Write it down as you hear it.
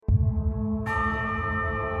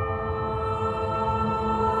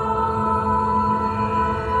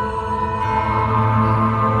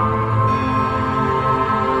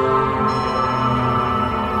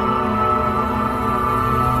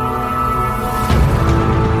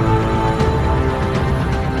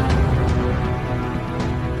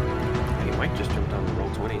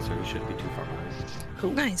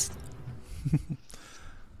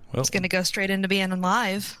Well, It's going to go straight into being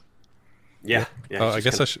live. Yeah. oh, I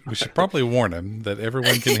guess we should probably warn him that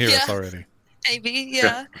everyone can hear us Yeah. already. Maybe,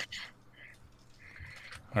 yeah.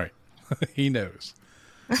 All right. He knows.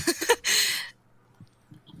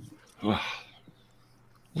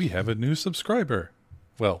 We have a new subscriber.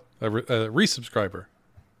 Well, a resubscriber.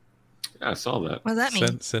 Yeah, I saw that. What does that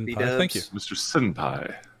mean? Senpai, B-dubs. thank you. Mr.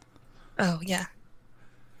 Senpai. Oh, yeah.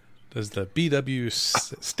 Does the BW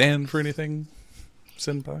stand for anything?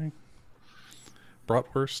 Senpai?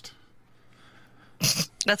 Bratwurst?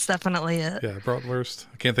 That's definitely it. Yeah, Bratwurst.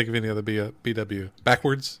 I can't think of any other BW.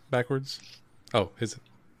 Backwards? Oh, is it?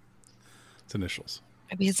 It's initials.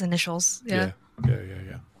 Maybe his initials. Yeah.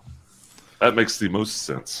 Yeah. That makes the most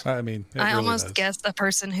sense. I mean, it I really almost does. guessed a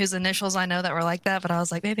person whose initials I know that were like that, but I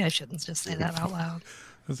was like, maybe I shouldn't just say that out loud.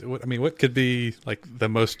 I mean, what could be like the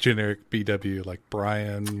most generic BW? Like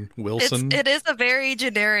Brian Wilson? It is a very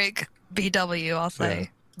generic BW, I'll say. Yeah.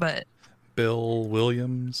 But Bill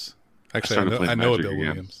Williams? Actually, started playing I know a Magic Bill again.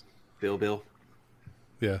 Williams. Bill.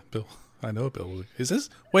 Yeah, Bill. I know a Bill Williams. Is this?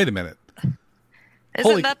 Wait a minute. isn't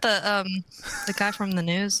Holy- that the guy from the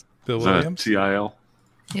news? Bill Is that Williams? TIL?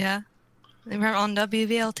 Yeah. They were on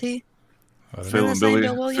WVLT? I don't Phil know. and Isn't his name Billy.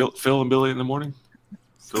 Bill Williams? Phil and Billy in the morning.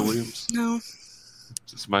 Phil Williams. No.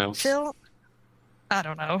 Is it somebody else? Phil? I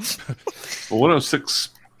don't know. Well, 106,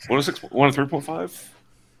 103.5.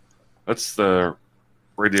 That's the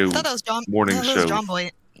radio. I thought that was John. Morning I thought that was show. John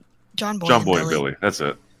Boy. John Boy. John and Boy and Billy. That's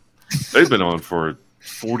it. They've been on for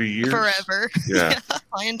 40 years. Forever. Yeah.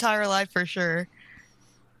 My entire life for sure.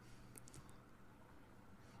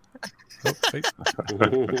 Oh, wait.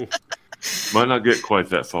 Might not get quite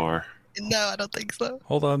that far. No, I don't think so.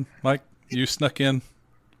 Hold on, Mike. You snuck in.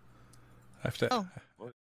 I have to. Oh.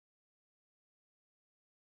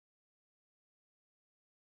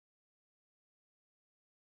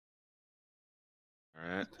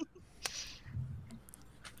 All right.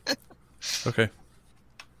 Okay.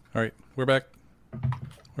 All right. We're back.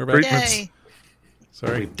 We're back. Yay.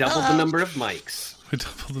 Sorry. We've doubled the number of mics. We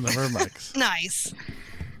doubled the number of mics. Nice.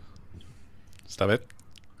 Stop it.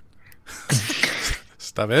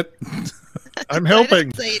 Stop it. I'm I helping.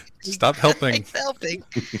 didn't say it. Stop helping. It's helping.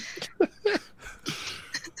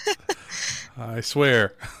 I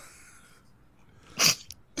swear.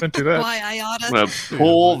 Don't do that. Why I I'm oughta. going to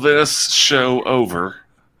pull this show over.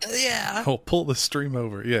 Yeah. Oh, pull the stream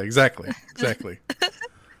over. Yeah, exactly. Exactly.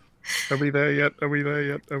 Are we there yet? Are we there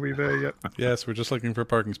yet? Are we there yet? Yes, we're just looking for a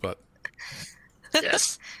parking spot.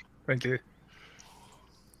 Yes. Thank you.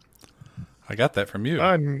 I got that from you.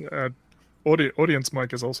 And audience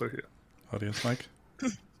mic is also here. Audience mic.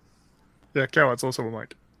 Yeah, Coward's also a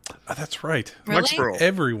mic. Oh, that's right. Really? Mics for all.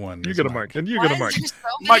 Everyone. You is get a mic. mic, and you Why get a is mic. there so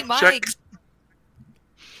many Mic check. mics?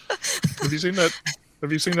 Have you seen that?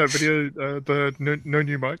 Have you seen that video? The no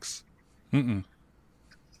new mics. Mm-mm.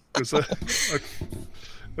 There's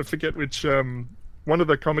I forget which one of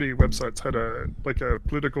the comedy websites had a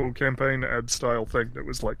political campaign ad style thing that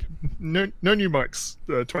was like no new mics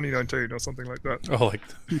 2019 or something like that. Oh, like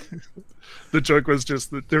The joke was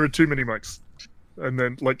just that there are too many mics, and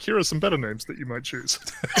then like here are some better names that you might choose.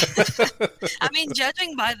 I mean,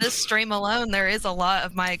 judging by this stream alone, there is a lot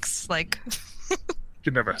of mics. Like, You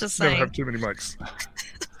can never Just never saying. have too many mics.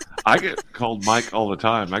 I get called Mike all the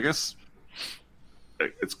time. I guess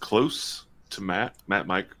it's close to Matt. Matt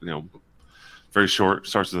Mike, very short,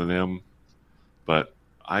 starts with an M. But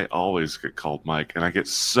I always get called Mike, and I get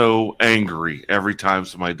so angry every time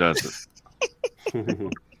somebody does it.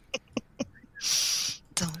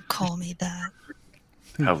 don't call me that.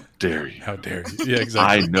 How dare you? how dare you? Yeah,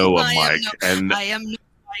 exactly. I know a I am Mike, no- and I am no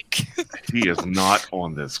Mike. he is not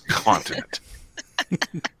on this continent.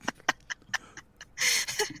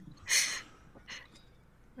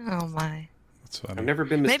 Oh my. That's funny. I've never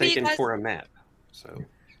been Maybe you mistaken guys- for a map. So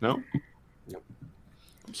No? Nope.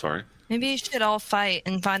 I'm sorry. Maybe you should all fight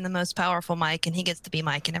and find the most powerful Mike, and he gets to be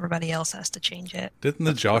Mike, and everybody else has to change it. Didn't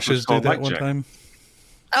the Joshes do called that mic one check. time?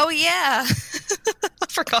 Oh yeah, I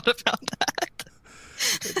forgot about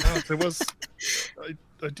that. There was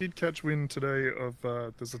I did catch wind today of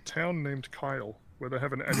there's a town named Kyle where they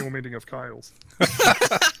have an annual meeting of Kyles.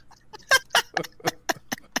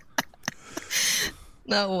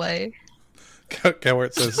 No way.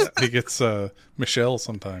 Cowart says he gets Michelle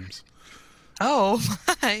sometimes. Oh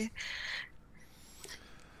my.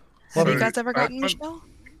 Well, Have you guys ever I- gotten I- Michelle?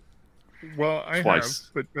 Well, I Twice.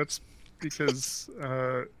 have, but that's because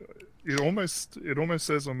it almost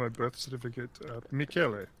says on my birth certificate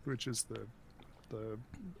Michele, which is the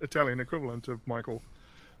Italian equivalent of Michael.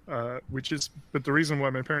 But the reason why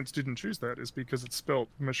my parents didn't choose that is because it's spelled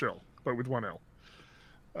Michelle, but with one L.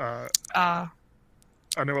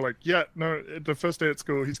 And they were like, yeah, no, the first day at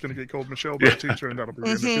school, he's going to get called Michelle by a teacher, and that'll be the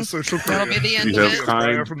end of his social career. That'll be the end You of have it.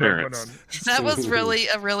 kind From that point parents. on. That was really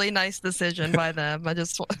a really nice decision by them. I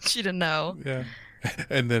just want you to know. Yeah.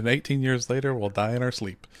 And then 18 years later, we'll die in our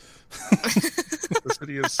sleep.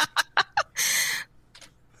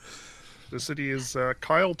 The city is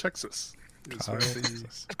Kyle, Texas. Is where Kyle, the,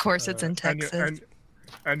 Texas. Of course, it's in Texas.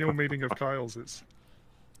 annual meeting of Kyles is.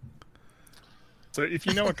 So if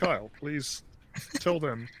you know a Kyle, please tell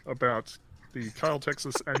them about the Kyle,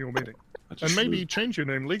 Texas annual meeting. And maybe change your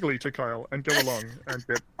name legally to Kyle and go along and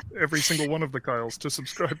get every single one of the Kyles to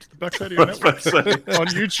subscribe to the Back Patio Network on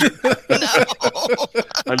YouTube.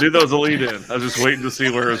 No. I knew that was a lead in. I was just waiting to see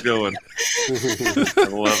where it was going. I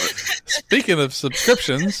love it. Speaking of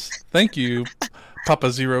subscriptions, thank you,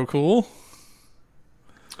 Papa Zero Cool.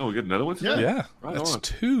 Oh, we got another one today? Yeah, Right that's on.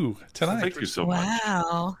 2 tonight. Thank you so much.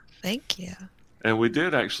 Wow. Thank you. And we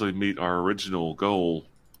did actually meet our original goal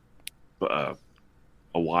a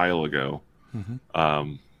while ago. Mhm.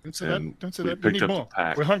 Don't say that. And Don't say we that. We picked need up more. the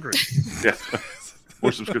pack. We're hungry. Yeah,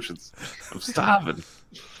 more subscriptions. I'm starving.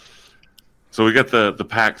 So we got the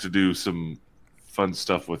pack to do some fun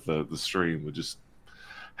stuff with the stream. We just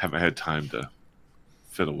haven't had time to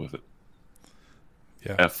fiddle with it.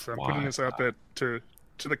 Yeah. So I'm putting this out there to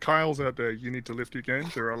the Kyles out there. You need to lift your game.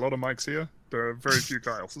 There are a lot of mics here. There are very few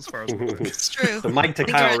Kyles, as far as I'm aware. It's true. The Mike to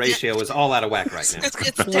These Kyle are- ratio is all out of whack right now.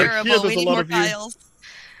 It's Like, terrible. yeah, there's We a need lot more of you. Kyles.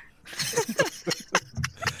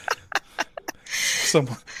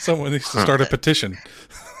 Someone needs to start a petition.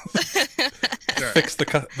 Yeah. Fix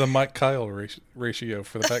the Mike Kyle ratio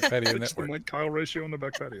for the Back Patio It's the Network. Mike Kyle ratio on the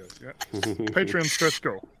Back Patio. Yeah. Patreon stretch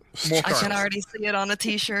goal. More I can Kyles. already see it on a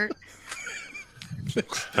T-shirt.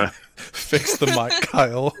 Fix the Mike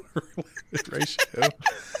Kyle ratio.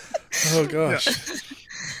 Oh gosh.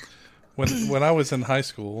 When I was in high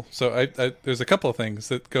school, so I there's a couple of things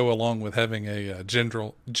that go along with having a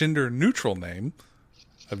gender neutral name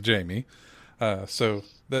of Jamie. So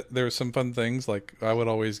there's some fun things, like I would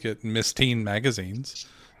always get Miss Teen magazines,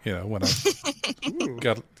 when I Ooh.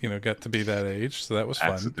 got to be that age. So that was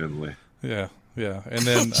fun. Accidentally. Yeah. And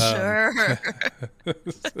then Sure.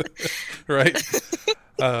 right.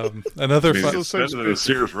 Another I mean, fun. it's better than a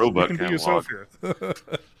Sears You Roebuck can be catalog. yourself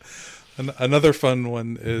here. Another fun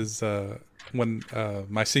one is when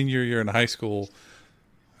my senior year in high school,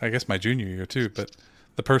 I guess my junior year too, but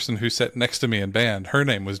the person who sat next to me in band, her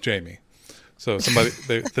name was Jamie. So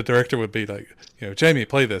the director would be like, Jamie,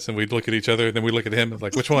 play this. And we'd look at each other, and then we'd look at him and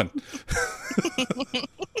like, which one?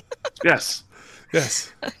 Yes.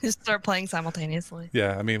 Yes. Just start playing simultaneously.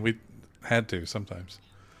 Yeah, I mean, we had to sometimes.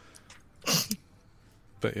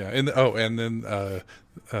 But yeah, and then the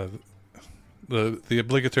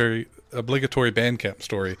obligatory Bandcamp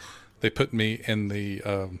story. They put me in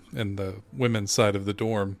the women's side of the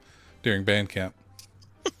dorm during Bandcamp.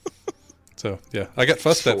 So yeah, I got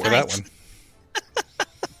fussed at for that one.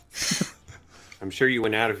 I'm sure you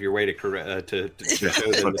went out of your way to show them That's that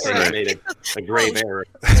right. they made a grave error.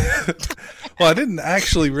 Well, I didn't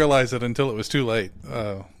actually realize it until it was too late.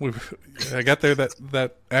 I got there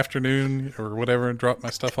that afternoon or whatever and dropped my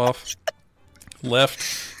stuff off. Left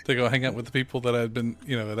to go hang out with the people that I'd been,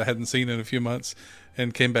 that I hadn't seen in a few months,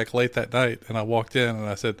 and came back late that night. And I walked in and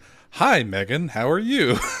I said, "Hi, Megan. How are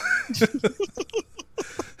you?"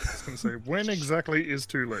 I was going to say, when exactly is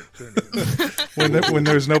too late? Jamie? when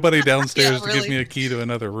there's nobody downstairs Yeah, to give really. me a key to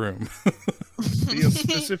another room. Be as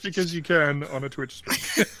specific as you can on a Twitch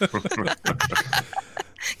stream.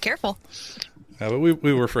 Careful. Yeah, but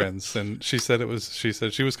we were friends, and she said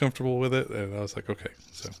she was comfortable with it, and I was like, okay.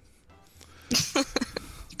 So It's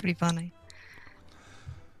pretty funny.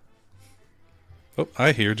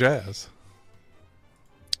 I hear jazz.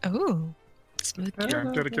 Ooh. Smooth. Yeah,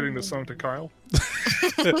 I'm dedicating this song to Kyle.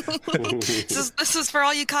 This is for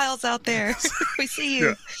all you Kyles out there. We see you.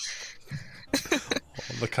 Yeah.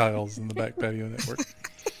 All the Kyles in the Back Patio Network.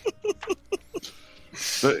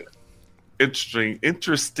 But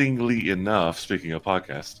interestingly enough, speaking of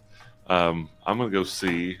podcast, I'm going to go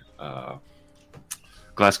see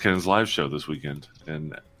Glass Cannon's live show this weekend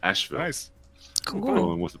in Asheville. Nice. Cool.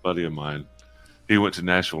 Going with a buddy of mine. He went to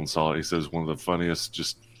Nashville and saw it. He says one of the funniest,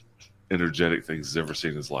 just energetic things he's ever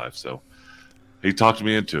seen in his life. So he talked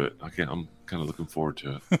me into it. I'm kind of looking forward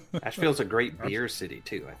to it. Asheville's a great beer city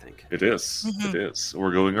too, I think. It is. Mhm. It is.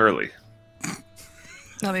 We're going early.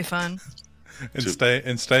 That'll be fun. And To-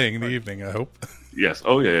 staying in the evening, I hope. Yes.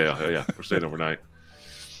 Oh yeah. We're staying overnight.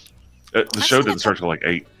 The I've show seen didn't it. start till like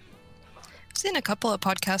 8. I've seen a couple of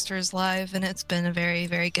podcasters live, and it's been a very,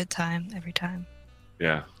 very good time every time.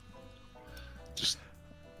 Yeah. Just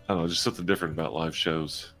I don't know, just something different about live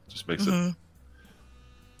shows. Just makes it Mhm.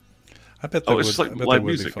 I bet they Oh, would. it's just like I bet they live would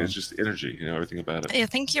be music. fun. It's just energy, everything about it. I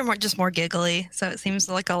think you're just more giggly, so it seems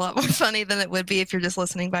like a lot more funny than it would be if you're just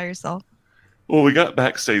listening by yourself. Well, we got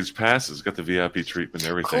backstage passes, got the VIP treatment and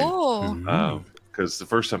everything. Cool. Because the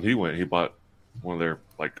first time he went, he bought one of their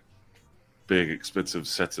like big expensive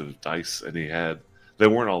sets of dice, and they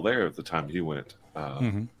weren't all there at the time he went.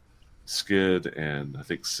 Skid and I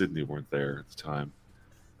think Sydney weren't there at the time,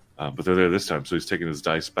 but they're there this time. So he's taking his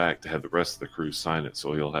dice back to have the rest of the crew sign it.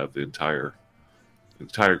 So he'll have the entire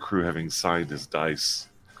crew having signed his dice.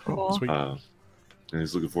 Cool. Sweet. And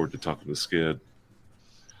he's looking forward to talking to Skid.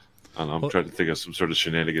 I don't know, I'm trying to think of some sort of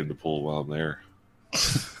shenanigan to pull while I'm there.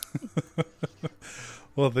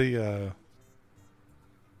 Well, you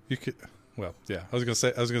could. Well, yeah. I was gonna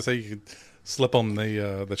say you could slip on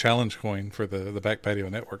the challenge coin for the Back Patio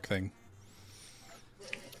Network thing.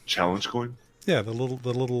 Challenge coin? Yeah, the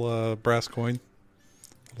little brass coin,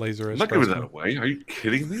 laser. I'm not giving that away. Are you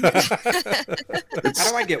kidding me? How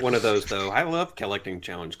do I get one of those though? I love collecting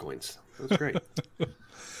challenge coins. That's great.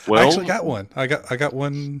 Well, I actually got one. I got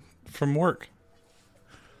one from work.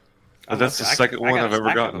 that's the I second got one a I've ever stack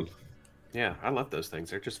of gotten. them. Yeah, I love those things.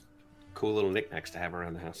 They're just cool little knickknacks to have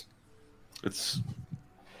around the house. It's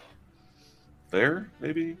there,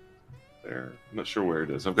 maybe there. I'm not sure where it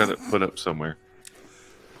is. I've got it put up somewhere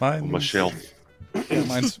on my shelf. Yeah,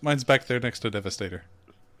 mine's back there next to Devastator.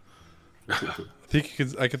 I think you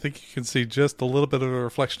can see just a little bit of a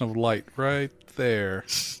reflection of light right there.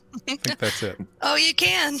 I think that's it. Oh, you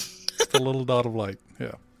can. Just a little dot of light.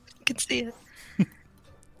 Yeah. I can see it.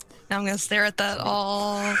 Now I'm going to stare at that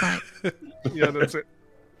all night. Yeah, that's it.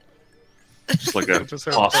 Just like a Just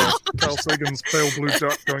have awesome. Carl Sagan's pale blue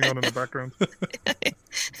dot going on in the background. It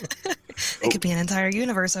could be an entire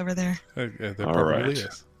universe over there. Yeah, there All probably right.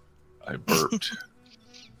 is. I burped.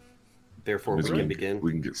 Therefore, we can begin.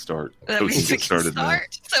 We can get started. That We can means we get can started now.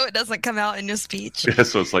 start, so it doesn't come out in your speech. Yeah,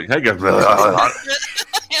 so it's like, hey guys.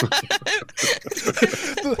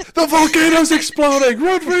 The volcano's exploding!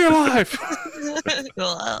 Run for your life!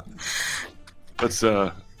 That's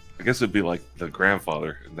I guess it'd be like the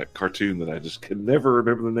grandfather in that cartoon that I just can never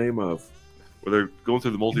remember the name of, where they're going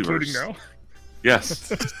through the multiverse. Including now.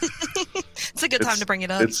 Yes, It's a good time to bring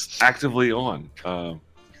it up. it's actively on.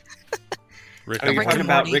 Rick, Oh, you're Rick talking and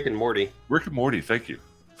about Morty. Rick and Morty. Rick and Morty, thank you.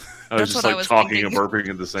 I That's was just what I like was talking thinking. and burping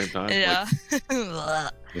at the same time. Yeah.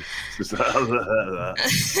 Like, just,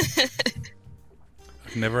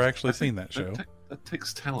 I've never actually seen that show. that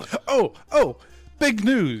takes talent. Oh! Big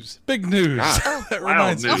news! Big news! God, That loud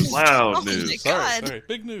reminds me. news, loud Oh my news. God. Sorry.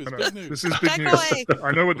 Big news! I know. Big news! This is big Back news. away.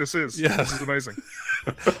 I know what this is. Yeah. This is amazing.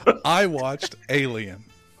 I watched Alien.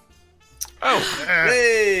 Oh, Ah,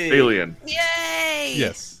 Hey! Alien. Yay!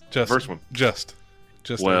 Yes, just First one. Just.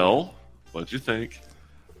 Well, what'd you think?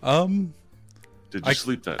 Alien. Did you I-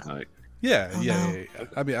 sleep that night? Yeah. Oh, no. Yeah.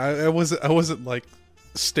 I mean, I wasn't like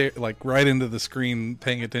right into the screen,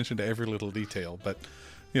 paying attention to every little detail, but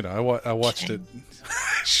you know, I watched Shame. it.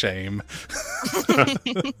 Shame.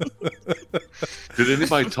 Did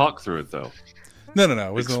anybody talk through it though? No. I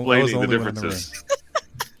was the Explaining the only one in the room. differences.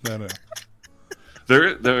 No.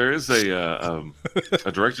 There is a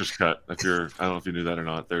director's cut. I don't know if you knew that or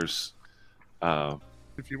not. There's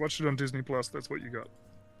if you watched it on Disney Plus, that's what you got.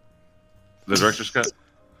 the director's cut.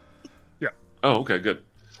 Yeah. Oh, okay, good.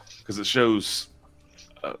 Because it shows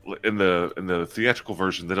in the theatrical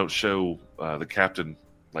version they don't show the captain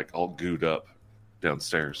like all gooed up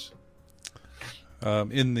downstairs.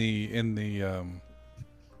 In the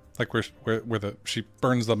like where she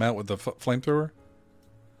burns them out with the flamethrower.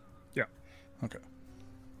 Yeah. Okay.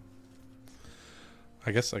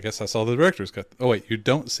 I guess I saw the director's cut. Oh wait, you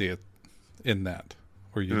don't see it in that,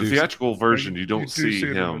 or you In do. the theatrical version, you don't do see see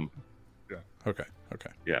it in him. Okay.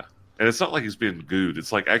 Yeah, and it's not like he's being gooed.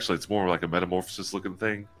 It's like actually, it's more like a metamorphosis looking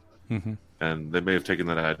thing. Mm-hmm. And they may have taken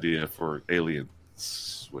that idea for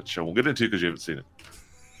Aliens, which I won't get into because you haven't seen it.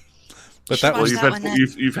 But Should that watch was Well, that one then.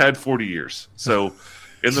 you've had 40 years. So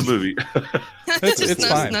in the movie, it's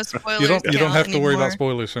fine. No spoilers you don't count have to worry anymore. about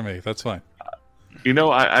spoilers for me. That's fine. you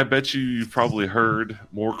know, I bet you've probably heard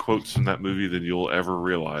more quotes from that movie than you'll ever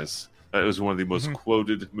realize. That was one of the most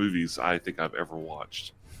quoted movies I think I've ever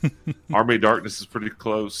watched. Army of Darkness is pretty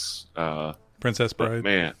close. Princess But Bride.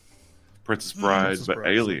 man, Princess Bride, Princess but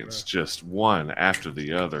Bride's so Aliens bad. just one after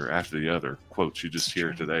the other. Quotes you just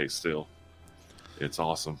hear today still. It's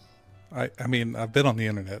awesome. I mean, I've been on the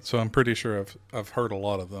internet, so I'm pretty sure I've heard a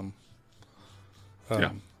lot of them.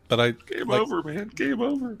 Yeah. But Game over, man. Game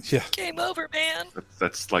over. Yeah. Game over, man.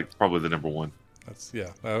 That's like probably the number one. That's yeah.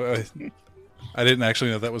 I didn't actually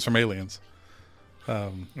know that was from Aliens.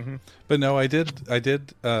 But no, I did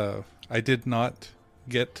not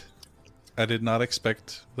get I did not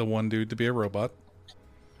expect the one dude to be a robot.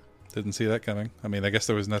 Didn't see that coming. I mean, I guess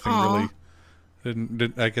there was nothing Aw.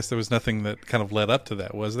 really. I guess there was nothing that kind of led up to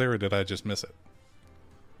that, was there, or did I just miss it?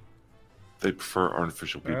 They prefer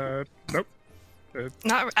artificial people. Nope.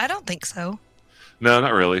 Not. I don't think so. No,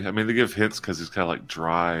 not really. I mean, they give hints because he's kind of like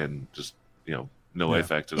dry and just, no Yeah.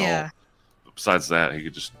 affect at Yeah. all. Besides that, he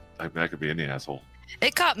could just, that could be any asshole.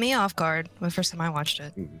 It caught me off guard the first time I watched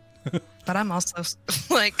it. But I'm also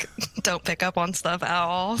like, don't pick up on stuff at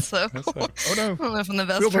all. So That's fine. Oh no. I don't know if I'm the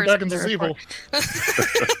best Spielberg person Baggins to is evil.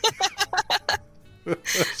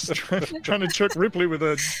 report. Trying to choke Ripley with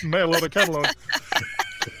a mail order catalog.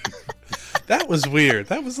 That was weird.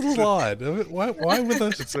 That was a little odd. Why with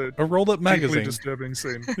It's a a rolled up deeply magazine? disturbing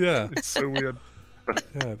scene. Yeah, It's so weird.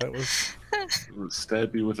 yeah, that was.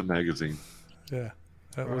 Stab you with a magazine. Yeah,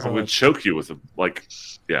 that was I would odd. choke you with a,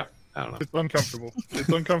 I don't know. It's uncomfortable. It's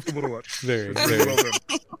uncomfortable to watch. Very, It's very. really well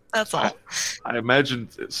done. That's all. I imagine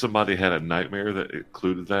somebody had a nightmare that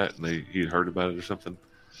included that, and he'd heard about it or something.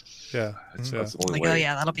 Yeah, That's, yeah. that's the only Like, way. oh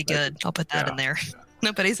yeah, that'll be good. I'll put that Yeah. in there.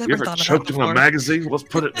 Nobody's You ever ever thought about it choked on before. a magazine? Let's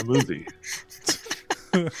put it in a movie.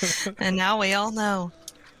 And now we all know.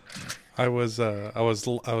 I was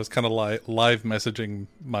kind of live messaging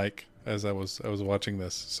Mike as I was watching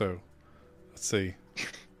this. So let's see.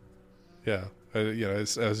 Yeah, I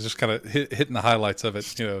was just kind of hitting the highlights of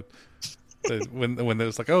it. When it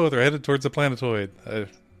was like, oh, they're headed towards the planetoid.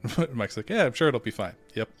 Mike's like, yeah, I'm sure it'll be fine.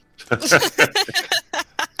 Yep.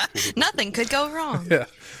 Nothing could go wrong. Yeah.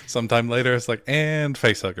 Sometime later, it's like, and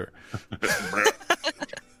facehugger.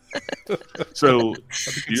 So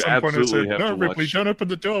At you some point I absolutely said, have no, to Ripley, watch. don't open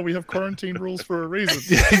the door. We have quarantine rules for a reason.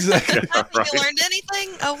 Yeah, exactly. Haven't you learned anything?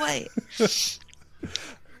 Oh wait.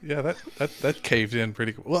 Yeah, that caved in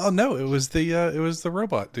pretty. Well, no, it was the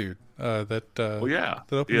robot dude that. Well, yeah,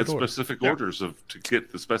 that opened he had the door. specific orders to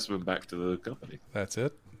get the specimen back to the company. That's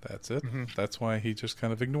it. Mhm. That's why he just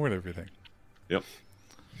kind of ignored everything. Yep.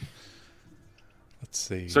 Let's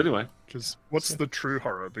see. So anyway, Because what's the true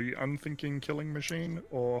horror? The unthinking killing machine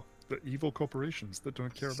or the evil corporations that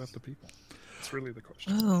don't care about the people? It's really the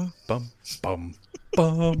question. Oh. Bum bum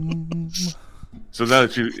bum. so now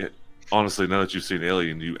that you've seen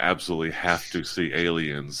Alien, you absolutely have to see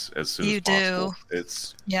Aliens as soon You as possible. do.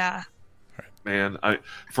 It's Yeah. man,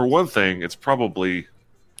 for one thing, it's probably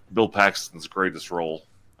Bill Paxton's greatest role.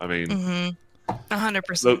 I mean, Mm-hmm.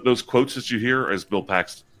 100%. those quotes that you hear as Bill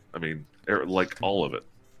Paxton. I mean, like all of it.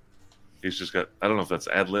 He's just got. I don't know if that's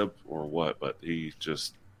ad lib or what, but he's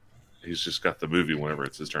just got the movie whenever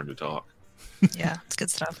it's his turn to talk. Yeah, it's good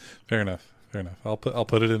stuff. Fair enough. I'll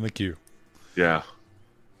put it in the queue. Yeah.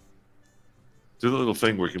 Do the little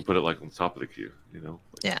thing where you can put it like on top of the queue, Like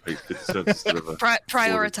Yeah. pay 50 cents instead of a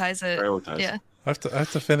Prioritize it. prioritize. Yeah. I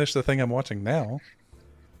have to finish the thing I'm watching now.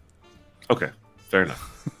 Okay, fair enough.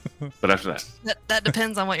 But after that, That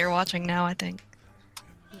depends on what you're watching now, I think.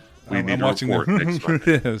 we need I'm a watching report next month.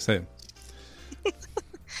 yeah, same.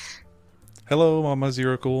 Hello, Mama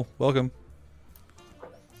Zero Cool. Welcome.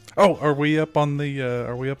 Oh, are we up on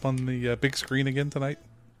the big screen again tonight,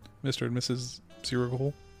 Mr. and Mrs. Zero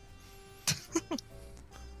Cool?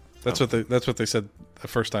 That's what they said the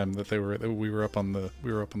first time that we were up on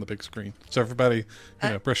the big screen. So everybody,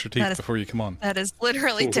 brush your teeth that is- before you come on. That is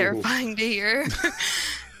literally Ooh. terrifying to hear.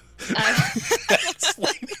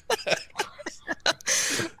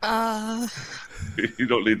 uh, You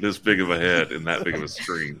don't need this big of a head and that big of a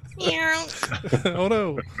screen. Oh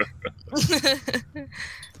no!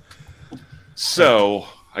 So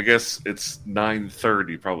I guess it's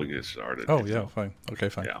 9:30. Probably get started. Oh yeah, fine. Okay,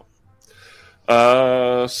 fine. Yeah.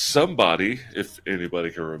 Somebody, if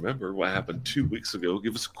anybody can remember what happened 2 weeks ago,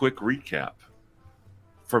 give us a quick recap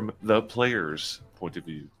from the player's point of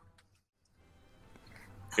view.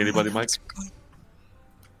 Anybody, Mike?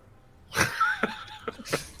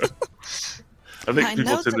 I think My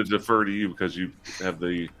people notes tend are- to defer to you because you have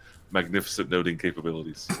the magnificent noting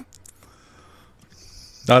capabilities.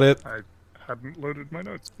 Not it. I hadn't loaded my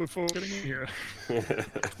notes before getting in here.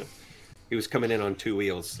 He was coming in on two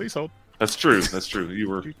wheels. Please hold. That's true. That's true. You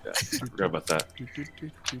were. Yeah, I forgot about that.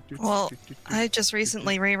 Well, I just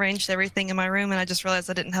recently rearranged everything in my room, and I just realized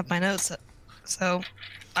I didn't have my notes, so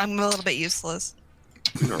I'm a little bit useless.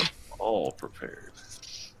 We are all prepared.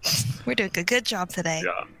 We're doing a good job today.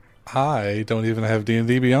 Yeah. I don't even have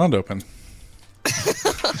D&D Beyond open.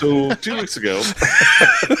 So 2 weeks ago,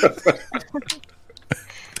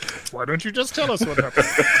 Why don't you just tell us what happened?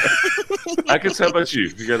 Akins, how about you?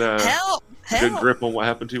 You got a Help! good Help! grip on what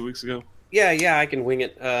happened 2 weeks ago? Yeah, I can wing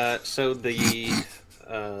it. So there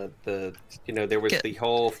was Good. the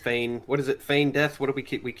whole feign. What is it? Feign death. What do we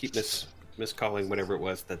keep? We keep this miscalling whatever it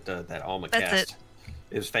was that Alma That's cast.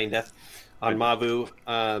 It was Feign Death on Mavu.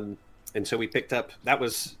 And so we picked up, that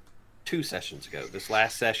was 2 sessions ago. This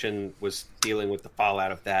last session was dealing with the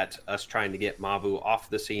fallout of that, us trying to get Mavu off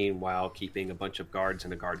the scene while keeping a bunch of guards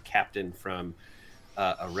and a guard captain from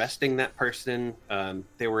arresting that person.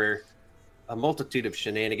 There were a multitude of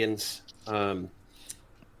shenanigans. I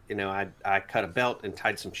cut a belt and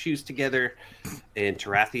tied some shoes together, and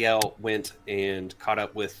Tarathiel went and caught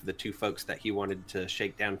up with the 2 folks that he wanted to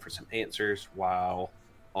shake down for some answers, while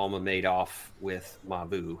Alma made off with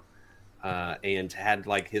Mavu, and had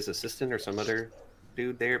like his assistant or some other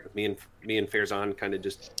dude there. But me and Farazan kind of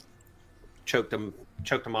just choked him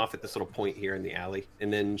off at this little point here in the alley,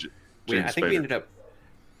 and then I think we ended up.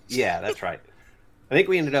 Yeah, that's right. I think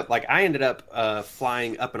we ended up I ended up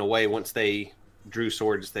flying up and away once they drew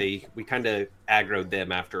swords. We kind of aggroed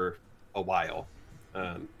them after a while,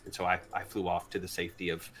 and so I flew off to the safety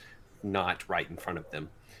of not right in front of them,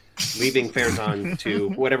 leaving Farazan to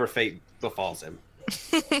whatever fate befalls him.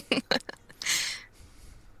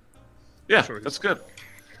 Yeah, that's good.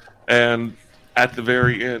 And at the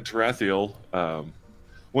very end, Tarathiel,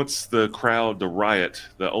 once the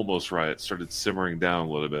almost riot, started simmering down a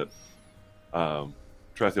little bit,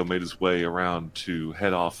 Tarathiel made his way around to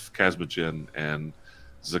head off Casmagen and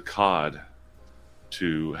Zakad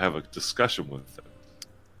to have a discussion with them.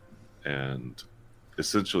 And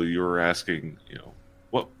essentially you were asking,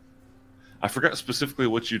 what? I forgot specifically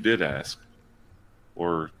what you did ask.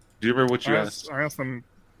 Or do you remember what you asked? I asked them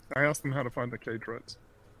how to find the cage rats.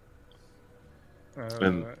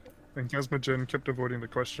 And Casmagen kept avoiding the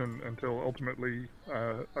question until ultimately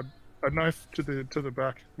a knife to the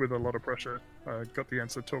back with a lot of pressure got the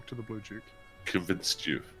answer. Talk to the Blue Duke. Convinced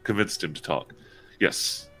him to talk.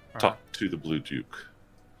 Yes, talk to the Blue Duke.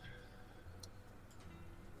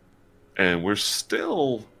 And we're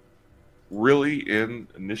still really in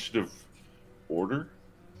initiative order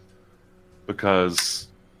because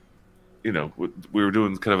we were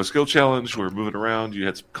doing kind of a skill challenge. We were moving around. You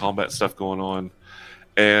had some combat stuff going on,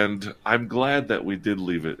 and I'm glad that we did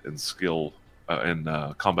leave it in skill and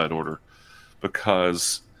combat order,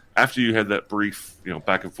 because after you had that brief,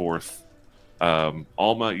 back and forth,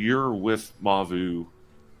 Alma, you're with Mavu.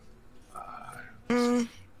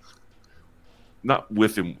 Not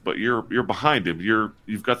with him, but you're behind him.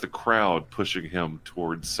 You've got the crowd pushing him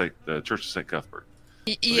towards the Church of St. Cuthbert.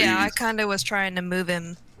 Yeah, I kind of was trying to move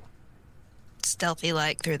him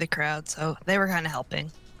stealthy-like through the crowd, so they were kind of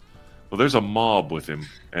helping. Well, there's a mob with him,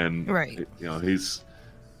 and right. He's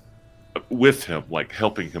with him, like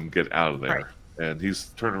helping him get out of there. Right. And he's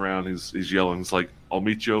turning around, he's yelling, "It's like, I'll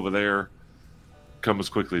meet you over there. Come as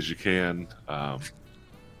quickly as you can. I'm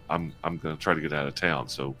gonna try to get out of town,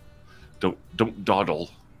 so don't dawdle."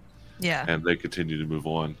 Yeah. And they continue to move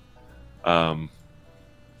on.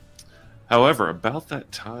 However, about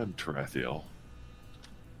that time, Tarathiel,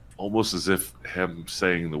 almost as if him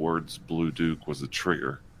saying the words Blue Duke was a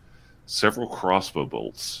trigger, several crossbow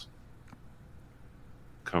bolts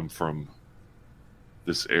come from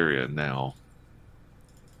this area now.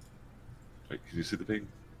 Wait, can you see the thing?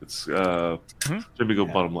 It's let me go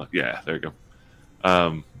bottom left. Yeah, there you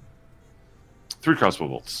go. 3 crossbow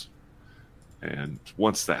bolts. And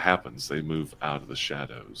once that happens, they move out of the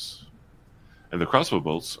shadows. And the crossbow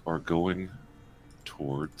bolts are going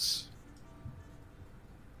towards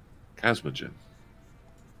Casmagen.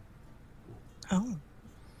 Oh.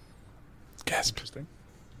 Gasp. Interesting.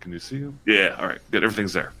 Can you see him? Yeah, all right. Good.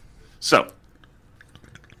 Everything's there. So,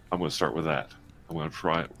 I'm going to start with that. I'm going to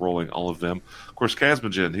try rolling all of them. Of course,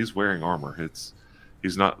 Casmagen, he's wearing armor.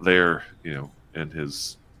 He's not there, in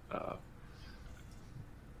his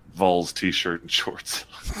Vols t-shirt and shorts.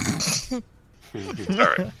 All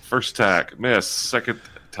right. First attack, miss. Second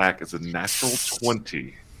attack is a natural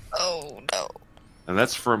 20. Oh, no. And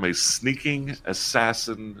that's from a sneaking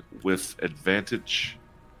assassin with advantage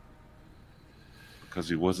because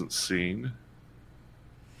he wasn't seen.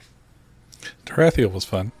 Tarathiel was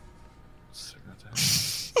fun.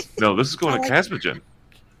 No, this is going to Casmagen.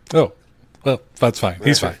 Oh, well, that's fine.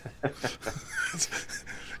 He's fine.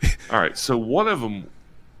 All right, so one of them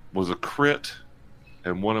was a crit,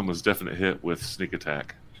 and one of them was definite hit with sneak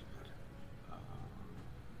attack.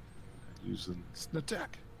 Using Snatak.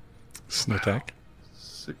 Snatak.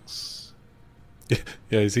 6.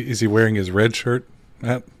 Yeah, is he wearing his red shirt,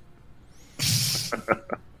 Matt? His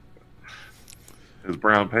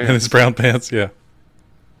brown pants. And his brown pants, yeah.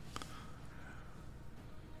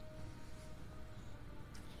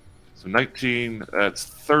 So 19, that's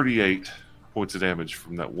 38 points of damage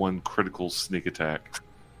from that one critical sneak attack.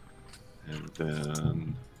 And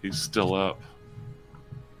then he's still up.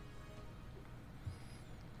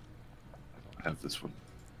 have this one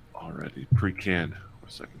already pre-canned. For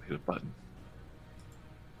a second, hit a button.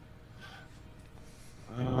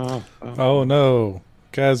 Oh no,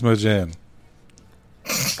 Casmogen.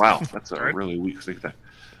 Wow, that's a really weak sneak attack.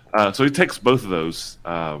 So he takes both of those,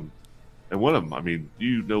 and one of them, I mean,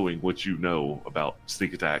 you knowing what you know about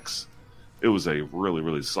sneak attacks, it was a really,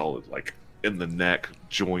 really solid, like in the neck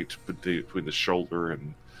joint between the shoulder,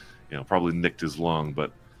 and probably nicked his lung.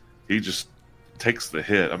 But he just takes the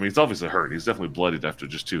hit. I mean, he's obviously hurt. He's definitely bloodied after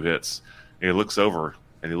just 2 hits. And he looks over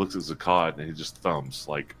and he looks at Zakad and he just thumbs,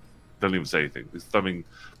 like doesn't even say anything. He's thumbing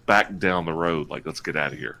back down the road, like let's get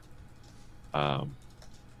out of here.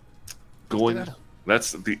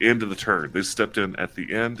 That's the end of the turn. They stepped in at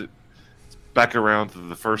the end. Back around to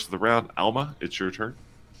the first of the round. Alma, it's your turn.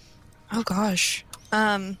 Oh gosh.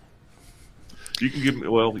 You can give me.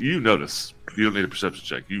 Well, you notice. You don't need a perception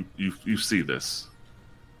check. You see this.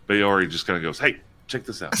 Bayori just kind of goes, "Hey, check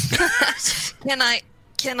this out."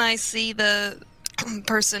 Can I see the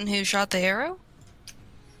person who shot the arrow?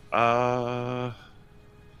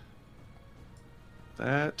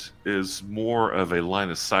 That is more of a line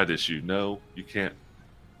of sight issue. No, you can't.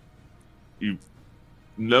 You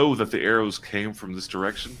know that the arrows came from this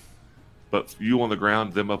direction, but you on the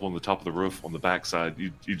ground, them up on the top of the roof on the backside,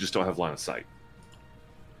 you just don't have line of sight.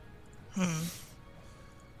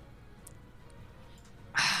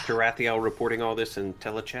 Tarathiel reporting all this in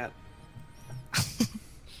telechat.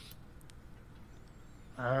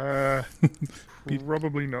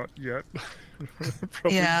 Probably not yet.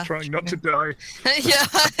 Probably Yeah. trying not to die. Yeah,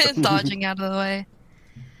 dodging out of the way.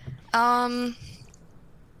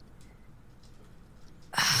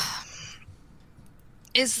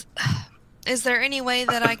 Is there any way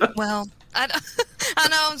that I well, I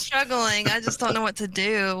know I'm struggling. I just don't know what to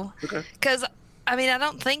do. Okay. Because, I mean, I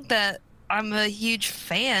don't think that I'm a huge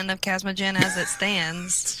fan of Casmogen as it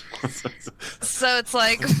stands. So it's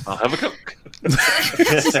like... I'll have a Coke.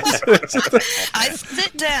 I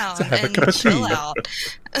sit down Have a cup and of chill tea. out.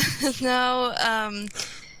 No,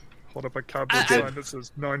 Hold up a cardboard sign that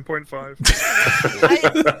says 9.5.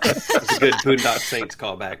 That's a good Boondock Saints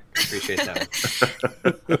callback. Appreciate that.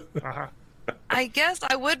 Uh-huh. I guess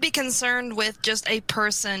I would be concerned with just a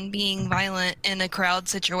person being violent in a crowd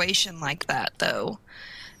situation like that, though.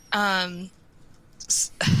 God.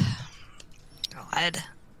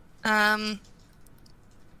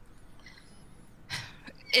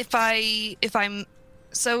 If I'm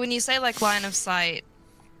so when you say like line of sight,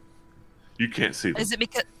 You can't see them. is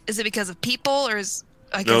it because of people, or is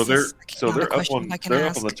I No, guess they're it's not a up question on I can they're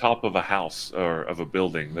ask. up on the top of a house or of a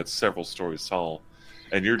building that's several stories tall,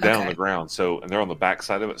 and you're down on Okay. the ground. So and they're on the back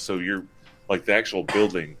side of it. So you're like the actual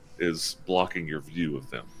building is blocking your view of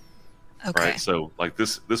them. Okay. Right. So like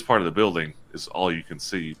this part of the building is all you can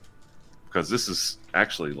see, because this is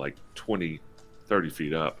actually like 20, 30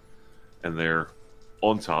 feet up, and they're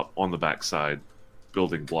on top on the back side,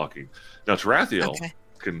 building blocking. Now Tarathiel Okay.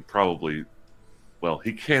 can probably, well,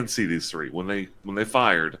 he can see these three. When they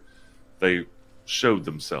fired, they showed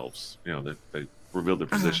themselves. They revealed their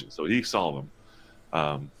position, so he saw them.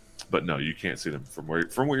 But no, you can't see them from where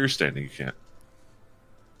you're standing. You can't.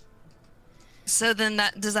 So then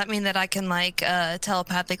does that mean that I can like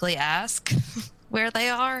telepathically ask where they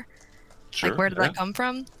are? Sure. Like where did yeah. that come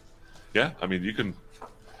from? Yeah, I mean,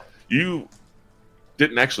 you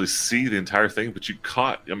didn't actually see the entire thing, but you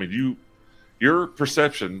caught. I mean, your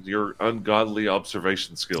perception, your ungodly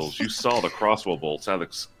observation skills, you saw the crossbow bolts out of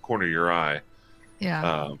the corner of your eye.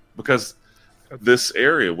 Yeah. Because this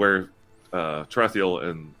area where Tarathiel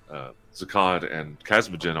and Zakad and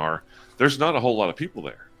Casmogen are, there's not a whole lot of people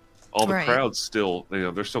there. All the Right. crowds still,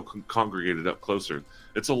 they're still congregated up closer.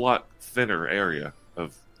 It's a lot thinner area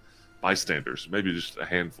of bystanders, maybe just a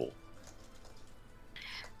handful.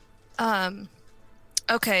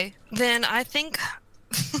 Okay, then I think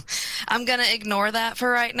I'm gonna ignore that for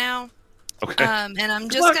right now. Okay. And I'm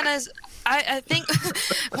Good just luck. gonna. I think.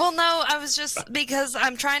 Well, no, I was just because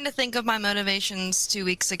I'm trying to think of my motivations 2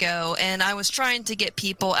 weeks ago, and I was trying to get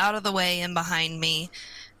people out of the way and behind me.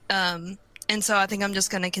 And so I think I'm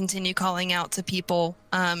just going to continue calling out to people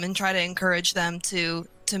and try to encourage them to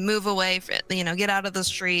move away, get out of the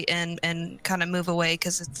street and kind of move away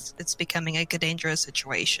because it's becoming a dangerous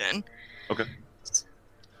situation. Okay.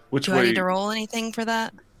 Which Do way? I need to roll anything for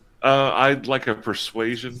that? I'd like a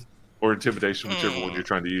persuasion or intimidation, whichever one you're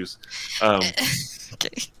trying to use.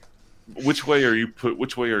 Okay. Which way are you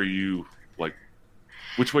Which way are you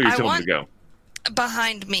telling me to go?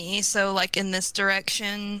 Behind me, so like in this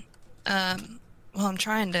direction. Well, I'm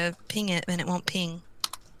trying to ping it and it won't ping.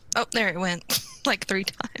 Oh, there it went. Like 3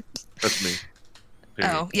 times. That's me.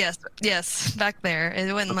 Oh, yes, back there.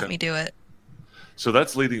 It wouldn't let Okay. me do it. So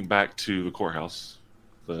that's leading back to the courthouse,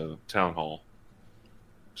 the town hall.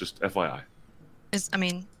 Just FYI. Is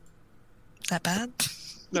that bad?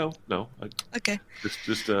 No. Okay.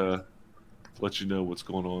 Just let you know what's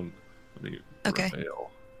going on. Let me Okay.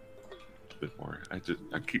 reveal a bit more. I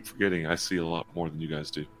keep forgetting. I see a lot more than you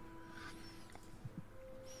guys do.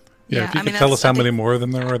 Yeah, if you could tell us how many more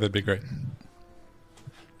than there are, that'd be great.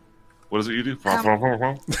 What is it you do?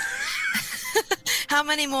 How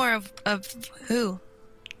many more of who?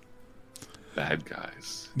 Bad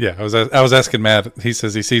guys. Yeah, I was asking Matt. He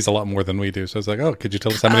says he sees a lot more than we do. So I was like, oh, could you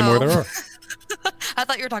tell us how many more there are? I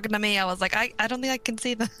thought you were talking to me. I was like, I don't think I can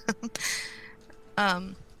see them.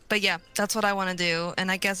 But yeah, that's what I want to do. And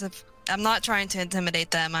I guess if I'm not trying to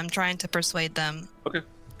intimidate them, I'm trying to persuade them. Okay,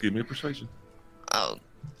 give me a persuasion. Oh.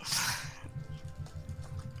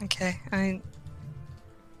 Okay.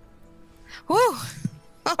 Woo!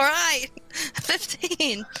 All right.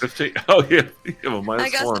 15. 15. Oh yeah, you have a minus I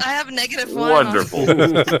guess 1. I have -1. Wonderful.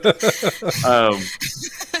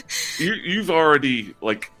 You've already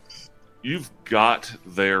you've got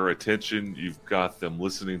their attention. You've got them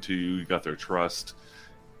listening to you. You got their trust.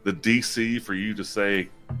 The DC for you to say,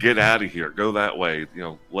 "Get out of here, go that way."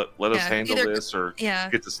 Let us handle this, or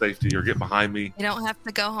get to safety, or get behind me. You don't have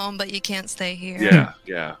to go home, but you can't stay here.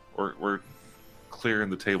 Yeah. We're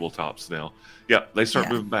clearing the tabletops now. Yeah, they start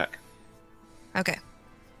moving back. Okay.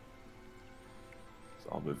 So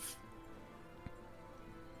I'll move.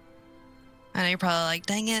 I know you're probably like,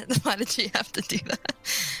 dang it, why did you have to do that?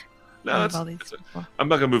 No, I'm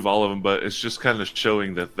not going to move all of them, but it's just kind of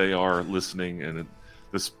showing that they are listening, and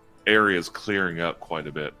this area is clearing up quite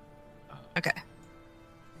a bit. Okay.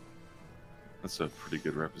 That's a pretty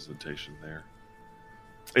good representation there.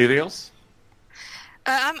 Anything else?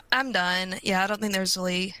 I'm done. Yeah, I don't think there's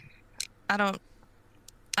really. I'm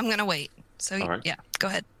gonna wait. So right. Yeah, go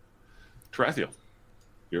ahead. Tarathiel,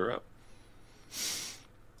 you're up.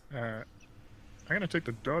 I'm gonna take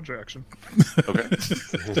the dodge action. Okay.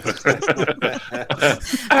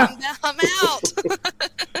 I'm out.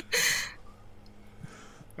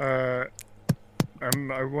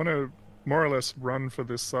 And I want to more or less run for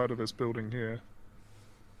this side of this building here.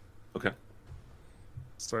 Okay.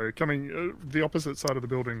 So coming the opposite side of the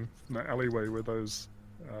building, in the alleyway where those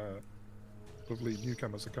lovely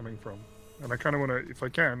newcomers are coming from. And I kind of want to, if I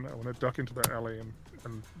can, I want to duck into that alley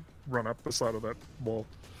and run up the side of that wall.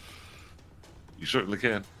 You certainly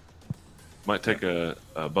can. Might take a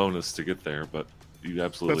bonus to get there, but you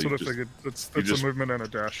absolutely. That's what I figured. That's a movement and a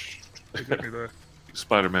dash to get me there.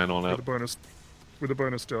 Spider-Man on with up. With a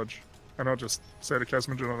bonus dodge. And I'll just say to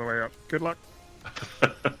Casmingen on the way out, good luck.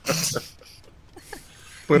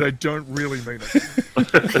 But I don't really mean it.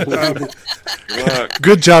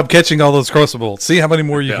 Good job catching all those crossbow. See how many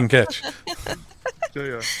more you can catch.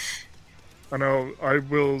 Yeah. And I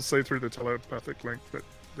will say through the telepathic link that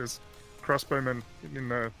there's crossbowmen in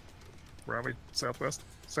the Raleigh, southwest.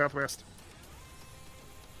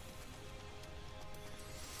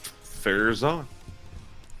 Fair's on.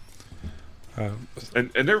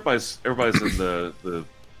 And everybody's in the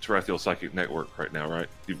Tarathiel Psychic Network right now, right?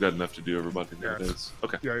 You've got enough to do everybody nowadays.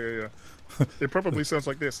 Okay. Yeah. It probably sounds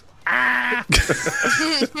like this.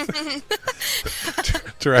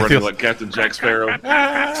 Running like Captain Jack Sparrow.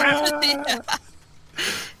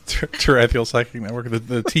 Tarathiel Psychic Network,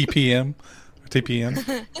 the TPM.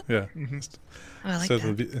 Yeah. Mm-hmm. I like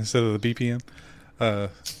instead of the BPM.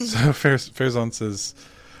 So Fairzon says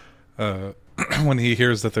when he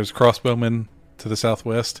hears that there's crossbowmen to the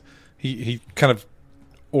southwest, he kind of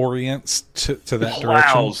orients to that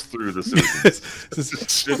direction. Plows through the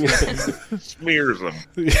city. Smears them.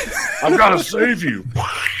 I've got to save you.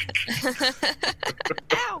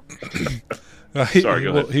 Sorry,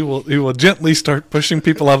 go ahead. He will gently start pushing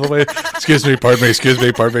people out of the way. Excuse me, pardon me.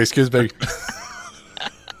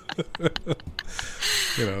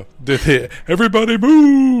 Everybody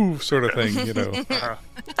move sort of thing,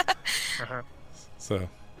 So,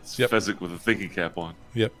 Fezzik with a thinking cap on.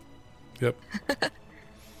 Yep.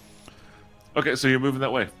 Okay, so you're moving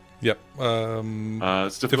that way. Yep.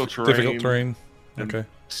 It's difficult terrain. Difficult terrain. Okay.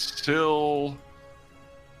 Until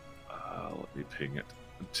let me ping it.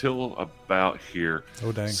 Until about here.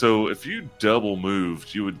 Oh dang. So if you double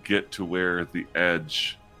moved, you would get to where the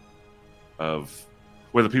edge of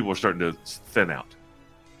where the people are starting to thin out.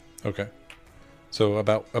 Okay. So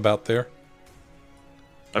about there.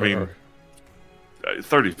 I mean,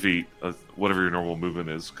 30 feet, whatever your normal movement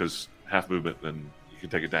is, because half movement, then you can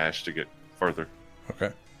take a dash to get further.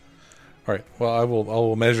 Okay. All right. Well, I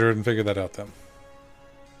will measure it and figure that out then.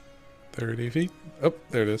 30 feet. Oh,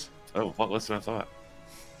 there it is. Oh, a lot less than I thought.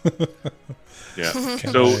 Yeah. Can't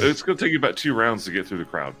So wait. it's going to take you about 2 rounds to get through the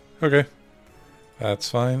crowd. Okay. That's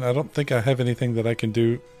fine. I don't think I have anything that I can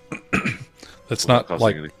do that's Without not causing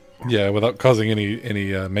like any- yeah, without causing any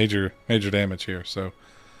major damage here. So,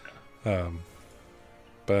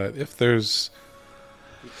 but if there's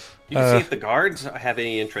You can see if the guards have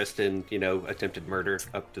any interest in, attempted murder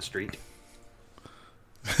up the street.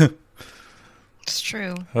 It's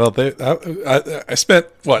true. well, I spent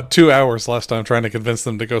 2 hours last time trying to convince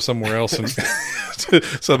them to go somewhere else, and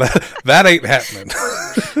so that ain't happening.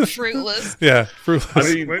 Fruitless. Yeah, I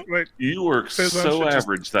fruitless. mean, Wait. you were Says I so should just-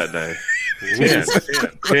 average that day. 10.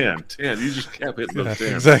 You just kept hitting Yeah, those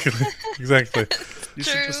 10. exactly. You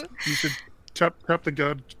should tap the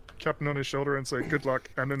guard captain on his shoulder and say good luck,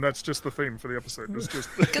 and then that's just the theme for the episode. It's just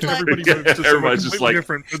Good luck. everybody moves to somewhere Everybody's just completely like-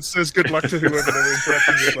 different and says good luck to whoever they're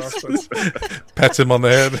interacting with last time. Pats him on the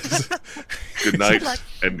head. Good night luck.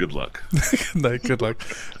 and good luck. Good night. Good luck.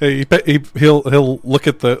 Hey, he'll look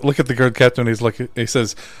at the guard captain. He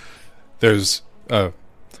says, "There's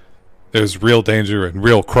real danger and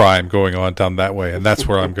real crime going on down that way, and that's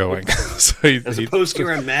where I'm going." So As opposed to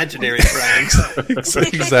your imaginary crimes.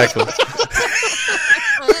 exactly.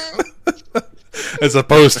 As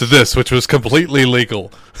opposed to this, which was completely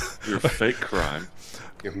legal. Your fake crime.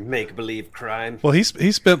 Your make-believe crime. Well, he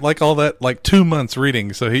spent all that 2 months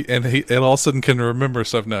reading, so he all of a sudden can remember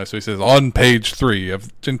stuff now. So he says on page 3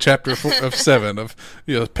 in chapter 4 of 7 of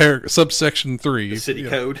subsection 3, The city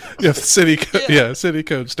code. Yeah, city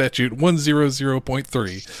code statute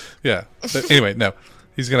 100.3. Yeah. But anyway, no,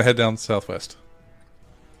 he's gonna head down southwest.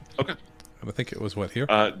 Okay. And I think it was here.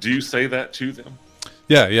 Do you say that to them?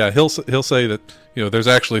 Yeah. He'll say that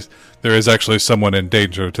there is actually someone in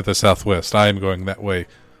danger to the southwest. I am going that way.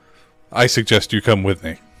 I suggest you come with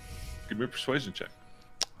me. Give me a persuasion check.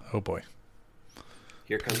 Oh boy,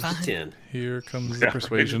 Here comes the 10. here comes the Yeah,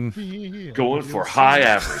 persuasion. Going for high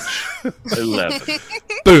average. 11.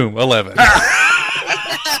 Boom, 11.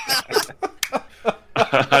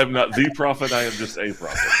 I'm not the prophet. I am just a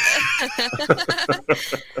prophet.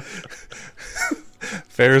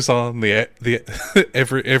 Fares on the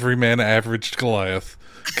every man averaged Goliath.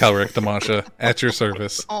 Calric Damasha at your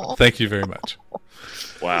service. Aw. Thank you very much.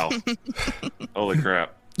 Wow. Holy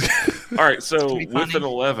crap. All right, so Pretty with funny. an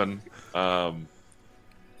 11,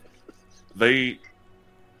 they...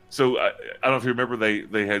 So I don't know if you remember,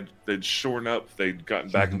 they'd shorn up, they'd gotten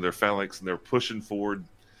back into their phalanx, and they're pushing forward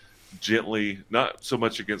gently, not so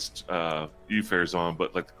much against you, Farazan,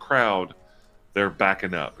 but like the crowd, they're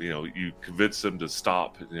backing up. You convince them to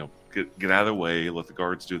stop, get out of the way, let the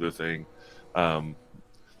guards do their thing.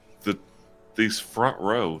 These front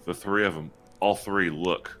row, the 3 of them, all 3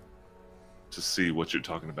 look to see what you're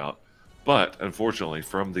talking about. But unfortunately,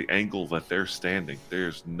 from the angle that they're standing,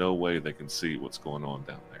 there's no way they can see what's going on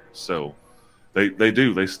down there. So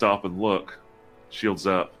they stop and look, shields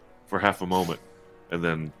up for half a moment, and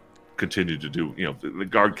then continue to do. The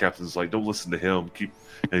guard captain's like, "Don't listen to him.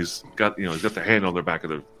 And he's got their hand on their back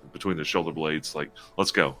of between their shoulder blades, like,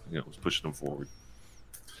 "Let's go." He's pushing them forward.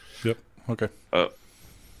 Yep. Okay.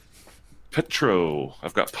 Petro.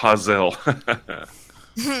 I've got Pazel.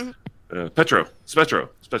 Spetro.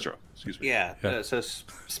 Excuse me. Yeah. Yeah. So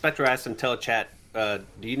Spectre asked in telechat,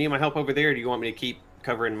 do you need my help over there, or do you want me to keep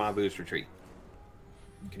covering Mabu's retreat?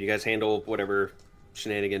 Can you guys handle whatever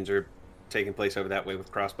shenanigans are taking place over that way with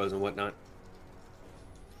crossbows and whatnot?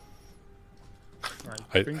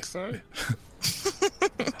 I think so.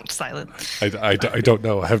 Silent. I don't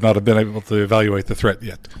know. I have not been able to evaluate the threat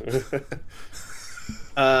yet.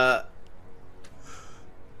 I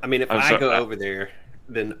mean, if I'm I sorry, go over there,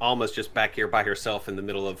 then Alma's just back here by herself in the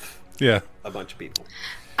middle of Yeah. a bunch of people.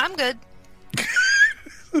 I'm good.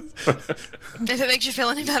 If it makes you feel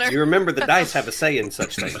any better. You remember the dice have a say in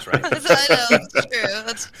such things, right? I know,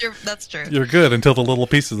 that's true. That's true. You're good until the little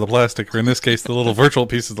pieces of plastic, or in this case, the little virtual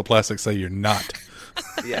pieces of plastic, say you're not.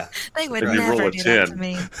 Yeah. They would And you roll never a do that 10. to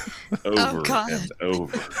me. Over God. and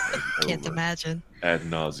over. And Can't over. imagine. Ad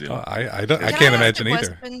nauseum. I Can can't I ask imagine a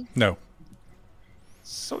either. question? No.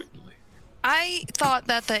 Certainly. I thought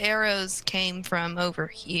that the arrows came from over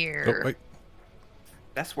here. Oh, wait.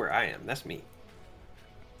 That's where I am. That's me.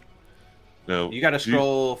 No. You got to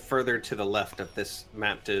scroll further to the left of this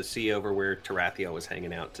map to see over where Tarathio was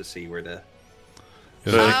hanging out to see where the...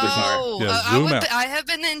 Oh, Yeah, zoom out. I have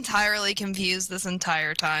been entirely confused this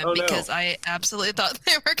entire time Oh, no. because I absolutely thought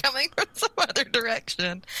they were coming from some other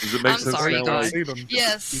direction. Does it make I'm sense sorry, now? guys. See them.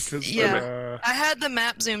 Yes, Because yeah. I had the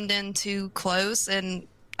map zoomed in too close, and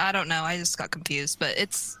I don't know. I just got confused, but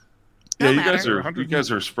it's Yeah, No you matter.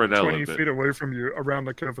 guys are spread out a 20 little bit. feet away from you around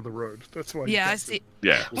the curve of the road. That's why. you Yeah, I can't see.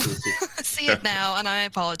 Yeah, I see it now, and I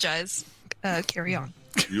apologize. Carry on.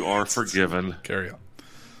 you are forgiven. Carry on.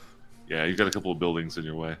 Yeah, you got a couple of buildings in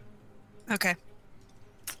your way. Okay.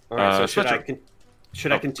 All right. So Spectro.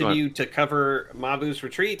 should I Oh, go continue to cover Mavu's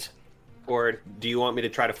retreat, or do you want me to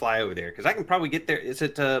try to fly over there? Because I can probably get there. Is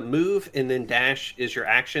it move and then dash is your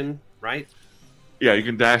action, right? Yeah, you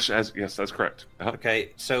can dash as yes, that's correct. Uh-huh.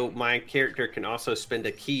 Okay. So my character can also spend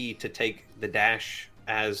a key to take the dash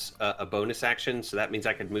as a bonus action. So that means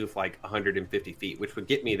I could move like 150 feet, which would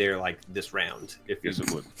get me there like this round if you Yes,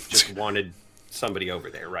 it would. just wanted somebody over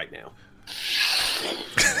there right now.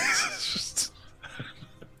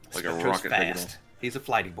 Like a Spectro's rocket taking fast. He's a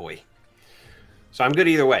flighty boy. So I'm good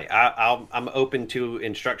either way. I'm open to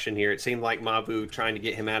instruction here. It seemed like Mavu trying to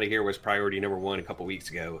get him out of here was priority number one a couple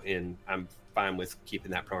weeks ago, and I'm fine with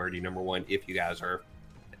keeping that priority number one if you guys are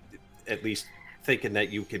at least thinking that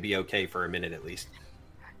you could be okay for a minute at least.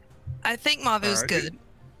 I think Mavu's Alright. good.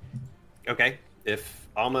 Okay. If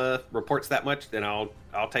Alma reports that much, then I'll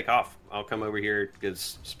take off. I'll come over here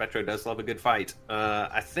because Spectro does love a good fight.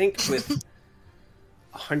 I think with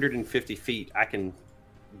 150 feet, I can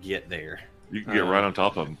get there. You can get right on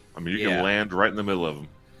top of them. I mean, you yeah. can land right in the middle of them.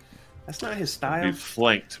 That's not his Be style.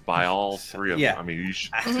 flanked by all three of them. Yeah. I mean, you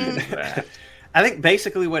should do that. I think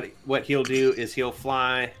basically what he'll do is he'll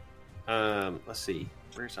fly. Let's see,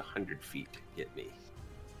 where's 100 feet get me?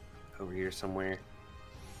 Over here somewhere.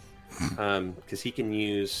 Because he can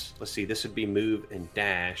use. Let's see, this would be move and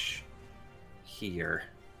dash here,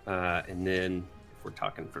 and then if we're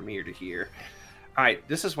talking from here to here. All right,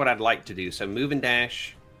 this is what I'd like to do. So move and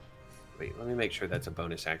dash. Wait, let me make sure that's a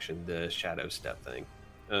bonus action. The shadow step thing.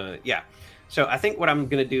 Yeah. So I think what I'm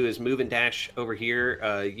going to do is move and dash over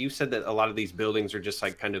here. You said that a lot of these buildings are just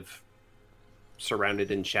like kind of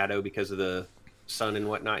surrounded in shadow because of the sun and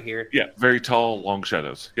whatnot here. Yeah, very tall, long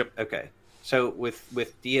shadows. Yep. Okay. So with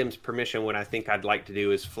DM's permission, what I think I'd like to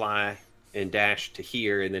do is fly and dash to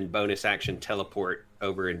here, and then bonus action teleport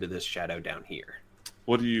over into this shadow down here.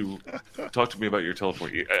 What do you talk to me about your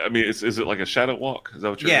teleport? I mean, is it like a shadow walk? Is that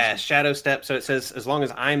what you're Yeah, shadow step. So it says as long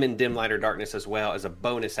as I'm in dim light or darkness as well, as a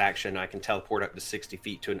bonus action, I can teleport up to 60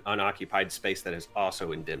 feet to an unoccupied space that is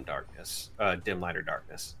also in dim darkness, dim light or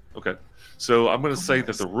darkness. Okay. So I'm going to say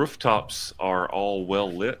that the rooftops are all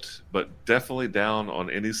well lit, but definitely down on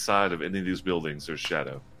any side of any of these buildings, there's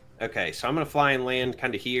shadow. Okay, so I'm going to fly and land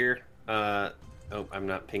kind of here. Oh, I'm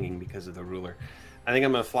not pinging because of the ruler. I think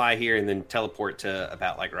I'm going to fly here and then teleport to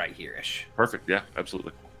about like right here-ish. Perfect. Yeah,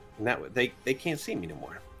 absolutely. And that they can't see me no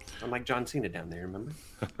more. I'm like John Cena down there, remember?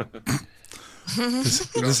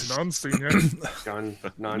 Non-senior. John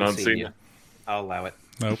Non-Cena. non-senior. I'll allow it.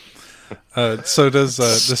 Nope. So does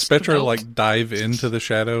Spectro like dive into the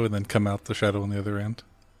shadow and then come out the shadow on the other end?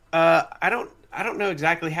 I don't know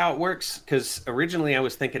exactly how it works because originally I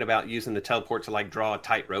was thinking about using the teleport to like draw a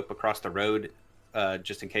tight rope across the road,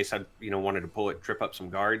 just in case I wanted to pull it, trip up some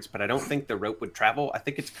guards. But I don't think the rope would travel. I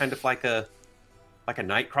think it's kind of like a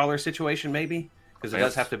Nightcrawler situation maybe, because it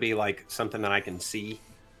does have to be like something that I can see.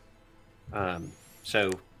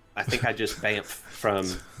 So I think I just bamf from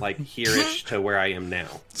like here-ish to where I am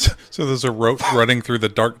now. So there's a rope running through the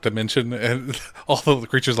dark dimension, and all the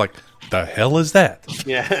creatures like, the hell is that?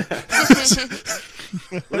 Yeah.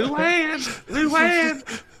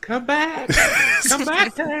 Luann, come back to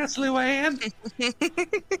us, Luann.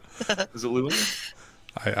 Is it Luann?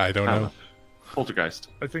 I don't know. Poltergeist.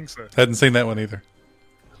 I think so. Hadn't seen that one either.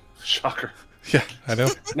 Shocker. Yeah, I know.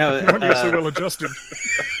 No, You're so well adjusted.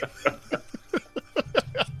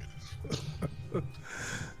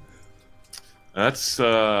 That's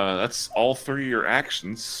all three of your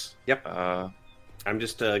actions. Yep. Uh, I'm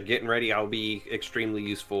just getting ready. I'll be extremely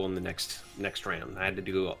useful in the next round. I had to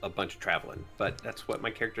do a bunch of traveling, but that's what my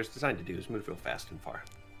character is designed to do: is move real fast and far.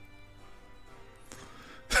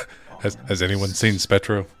 Has anyone seen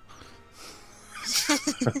Spectro?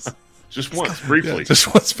 just once, briefly. Yeah,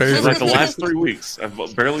 just once, very Like the briefly. last 3 weeks,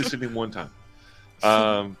 I've barely seen him one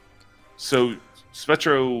time. So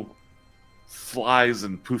Spectro flies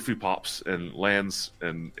and poofy pops and lands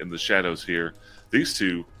in the shadows here. These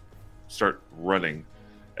two start running,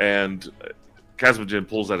 and Kazmojen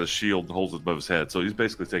pulls out his shield and holds it above his head. So he's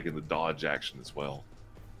basically taking the dodge action as well.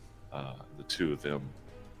 The two of them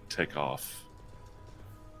take off.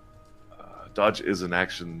 Dodge is an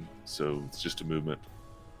action, so it's just a movement.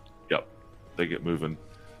 Yep, they get moving.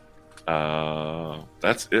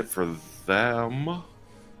 That's it for them.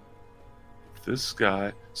 This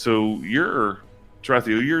guy. So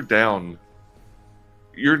Tarathiel, you're down.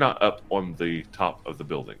 You're not up on the top of the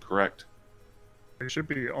building, correct? They should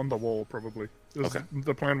be on the wall, probably. Okay.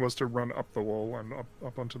 The plan was to run up the wall and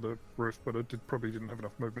up onto the roof, but it probably didn't have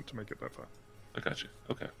enough movement to make it that far. I got you.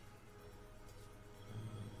 Okay.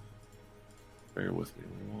 Bear with me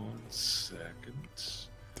 1 second.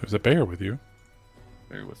 There's a bear with you.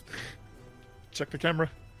 Bear with me. Check the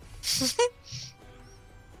camera. Where'd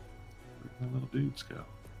my little dudes go?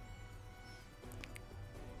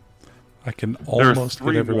 I can There are almost get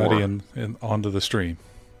 3 everybody more. in onto the stream.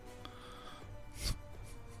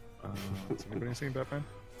 Has anybody seen Batman?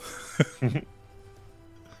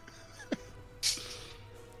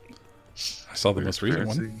 I saw the most recent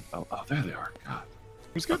one. Experiencing- Oh, there they are. God.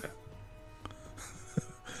 It was good.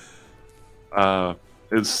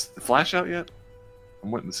 Is the Flash out yet?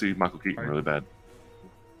 I'm waiting to see Michael Keaton really bad.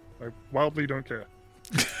 I wildly don't care.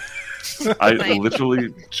 I Right.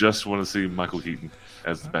 literally just want to see Michael Keaton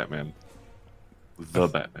as the Batman. The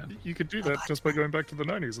Batman. You could do that just by going back to the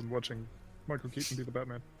 90s and watching Michael Keaton be the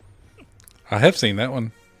Batman. I have seen that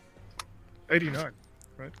one. 89,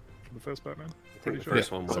 right? For the first Batman. I think Pretty the sure.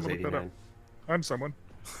 first one was Someone look that up. 89. I'm someone.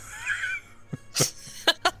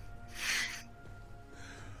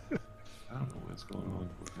 I don't know what's going on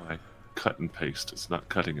with my cut and paste. It's not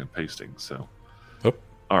cutting and pasting, so. Oh.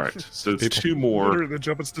 All right, so it's People. 2 more. Literally the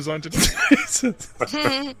job it's designed to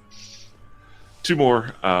do. 2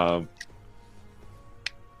 more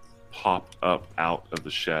pop up out of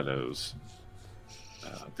the shadows.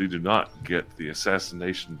 They do not get the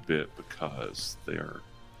assassination bit because they are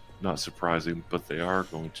not surprising, but they are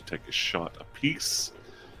going to take a shot apiece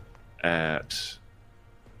at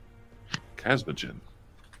Casmagen.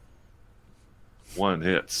 1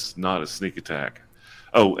 hits, not a sneak attack.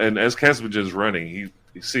 Oh, and as Casmagen's running, you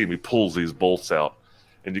see him, he pulls these bolts out,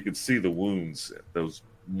 and you can see the wounds, those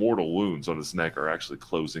mortal wounds on his neck are actually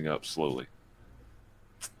closing up slowly.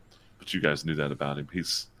 But you guys knew that about him.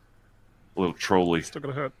 He's a little trolly. Still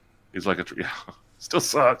gonna hurt. He's like yeah, still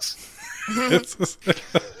sucks.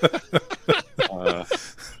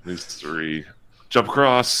 These 3 jump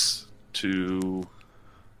across to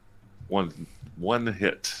one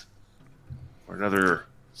hit for another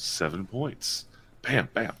 7 points. Bam,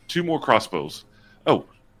 bam. 2 more crossbows. Oh,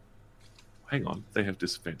 hang on. They have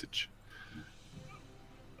disadvantage.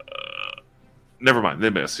 Never mind. They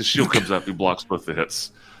miss. His shield comes up. He blocks both the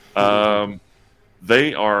hits.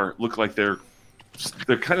 They look like they're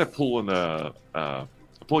kind of pulling a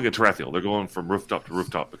Tarathiel. They're going from rooftop to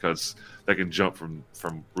rooftop because they can jump from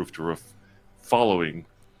roof to roof,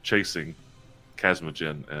 chasing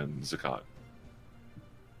Casmagen and Zakat.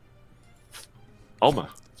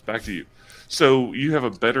 Alma, it's back to you. So you have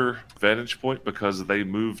a better vantage point because they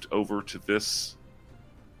moved over to this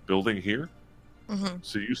building here. Mm-hmm.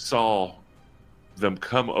 So you saw them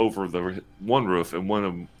come over the one roof and one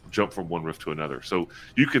of them jump from one roof to another. So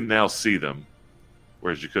you can now see them,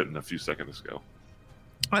 whereas you couldn't a few seconds ago.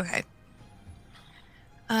 Okay.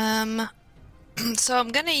 So I'm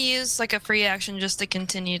gonna use like a free action just to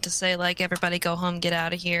continue to say like everybody go home, get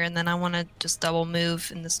out of here, and then I want to just double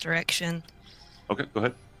move in this direction. Okay, go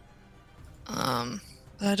ahead.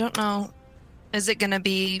 But I don't know. Is it gonna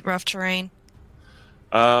be rough terrain?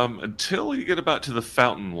 Until you get about to the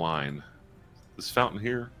fountain line. This fountain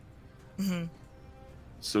here. Mm-hmm.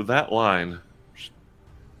 So that line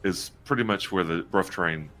is pretty much where the rough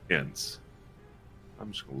terrain ends.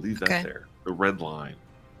 I'm just going to leave that Okay. there. The red line.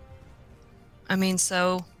 I mean,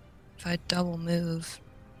 so if I double move,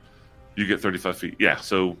 You get 35 feet. Yeah,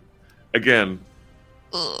 so again,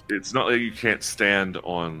 ugh. it's not like you can't stand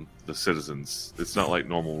on the citizens. It's not like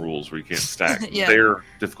normal rules where you can't stack. Yeah. They're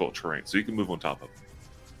difficult terrain, so you can move on top of them.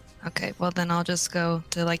 Okay, well then I'll just go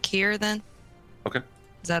to like here then. Okay.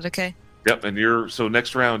 Is that okay? Yep, and so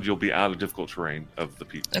next round you'll be out of difficult terrain of the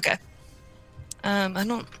people. Okay. I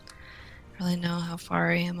don't really know how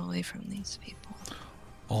far I am away from these people.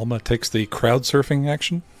 Alma takes the crowd surfing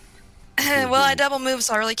action. Well, I double move,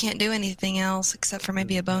 so I really can't do anything else except for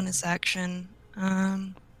maybe a bonus action.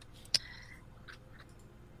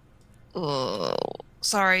 Oh,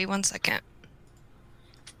 sorry, 1 second.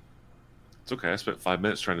 It's okay. I spent 5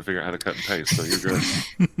 minutes trying to figure out how to cut and paste, so you're good.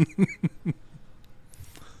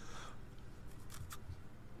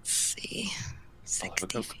 Let's see. 60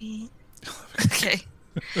 nope. feet. Okay.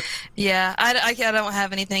 Yeah, I don't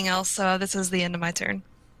have anything else, so this is the end of my turn.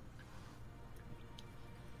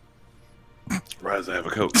 Rise, I have a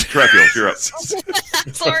coat. Trapios, you're up.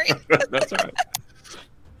 Sorry. That's all right.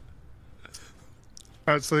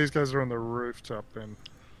 Alright, so these guys are on the rooftop then. I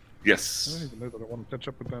Yes. don't even know that I want to catch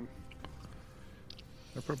up with them.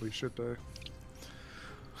 I probably should though.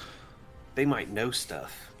 They might know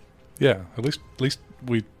stuff. Yeah, at least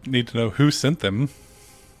we need to know who sent them.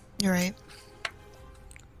 You're right.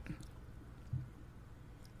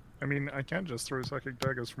 I mean, I can just throw psychic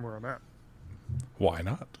daggers from where I'm at. Why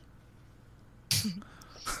not?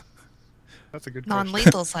 That's a good question.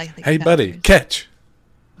 Non-lethal psychic. Hey, buddy, daggers. catch.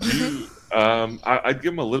 I'd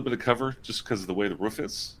give him a little bit of cover just because of the way the roof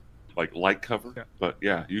is, like light cover. Yeah. But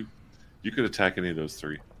yeah, you could attack any of those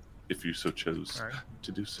three if you so chose All right.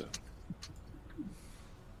 to do so.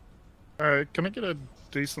 Can I get a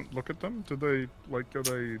decent look at them? Do they do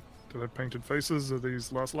they have painted faces? Are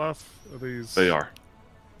these last laugh? Are these? They are.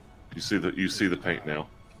 You see the paint now,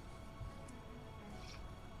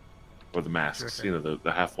 or the masks. Okay. You know,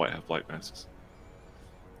 the half white, half black masks.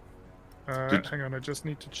 Hang on, I just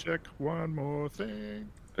need to check one more thing.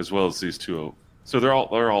 As well as these two. So they're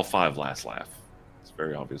all 5 last laugh. It's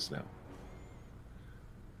very obvious now.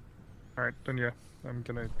 All right, then yeah, I'm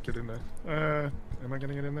gonna get in there. Am I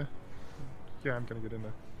gonna get in there? Yeah, I'm gonna get in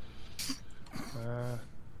there.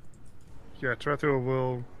 Yeah, Tarathiel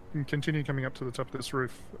will continue coming up to the top of this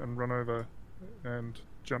roof and run over and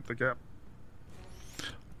jump the gap.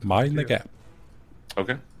 Mind the Yeah. gap.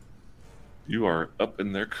 Okay. You are up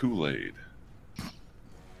in their Kool-Aid.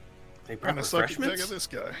 They I'm brought gonna psychic dagger refreshments. this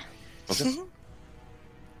guy. Okay.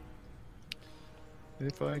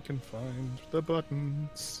 If I can find the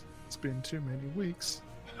buttons. It's been too many weeks.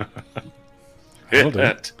 That'll do.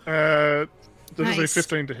 Hit. That is a Nice.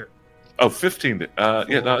 15 to hit. Oh, 15. Yeah,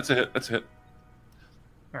 no, it's a hit. That's a hit.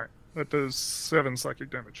 All right, that does 7 psychic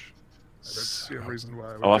damage. I don't see a reason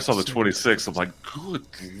why. would Oh, I get saw the sneak 26. I'm like, good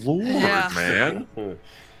lord, Yeah. man.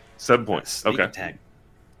 7 points. Sneak Okay. attack.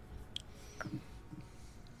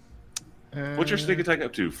 attack. What's your sneak attack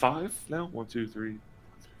up to? 5 now? 1, 2, 3, 4,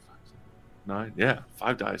 5, 6, 9. Yeah,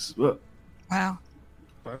 5 dice. Ugh. Wow.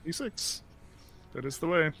 5d6. That is the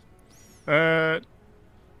way. Then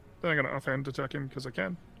I'm gonna offhand attack him because I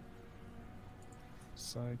can.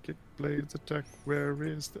 Psychic blades attack. Where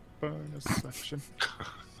is the bonus action?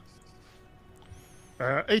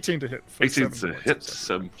 18 to hit. For 18 7 to points hit. of psychic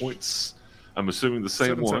 7 points. I'm assuming the same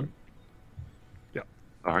 7, one. 7. Yeah.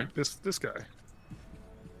 All right. This guy.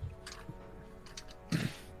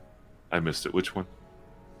 I missed it. Which one?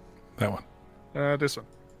 That one. This one.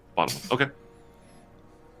 Bottom one. Okay.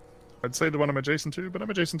 I'd say the one I'm adjacent to, but I'm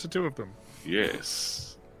adjacent to 2 of them.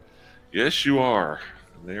 Yes. Yes, you are.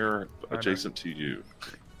 They're know. adjacent to you.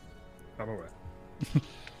 I'm aware.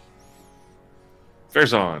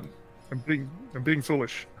 Farazan. I'm being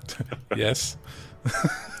foolish. Yes.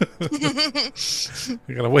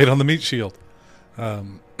 You gotta wait on the meat shield. Let's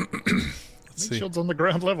see. Shield's on the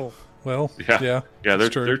ground level. Well, Yeah. yeah. Yeah,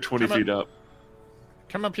 it's they're true. 20 Come on. feet up.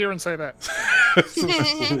 Come up here and say that.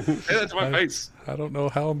 Hey, that's my I- face. I don't know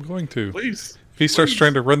how I'm going to. Please. If he starts Please.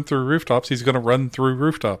 trying to run through rooftops, he's going to run through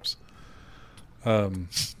rooftops.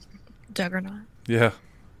 Juggernaut. Yeah,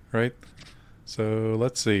 right. So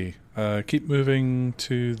let's see. Keep moving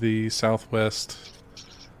to the southwest.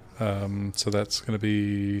 So that's going to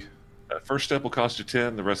be First step will cost you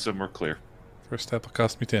 10. The rest of them are clear. first step will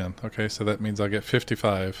cost me 10. Okay, so that means I'll get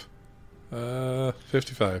 55.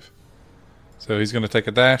 55. So he's going to take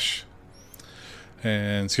a dash.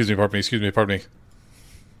 And excuse me, pardon me.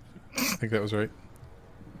 I think that was right.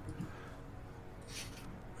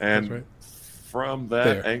 And That's right. from that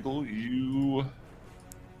There. angle, you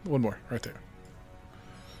One more, right there.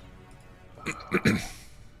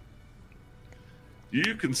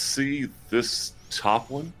 you can see this top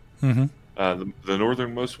one, Mm-hmm. the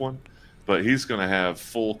northernmost one, but he's going to have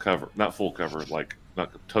full cover. Not full cover, like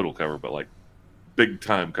not total cover, but like big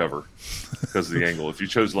time cover because of the angle. If you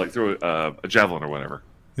chose to like throw a javelin or whatever.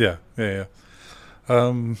 Yeah.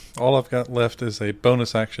 All I've got left is a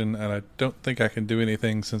bonus action, and I don't think I can do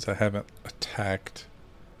anything since I haven't attacked.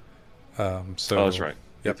 So Oh, that's right.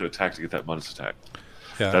 You Yep. have to attack to get that bonus attack.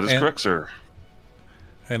 Yeah, That is and, correct, sir.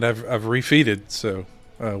 And I've refeated, so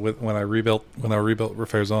when I rebuilt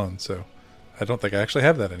Refarzon, so I don't think I actually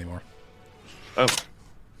have that anymore. Oh,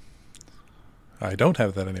 I don't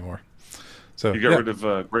have that anymore. So you got yeah. rid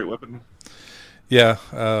of Great Weapon? Yeah,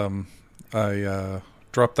 I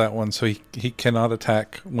dropped that one, so he cannot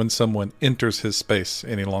attack when someone enters his space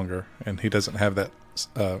any longer, and he doesn't have that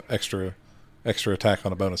extra attack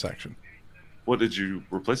on a bonus action. What did you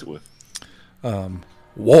replace it with?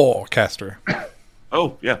 Warcaster.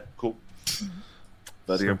 Oh, yeah, cool.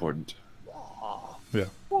 Very important. Yeah,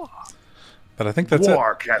 but I think that's it.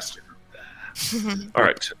 Warcaster. All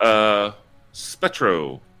right.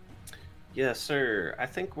 Spectro. Yes, sir. I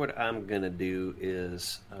think what I'm gonna do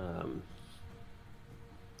is, I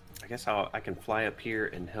guess I can fly up here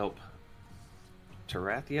and help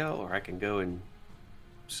Tarathiel, or I can go and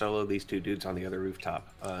solo these 2 dudes on the other rooftop.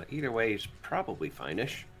 Either way is probably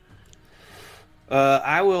fine-ish.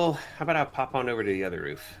 I will. How about I pop on over to the other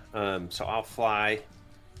roof? So I'll fly.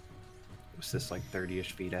 Was this like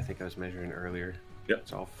 30-ish feet? I think I was measuring earlier. Yep.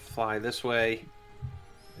 So I'll fly this way,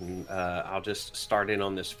 and I'll just start in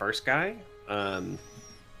on this first guy.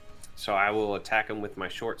 So I will attack him with my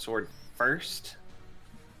short sword first.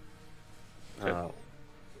 Okay.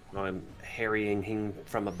 I'm harrying him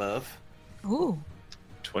from above. Ooh.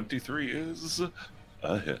 23 is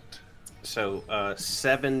a hit. So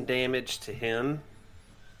 7 damage to him.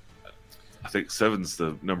 I think 7's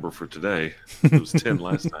the number for today. It was 10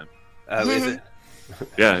 last time. Is it?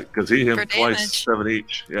 Yeah, because he hit For him twice, damage. 7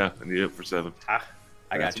 each. Yeah, and you hit for 7. I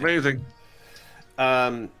got That's you. amazing.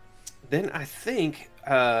 Then I think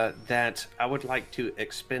that I would like to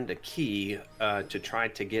expend a key to try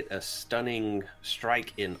to get a stunning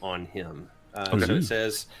strike in on him. So it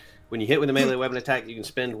says, when you hit with a melee weapon attack, you can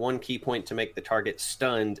spend 1 key point to make the target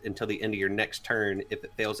stunned until the end of your next turn if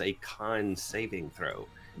it fails a con saving throw.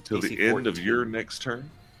 Until DC the end of 14. your next turn.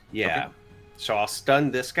 Yeah. Okay. So I'll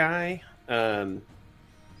stun this guy. So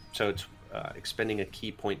it's expending a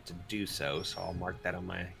key point to do so. So I'll mark that on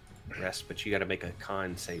my rest, but you got to make a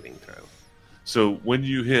con saving throw. So when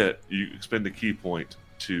you hit, you expend a key point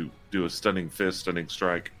to do a stunning fist, stunning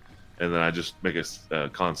strike, and then I just make a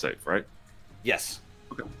con save, right? Yes.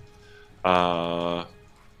 Rolled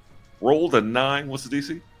a 9. What's the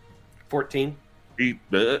DC? 14. Eat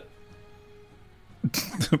that.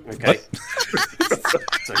 Okay.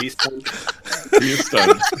 So he's stunned. He is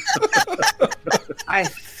stunned. I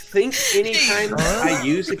think anytime I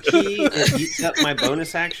use a key, it eats up my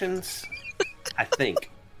bonus actions. I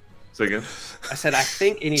think. Say again. I said I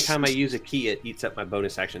think anytime I use a key, it eats up my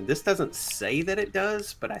bonus action. This doesn't say that it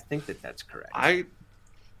does, but I think that that's correct.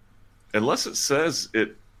 Unless it says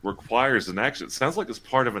it requires an action, it sounds like it's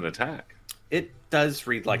part of an attack. It does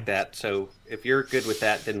read like that. So if you're good with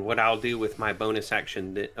that, then what I'll do with my bonus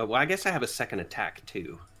action, well, I guess I have a second attack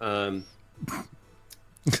too. So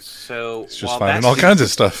It's just while finding that all dude- kinds of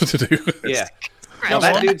stuff to do. Yeah. Crap. Well,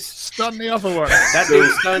 that One, dude's stun the other one. that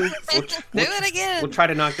dude's done. We'll, Do we'll, it again. we'll try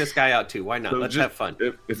to knock this guy out too. Why not? So Let's just- have fun.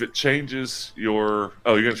 If it changes your...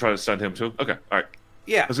 Oh, you're going to try to stun him too? Okay, all right.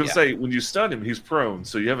 Yeah. I was going to say, when you stun him, he's prone,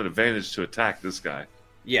 so you have an advantage to attack this guy.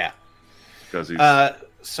 Yeah. Because he's...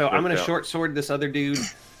 So I'm going to out. short sword this other dude.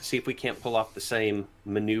 See if we can't pull off the same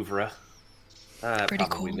maneuver. Pretty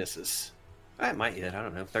Probably cool. misses. I might hit. I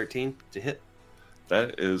don't know. 13 to hit.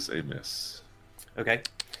 That is a miss. Okay.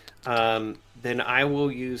 Then I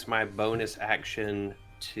will use my bonus action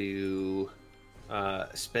to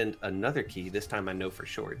spend another key. This time I know for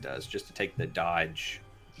sure it does, just to take the dodge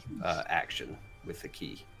action with the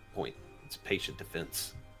key point. It's patient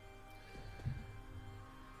defense.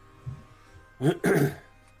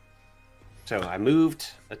 So I moved,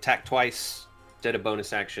 attacked twice, did a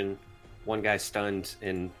bonus action. One guy's stunned,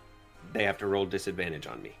 and they have to roll disadvantage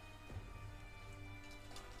on me.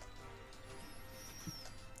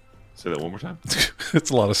 Say that one more time. It's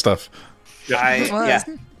a lot of stuff. It was. Yeah.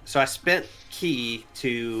 So I spent key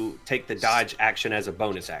to take the dodge action as a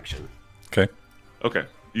bonus action. Okay. Okay.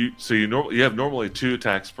 You have normally 2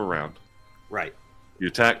 attacks per round. Right. You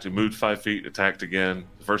attacked, you moved 5 feet, attacked again.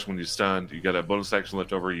 The first one you stunned, you got a bonus action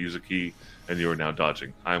left over, you use a key, and you are now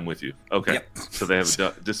dodging. I'm with you. Okay. Yep. So they have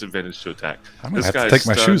a disadvantage to attack. I'm going to have to guy's take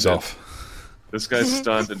my stunned shoes and- off. This guy's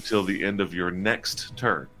stunned until the end of your next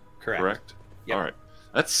turn. Correct? Yep. All right.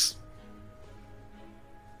 That's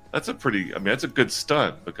a pretty... I mean, that's a good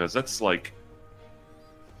stun, because that's like...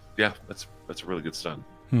 Yeah, that's a really good stun.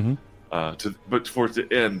 Mm-hmm. But for it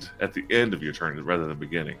to end at the end of your turn rather than the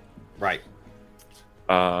beginning. Right.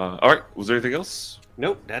 All right. Was there anything else?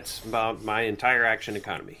 Nope. That's about my entire action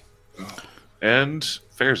economy. And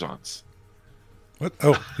Fairzons. What?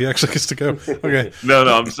 Oh, he actually gets to go. Okay. No,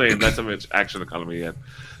 I'm saying that's how much action economy yet.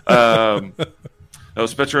 No,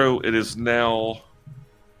 Spetro, it is now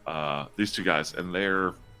these 2 guys, and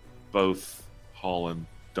they're both hauling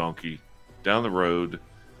Donkey down the road,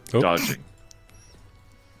 Oh. dodging.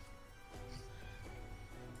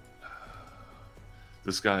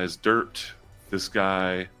 This guy is dirt. This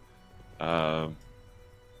guy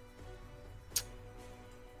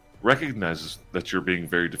recognizes that you're being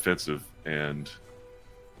very defensive and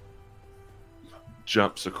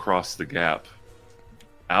jumps across the gap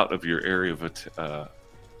out of your area of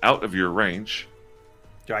out of your range.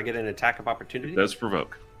 Do I get an attack of opportunity? It does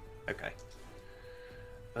provoke. Okay.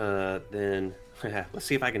 Then let's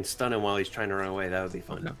see if I can stun him while he's trying to run away. That would be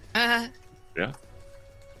fun. Yeah.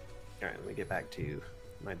 All right, let me get back to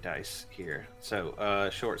my dice here. So,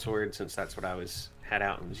 short sword, since that's what I had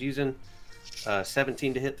out and was using.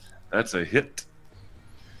 17 to hit. That's a hit.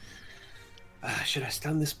 Should I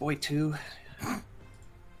stun this boy too?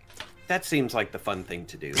 That seems like the fun thing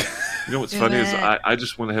to do. You know what's Do funny is it. I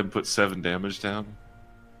just went ahead and put 7 damage down.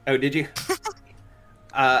 Oh, did you?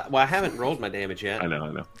 Well, I haven't rolled my damage yet. I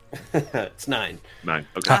know. It's 9. 9.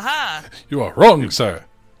 Okay. Aha! You are wrong, sir.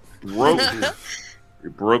 Broke. You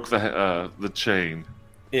broke the chain,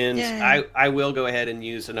 And Yay. I will go ahead and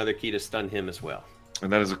use another key to stun him as well.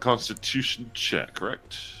 and that is a Constitution check,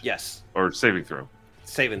 correct? Yes. Or saving throw,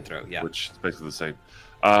 Save and throw, yeah. which is basically the same.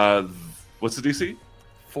 What's the DC?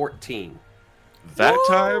 14. That Woo!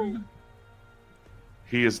 time,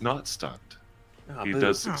 he is not stunned. Oh, He boo.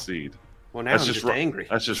 does succeed. Well, now That's I'm just just raw- angry.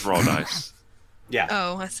 That's just raw dice. Yeah,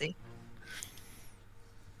 Oh, I see.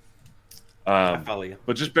 I follow you.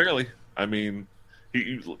 But just barely. I mean,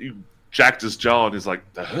 he jacked his jaw and he's like,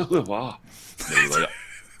 wow.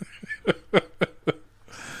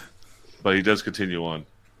 But he does continue on.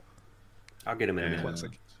 I'll get him in a And minute.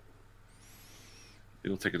 Classic.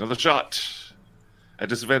 he'll take another shot at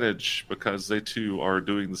disadvantage because they too are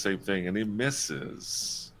doing the same thing, and he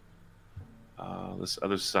misses. This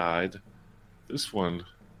other side, this one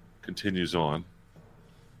continues on,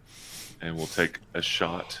 and we'll take a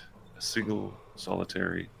shot, a single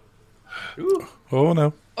solitary. Ooh, Oh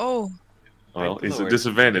no. Oh, Well, Thank it's the a Lord.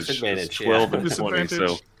 disadvantage. Disadvantage, It's 12 yeah. and 20. So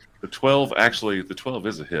Disadvantage. the 12 actually, the 12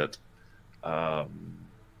 is a hit. Pachink.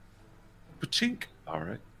 All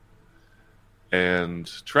right. And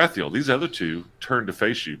Tarathiel, these other two turn to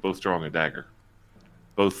face you, both drawing a dagger,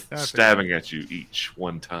 both Okay. stabbing at you each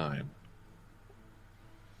one time.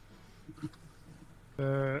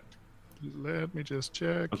 Let me just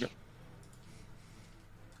check. Okay.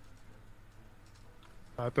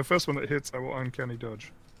 The first one that hits, I will uncanny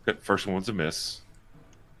dodge. Okay, first one's a miss.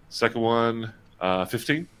 Second one,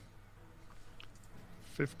 15.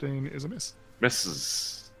 15 is a miss.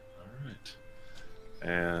 Misses. All right.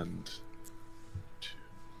 And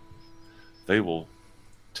they will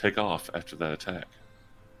take off after that attack.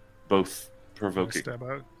 Both I provoking. stab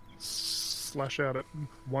out, slash out at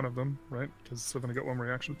one of them, right? Because I've only got one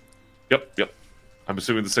reaction. Yep. I'm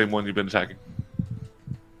assuming the same one you've been attacking.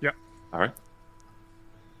 Yeah. All right.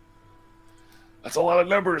 That's a lot of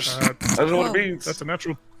numbers. I don't know what it Whoa. means. That's a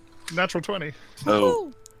natural 20 Oh,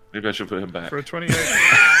 Woo! maybe I should put him back. for a 28.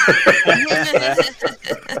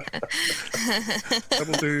 That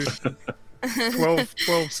will do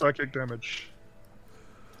 12 psychic damage.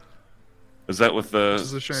 Is that with the Which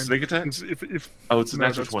is a shame. sneak attack? If Oh, it's a no,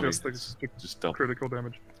 natural that's 20. just the Just double. critical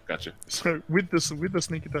damage. Gotcha. So with the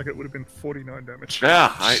sneak attack, it would have been 49 damage.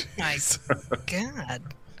 Yeah, My God.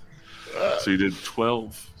 so you did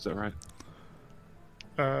 12. Is that right?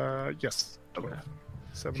 Yes. Okay.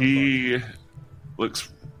 7 He looks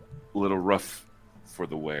a little rough for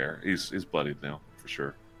the wear. He's bloodied now, for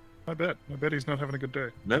sure. I bet he's not having a good day.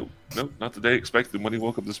 No, not the day expected when he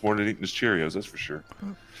woke up this morning eating his Cheerios, that's for sure.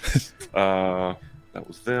 That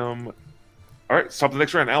was them. All right, stop the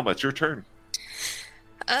next round. Alma, it's your turn.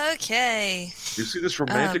 Okay. You see this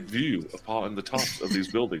romantic view upon the tops of these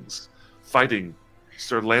buildings, fighting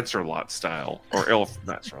Sir Lancelot style, or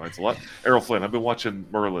not Sir Lancelot, Errol Flynn. I've been watching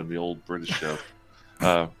Merlin, the old British show.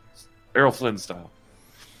 Errol Flynn style.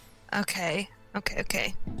 Okay. I'm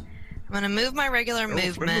gonna move my regular Errol Flynn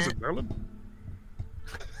was movement. in Merlin?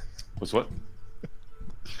 What's what?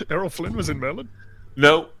 Errol Flynn was in Merlin?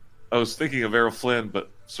 No, I was thinking of Errol Flynn, but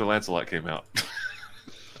Sir Lancelot came out.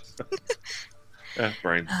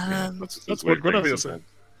 Brain. That's It's what weird Guinevere things said.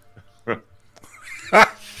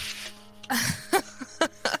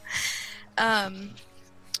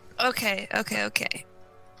 Okay.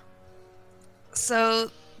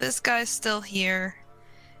 So this guy's still here.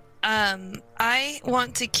 I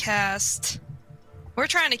want to cast. We're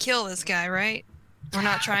trying to kill this guy, right? We're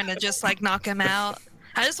not trying to just like knock him out.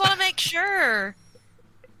 I just want to make sure.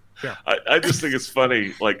 I just think it's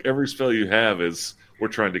funny. Like every spell you have is we're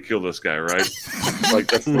trying to kill this guy, right? Like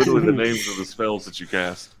that's literally the names of the spells that you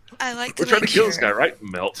cast. I like to We're trying to make kill this sure. guy, right?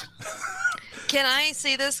 Melt. Can I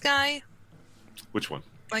see this guy? Which one?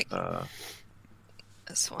 Like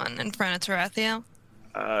this one in front of Tarathiel?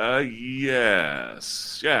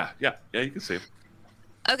 Yes. Yeah. You can see him.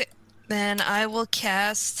 Okay. Then I will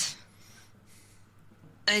cast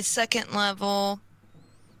a second level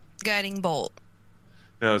guiding bolt.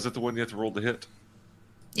 Now, is that the one you have to roll to hit?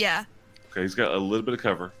 Yeah. Okay, he's got a little bit of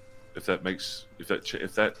cover. If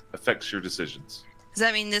that affects your decisions. Does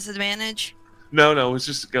that mean disadvantage? No, it's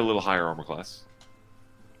just got a little higher armor class.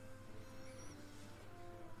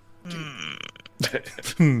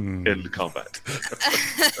 End combat.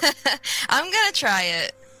 I'm gonna try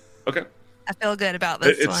it. Okay. I feel good about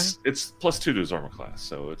this one. It's +2 to his armor class,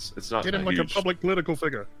 so it's not Get him a like huge... a public political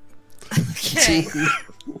figure. Okay.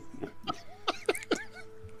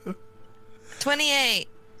 28.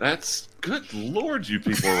 That's good. Lord, you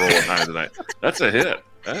people are rolling high tonight. That's a hit.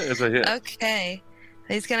 That is a hit. Okay.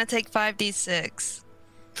 He's going to take 5d6.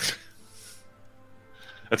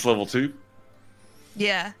 That's level 2.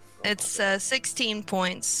 Yeah. It's 16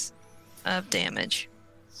 points of damage.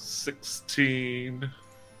 16.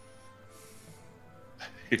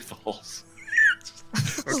 He falls.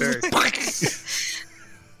 Okay.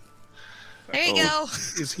 There you go.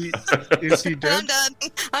 Is he I'm dead? done.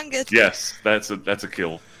 I'm good. Yes, that's a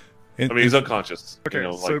kill. I mean, he's unconscious. Okay,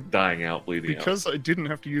 so dying out, bleeding out. Because I didn't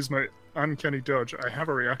have to use my uncanny dodge, I have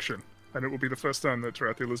a reaction. And it will be the first time that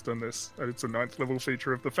Tarathiel has done this. And it's a 9th level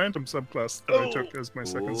feature of the Phantom subclass that I took as my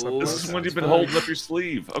second subclass. This is when you've been Sounds holding up your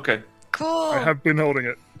sleeve. Okay. Cool. I have been holding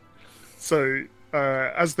it. So,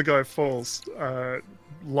 as the guy falls,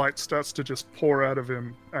 light starts to just pour out of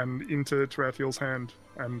him and into Tarathiel's hand.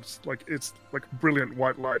 And it's like brilliant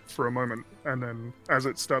white light for a moment. And then as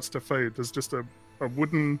it starts to fade, there's just a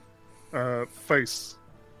wooden face,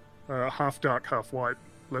 half dark, half white,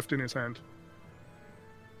 left in his hand.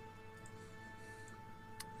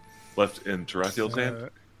 Left in Tarathiel's hand?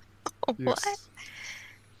 What?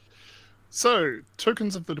 So,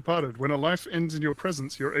 tokens of the departed. When a life ends in your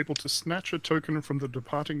presence, you're able to snatch a token from the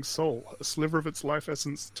departing soul. A sliver of its life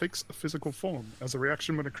essence takes a physical form. As a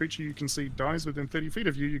reaction, when a creature you can see dies within 30 feet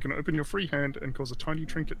of you, you can open your free hand and cause a tiny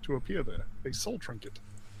trinket to appear there. A soul trinket.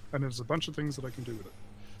 And there's a bunch of things that I can do with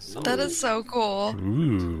it. That is so cool.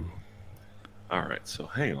 Ooh. All right, so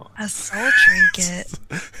hang on. A soul trinket.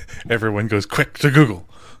 Everyone goes quick to Google.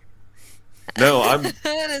 No, I'm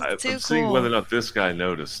That is too seeing cool. whether or not this guy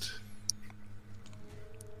noticed.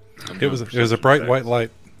 It was a bright white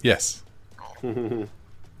light. Yes. They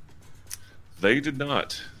did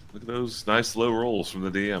not. Look at those nice low rolls from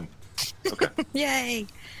the DM. Okay. Yay.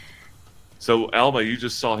 So Alma, you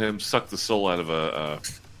just saw him suck the soul out of a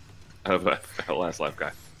last life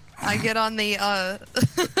guy. I get on the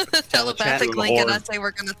telepathic with the link and I horde. say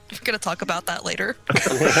we're gonna talk about that later.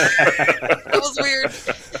 That was weird.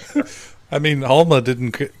 I mean, Alma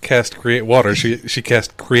didn't cast create water. She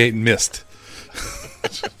cast create mist.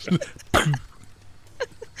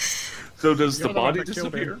 So does the You're the one body that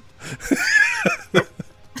killed disappear?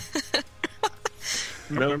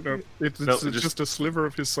 No. It's just a sliver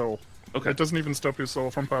of his soul. Okay. It doesn't even stop his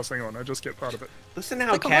soul from passing on. I just get part of it. Listen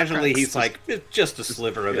how Like a casually Horcrux. he's like, it's just a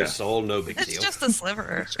sliver of Yeah. his soul, no big It's deal. just a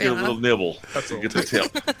sliver. Get a little nibble. That's to all. get the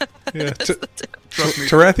tip. Yeah. Trust me.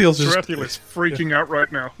 Tarathiel's just Tarathiel is freaking out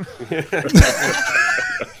right now.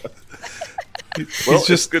 Well, just-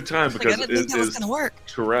 it's a good time Like, I because didn't it think that was is gonna work.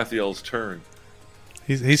 Tarathiel's turn.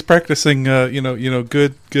 he's practicing good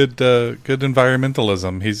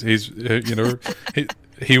environmentalism.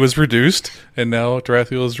 He was reduced and now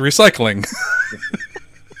Tarathiel is recycling.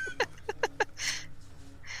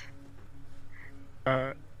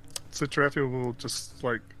 So Tarathiel will just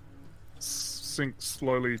sink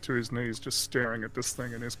slowly to his knees, just staring at this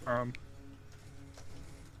thing in his palm.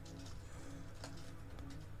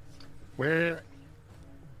 Where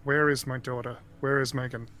is my daughter? Where is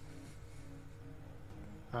Megan?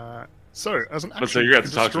 So, as an action, So you're gonna you have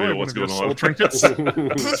to talk to me destroy about what's one of going your on. soul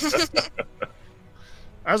trinkets.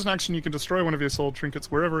 As an action, you can destroy one of your soul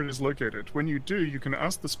trinkets wherever it is located. When you do, you can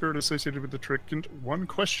ask the spirit associated with the trinket one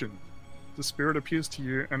question. The spirit appears to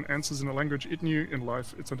you and answers in a language it knew in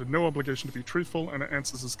life. It's under no obligation to be truthful, and it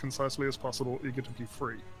answers as concisely as possible, eager to be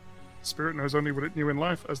free. The spirit knows only what it knew in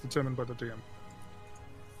life, as determined by the DM.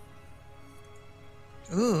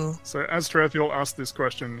 Ooh. So as Tarathiel asks this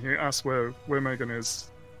question, he asks where Megan is.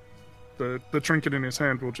 The trinket in his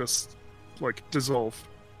hand will just dissolve,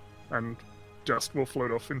 and dust will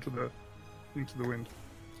float off into the wind.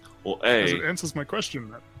 Well, As it A, answers my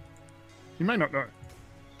question, that he may not know.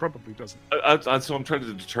 Probably doesn't. so I'm trying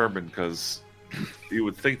to determine because you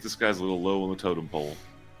would think this guy's a little low on the totem pole.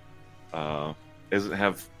 Doesn't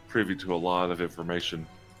have privy to a lot of information.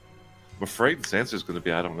 I'm afraid this answer is going to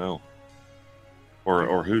be I don't know.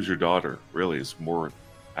 Or who's your daughter? Really, is more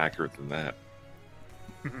accurate than that.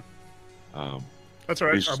 That's all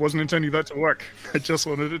right. I wasn't intending that to work. I just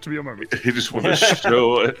wanted it to be a moment. He just wanted to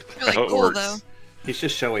show it Really how it cool, works. though. He's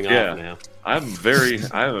just showing Yeah. off now.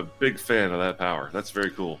 I'm a big fan of that power. That's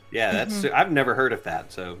very cool. Yeah, that's I've never heard of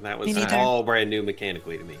that, so that was Me neither. all brand new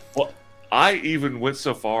mechanically to me. Well, I even went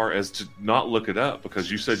so far as to not look it up because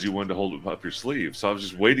you said you wanted to hold it up your sleeve. So I was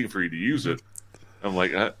just waiting for you to use it. I'm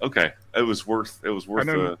like, okay, it was worth then-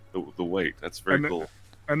 the wait. That's very and then- cool.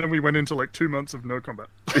 And then we went into 2 months of no combat.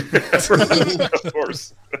 Of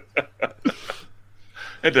course.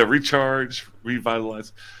 Had to recharge,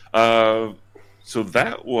 revitalize. So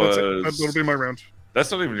that was That'll be my round.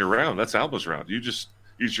 That's not even your round. That's Alba's round. You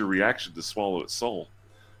use your reaction to swallow its soul.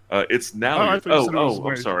 It's now. I thought you said it was I'm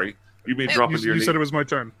my- sorry. You mean drop into your You knee? said it was my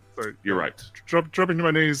turn. So, You're right. dropping to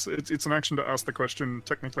my knees. It's an action to ask the question.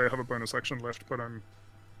 Technically, I have a bonus action left, but I'm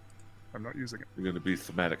not using it. You're going to be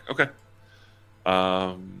thematic. Okay.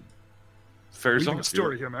 Fair's Reading on. a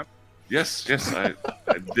story here, Matt. Yes, I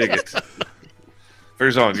dig it.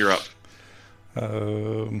 Fair's on. You're up.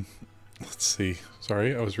 Let's see.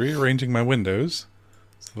 Sorry, I was rearranging my windows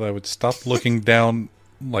so that I would stop looking down,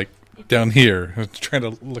 like down here. I was trying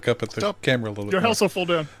to look up at the Stop. camera a little bit Your more. house will fall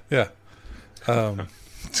down. Yeah.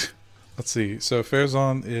 Let's see. So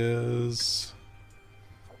Farazan is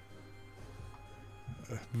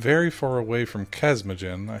very far away from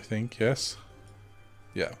Kazmajan, I think. Yes.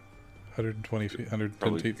 Yeah. 120 feet, 110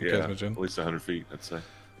 Probably, feet from yeah, Kazmajan. at least 100 feet, I'd say.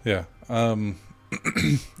 Yeah.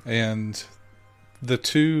 And the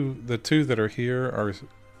two that are here are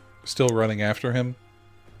still running after him.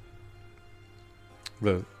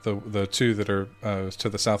 The two that are to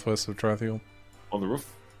the southwest of Trathiel. On the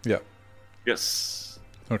roof? Yeah. Yes.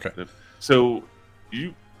 Okay. So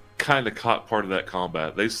you kind of caught part of that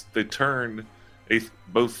combat. They turned. They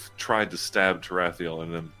both tried to stab Tarathiel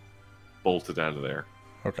and then bolted out of there.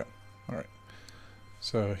 Okay. All right.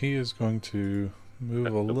 So he is going to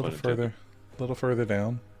move No a little pun intended. further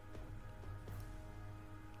down.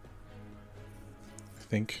 I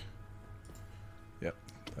think. Yep.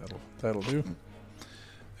 That'll do.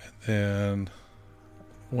 And then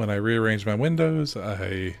when I rearrange my windows,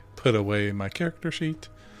 I put away my character sheet.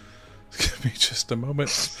 Give me just a moment.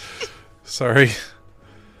 Sorry.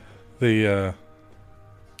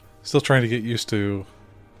 Still trying to get used to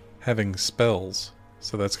having spells,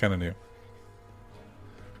 so that's kind of new.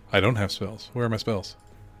 I don't have spells. Where are my spells?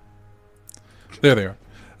 There they are.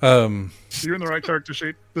 You're in the right character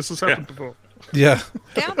sheet. This has happened before. Yeah,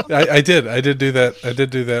 Down. I did do that. I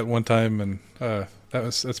did do that one time, and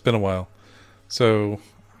it's been a while. So,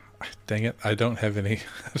 dang it, I don't have any.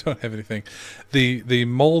 I don't have anything. The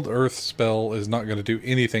mold earth spell is not going to do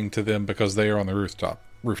anything to them because they are on the rooftop.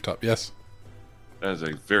 Yes. That is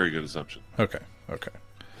a very good assumption. Okay.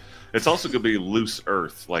 It's also going to be loose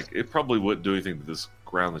earth. Like, it probably wouldn't do anything to this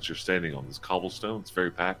ground that you're standing on. This cobblestone, it's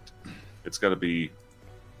very packed. It's got to be,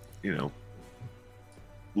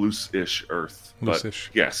 loose-ish earth. Loose-ish.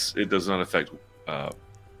 But yes, it does not affect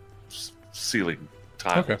ceiling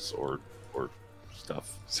tiles or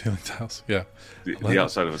stuff. Ceiling tiles. Yeah. The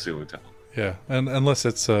outside of a ceiling tile. Yeah, and unless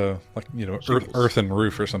it's Shingles. earth and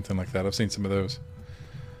roof or something like that. I've seen some of those.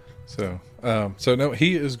 So no,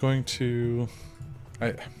 he is going to,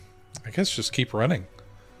 I guess, just keep running.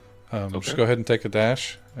 Just go ahead and take a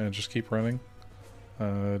dash and just keep running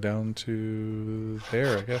down to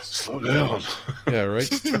there, I guess. Slow down. Yeah, right.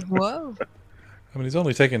 Whoa. I mean, he's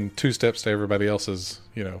only taken 2 steps to everybody else's,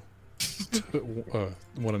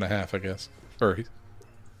 1.5, I guess.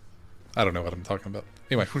 I don't know what I'm talking about.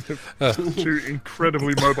 Anyway, Two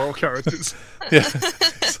incredibly mobile characters. yeah.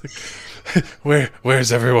 It's like,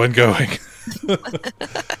 where's everyone going?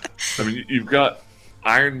 I mean, you've got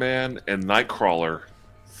Iron Man and Nightcrawler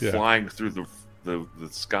Yeah. flying through the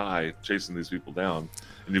sky, chasing these people down,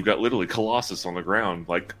 and you've got literally Colossus on the ground,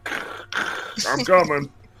 like, I'm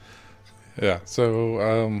coming. Yeah.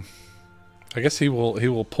 So I guess he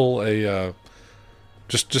will pull a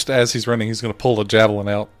just as he's running, he's going to pull a javelin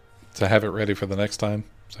out to have it ready for the next time.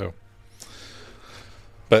 So,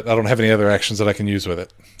 but I don't have any other actions that I can use with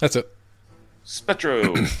it. That's it.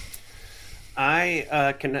 Spectro.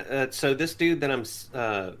 I can. So this dude that I'm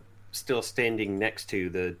still standing next to,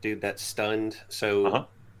 the dude that's stunned. So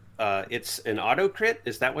it's an auto crit.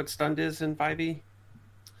 Is that what stunned is in 5e?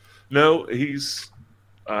 No, he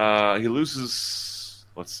loses.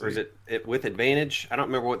 Let's see. Or is it with advantage? I don't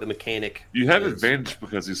remember what the mechanic. You have is. advantage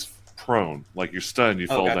because he's prone. Like, you're stunned, you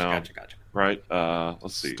fall down. Gotcha. Right?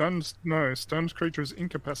 Let's see. Stunned creature is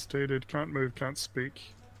incapacitated, can't move, can't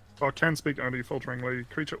speak. Or can speak only falteringly.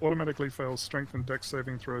 Creature automatically fails strength and dex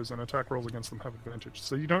saving throws, and attack rolls against them have advantage.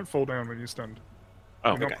 So you don't fall down when you're stunned.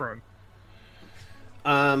 Oh, You're not okay. prone.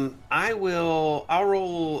 I'll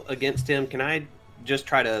roll against him. Can I just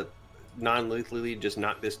try to non-lethally just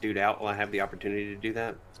knock this dude out while I have the opportunity to do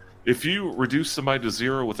that? If you reduce somebody to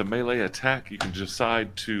 0 with a melee attack, you can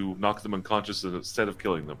decide to knock them unconscious instead of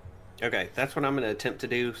killing them. Okay, that's what I'm going to attempt to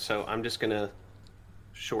do. So I'm just going to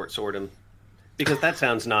short sword him because that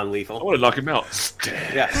sounds I non-lethal. want to knock him out.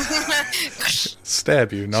 Yeah.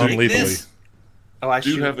 Stab you non-lethally. This- Oh, I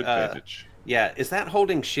Do shoot. have advantage. Yeah, is that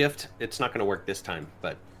holding shift? It's not going to work this time.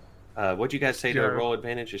 But what'd you guys say to Yeah. roll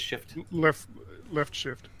advantage is shift? Left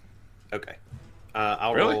shift. Okay.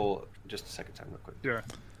 I'll Really? roll just a second time real quick. Yeah.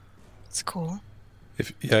 It's cool.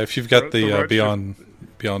 If you've got The the right beyond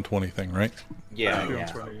beyond 20 thing, right? Yeah, Beyond yeah.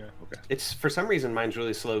 20, yeah. It's for some reason mine's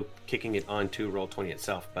really slow kicking it onto roll 20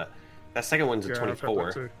 itself, but that second one's a Yeah, I've had that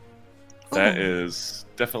 24. too. That Ooh. is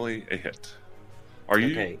definitely a hit. Are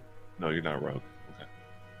you? Okay. No, you're not a rogue. Okay.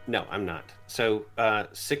 No, I'm not. So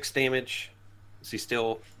 6 damage. Is he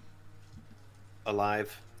still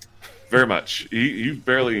alive? Very much. You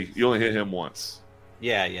only hit him once.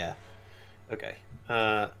 Yeah, yeah. Okay.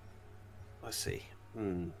 Let's see.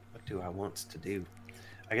 What do I want to do?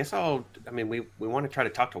 I guess we want to try to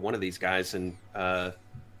talk to one of these guys, and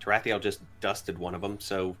Tarathiel just dusted one of them,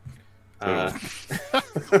 so...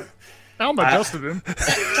 Alma dusted him.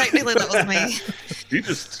 Technically, that was me. You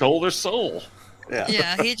just stole their soul. yeah.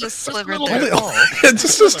 Yeah, he just slivered little their bit. soul.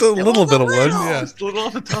 just a little bit of one. little. Yeah. Just a little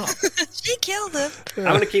off the top. She killed him. I'm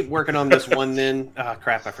going to keep working on this one then.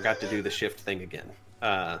 Crap, I forgot to do the shift thing again.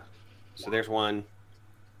 So there's one.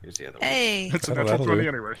 Here's the other one. Hey. It's a That'll natural 20 do.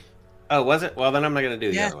 anyway. Oh, was it? Well, then I'm not going to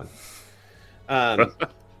do the Yeah. other one.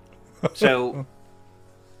 So,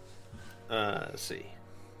 let's see.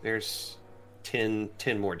 There's 10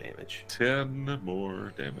 more damage. 10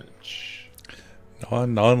 more damage.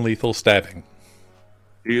 Non-lethal stabbing.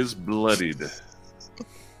 He is bloodied.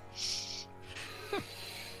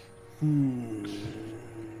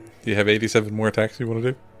 Do you have 87 more attacks you want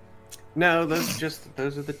to do? No, those are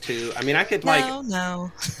the 2. I mean, I could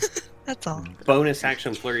No. That's all. bonus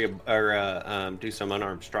action flurry or do some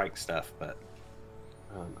unarmed strike stuff, but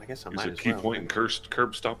I guess I Use might a as key well. point and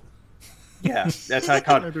curb stomp. Yeah, that's how I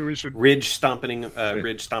caught Maybe we should ridge stomping him, roof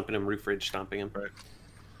ridge stomping him.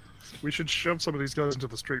 shove some of these guys into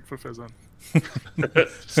the street for Fezan.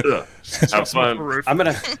 Have fun. Roof. I'm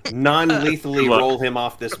gonna non-lethally Good luck. roll him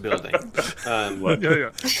off this building. Yeah, yeah.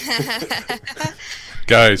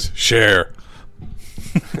 Guys, share.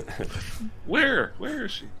 Where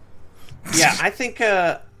is she? Yeah, I think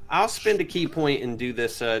I'll spend a key point and do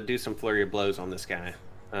this. Do some flurry of blows on this guy.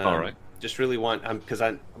 All right. Just really want because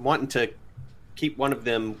I'm wanting to keep one of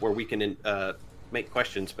them where we can make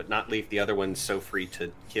questions, but not leave the other ones so free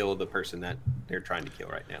to kill the person that they're trying to kill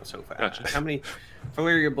right now. So Gotcha. how many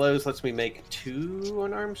flurry of blows lets me make 2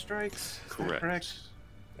 unarmed strikes? Is that Correct.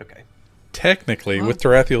 Okay. Technically, with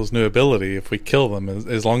Tarathiel's new ability, if we kill them,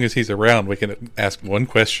 as long as he's around, we can ask one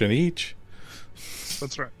question each.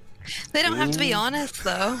 That's right. They don't have to be honest,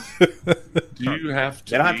 though. Do you have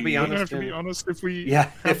to? They don't have to be We don't honest. have to be and- honest if we Yeah,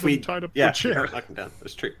 have if we them tied up yeah, to a chair. lock them down.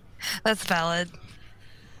 That's true. That's valid.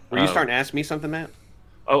 Were you Oh. starting to ask me something, Matt?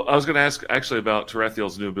 Oh, I was going to ask actually about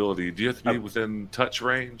Tarathiel's new ability. Do you have to be Oh. within touch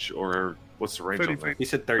range, or what's the range 30 on that? feet. He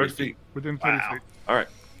said 30 30 feet. Within 30 Wow. feet. All right.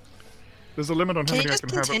 There's a limit on how Can you many I just can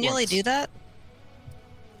have at continually once. do that?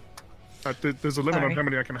 There's a limit on Sorry. how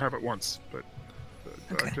many I can have at once, but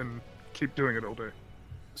I Okay. can keep doing it all day.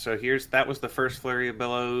 So that was the first flurry of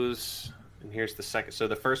billows, and here's the second. So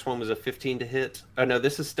the first one was a 15 to hit. Oh no,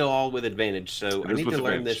 this is still all with advantage. So It I is need with to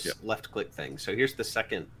learn advantage, this left click thing. So here's the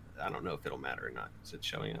second. I don't know if it'll matter or not. Is it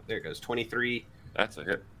showing up? There it goes. 23 That's a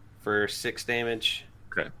hit. for 6 damage,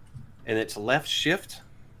 Okay. and it's left shift.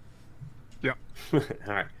 Yeah. All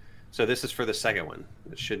right. So this is for the second one.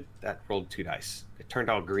 That rolled 2 dice. It turned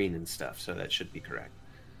all green and stuff, so that should be correct.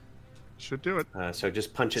 Should do it. So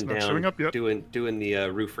just punching It's not showing down, up yet. doing the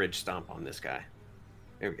roof ridge stomp on this guy.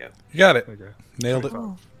 There we go. You got it. There you go. Nailed it.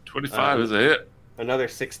 Oh. 25 is a hit. Another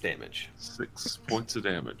 6 damage. 6 points of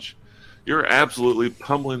damage. You're absolutely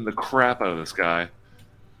pummeling the crap out of this guy.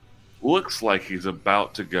 Looks like he's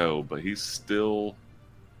about to go, but he's still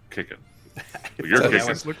kicking. But you're So that kicking.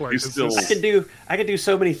 was- Look like He's this still. is- I can do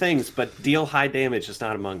so many things, but deal high damage is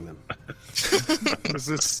not among them. Is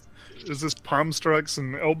this palm strikes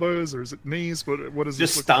and elbows, or is it knees? What does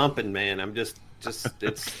Just this look stomping, man. I'm just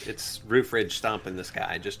it's roof ridge stomping this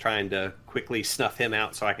guy. Just trying to quickly snuff him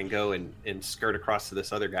out so I can go and skirt across to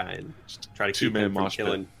this other guy and try to keep Two-man him from mosh pit.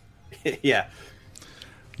 killing. Yeah.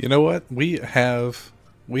 You know what? We have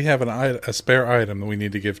a spare item that we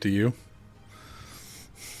need to give to you.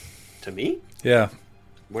 To me? Yeah,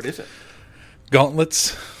 What is it?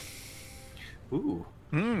 gauntlets. Ooh.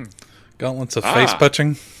 Gauntlets of Ah. face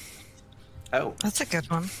punching. Oh, That's a good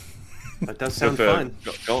one. that does sound With, fun.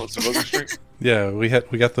 Gauntlets of Overstrength. Yeah, we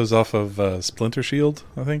got those off of Splinter Shield,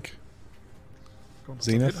 I think. like?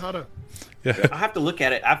 Zenith? Hit harder. Yeah, I'll have to look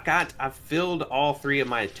at it. I've filled all 3 of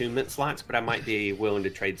my attunement slots, but I might be willing to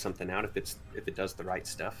trade something out if it does the right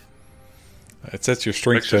stuff. it sets your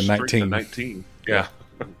strength Makes your to strength 19. Yeah.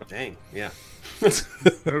 Dang, yeah.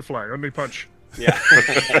 No fly, only punch. Yeah.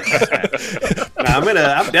 No,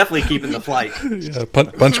 I'm definitely keeping the flight. Yeah,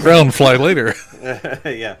 punch ground, fly later.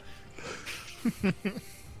 Yeah.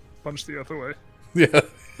 Punch the other way. Yeah.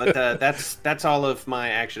 But that's all of my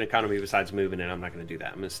action economy besides moving, and I'm not going to do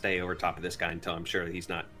that. I'm going to stay over top of this guy until I'm sure that he's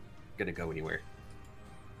not going to go anywhere.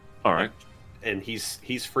 All right. And he's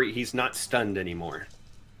free. He's not stunned anymore.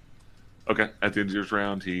 Okay. At the end of your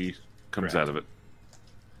round, he comes Correct. out of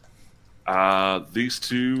it. These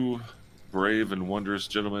two brave and wondrous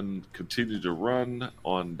gentlemen continue to run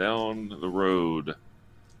on down the road.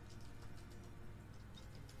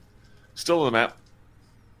 Still on the map.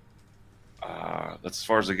 That's as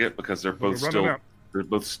far as they get because they're both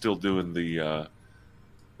still doing the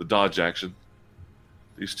dodge action.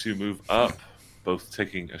 These two move up, both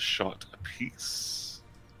taking a shot apiece.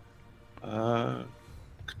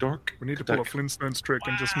 Dark. We need to pull a Flintstones trick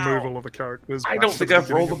and just move all of the characters. I don't think I've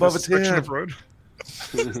rolled above a 10. Of road.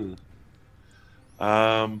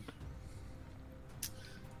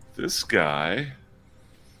 This guy,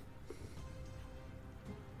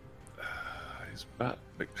 he's about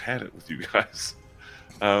had it with you guys.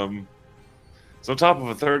 It's on top of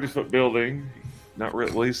a 30-foot building. Not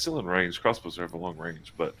really. Well, he's still in range. Crossbows have a long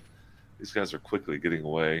range, but these guys are quickly getting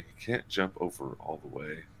away. He can't jump over all the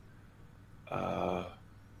way.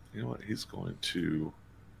 You know what? He's going to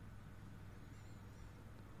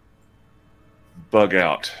bug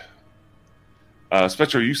out.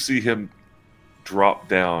 Spectre, you see him drop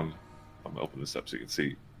down. I'm going to open this up so you can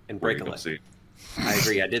see. And break a leg. leg. I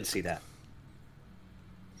agree. I did see that.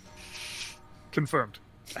 Confirmed.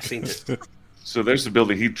 I seen it. So there's the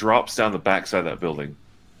building. He drops down the backside of that building,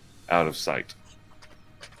 out of sight.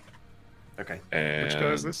 Okay. And Which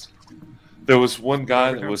guy is this? there was one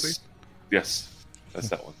guy that Abraham was. C? Yes, that's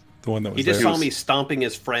that one. The one that was He just there. saw me stomping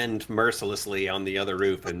his friend mercilessly on the other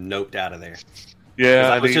roof and noped out of there. 'Cause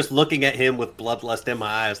Yeah, I was just looking at him with bloodlust in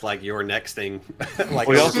my eyes, like your next thing. Like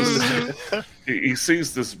Well, he also he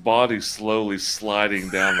sees this body slowly sliding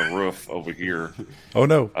down the roof over here. Oh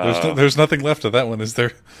no, there's nothing left of that one, is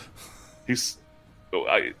there? He's. Oh,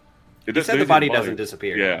 he said the body doesn't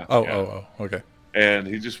disappear. Yeah. Oh, yeah. oh, okay. And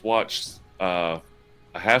he just watched a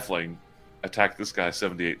halfling attack this guy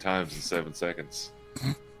 78 times in 7 seconds.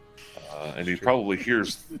 And he probably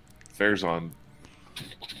hears Farazan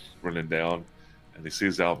running down, and he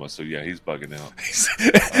sees Alma. So yeah, he's bugging out.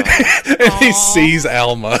 And he sees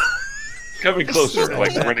Alma. Coming closer,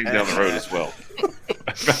 like running down the road as well.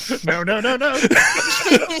 No. Not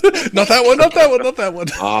that one, not that one, not that one.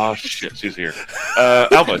 Ah, shit, she's here.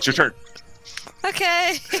 Alma, it's your turn.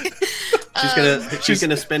 Okay. She's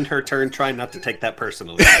gonna spend her turn trying not to take that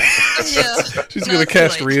personally. Yeah. She's going to Not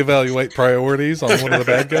cast too late. reevaluate priorities on one of the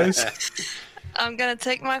bad guys. I'm gonna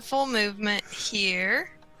take my full movement here,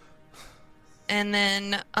 and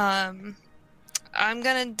then I'm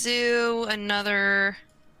gonna do another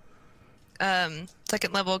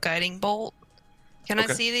second level guiding bolt. Can I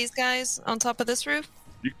Okay. see these guys on top of this roof?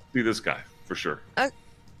 You can see this guy for sure.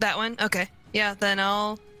 That one? Okay. Yeah, then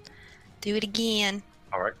I'll do it again.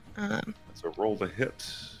 All right. Um, So roll the hit.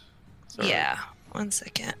 Sorry. yeah. 1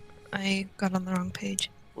 second. I got on the wrong page.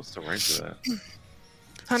 What's the range of that?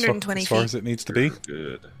 120 as far feet. as it needs to be.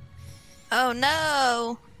 Good. Oh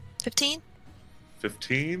no! 15?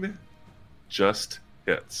 15 just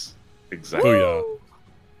hits. Exactly. Booyah.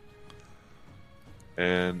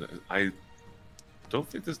 And I don't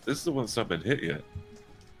think this is the one that's not been hit yet.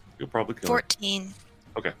 You'll probably kill it. 14.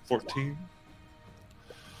 Okay, 14.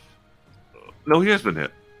 No, he has been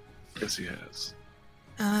hit. Yes, he has.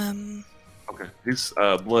 Okay, he's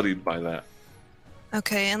bloodied by that.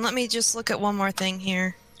 Okay, and let me just look at one more thing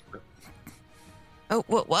here. Oh,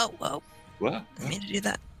 whoa. What? I didn't mean to do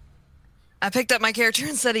that. I picked up my character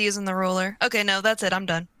instead of using the ruler. Okay, no, that's it. I'm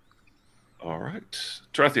done. All right.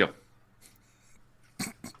 Tarathiel.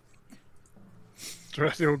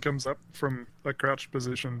 Tarathiel comes up from a crouched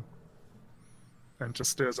position and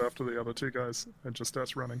just stares after the other two guys and just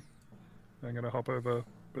starts running. I'm going to hop over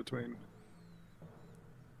between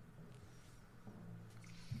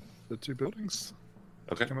the two buildings.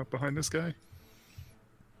 Okay. Come up behind this guy.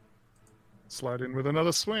 Slide in with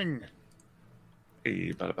another swing. Hey,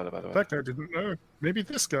 In fact, I didn't know. Maybe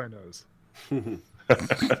this guy knows. I'm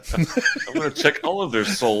going to check all of their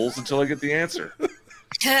souls until I get the answer.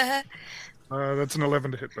 That's an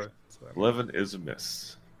 11 to hit though. So 11 is a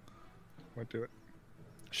miss. won't do it.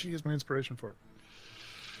 She is my inspiration for it.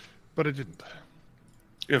 But I didn't.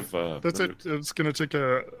 You have, That's it. It's going to take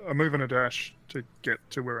a move and a dash to get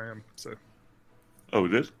to where I am. So Oh, it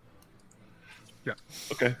did? Yeah.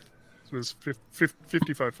 Okay. it was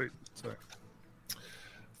 55 feet. So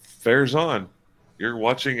Fair's on. You're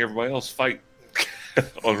watching everybody else fight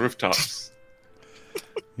on rooftops.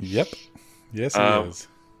 Yep. Yes, it is.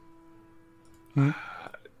 I'm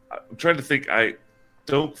trying to think.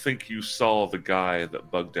 don't think you saw the guy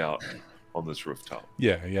that bugged out on this rooftop.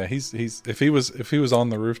 Yeah. He's if he was on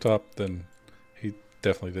the rooftop, then he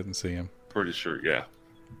definitely didn't see him. Pretty sure, yeah.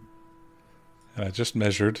 And I just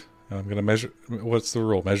measured. And I'm gonna measure. What's the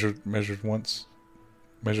rule? Measured once,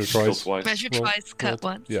 measure Kill twice. twice. Measure Roll- twice, cut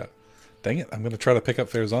roll- once. Yeah. Dang it! I'm gonna try to pick up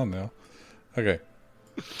Farazan now. Okay,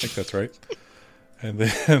 I think that's right. And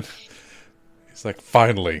then he's like,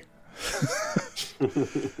 finally.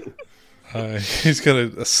 He's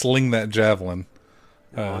gonna sling that javelin.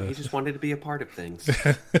 He just wanted to be a part of things.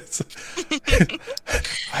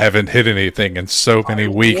 I haven't hit anything in so many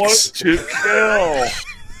weeks. Want to kill.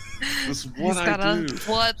 This is what He's I got a do.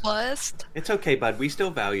 bloodlust. It's okay, bud. We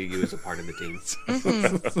still value you as a part of the team.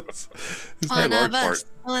 One large of us.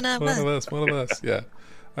 One of us. One of us. Yeah.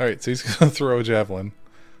 All right. So he's gonna throw a javelin.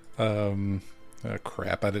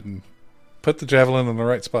 Crap! I didn't put the javelin in the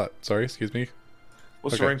right spot. Sorry. Excuse me.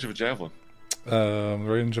 What's Okay. the range of a javelin? The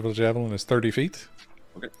range of a javelin is 30 feet.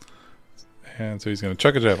 Okay. And so he's gonna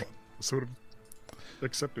chuck a javelin. Sort of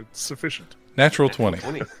accepted. Sufficient. Natural 20.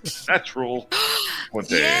 20. Natural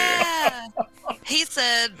 20. Yeah. He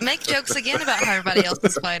said, make jokes again about how everybody else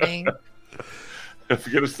is fighting. If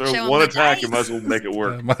you're gonna throw Show 'em one the attack, you dice. might as well make it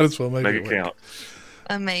work. Might as well make Make it it work. count.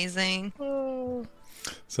 Amazing.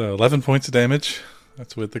 So 11 points of damage.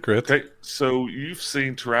 That's with the crit. Okay, so you've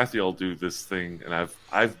seen Tarathiel do this thing, and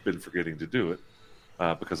I've been forgetting to do it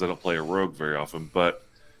because I don't play a rogue very often. But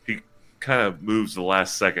he kind of moves the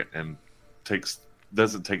last second and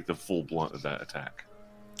doesn't take the full blunt of that attack.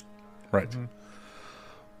 Right. So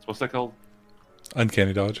what's that called?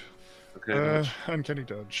 Uncanny dodge. Okay, dodge. Uncanny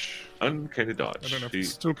dodge. Uncanny I dodge. don't know if He- it's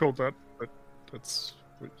still called that, but that's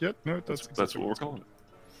no, that's exactly what we're it's called. calling it.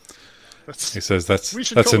 That's He says that's We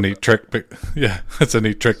should a call it neat that. trick, but yeah, that's a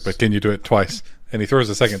neat trick, but can you do it twice? And he throws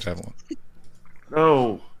a second javelin.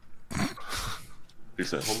 No. He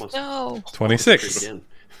says Almost No. 26. again.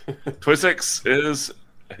 26 is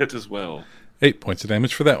a hit as well. 8 points of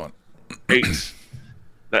damage for that one. 8.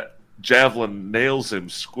 That javelin nails him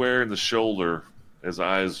square in the shoulder. His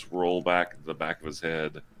eyes roll back to the back of his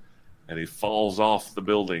head, and he falls off the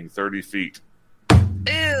building 30 feet,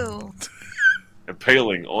 Ew.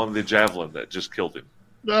 impaling on the javelin that just killed him.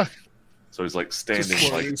 Ah, So he's like standing Just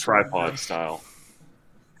like floating tripod style.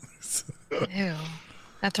 Ew.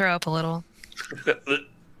 I throw up a little.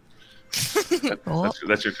 Oh.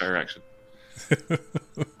 That's your entire action. Is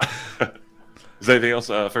there anything else,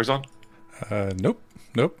 Farazan? Nope.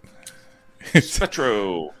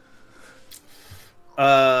 Petro.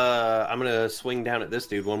 I'm gonna swing down at this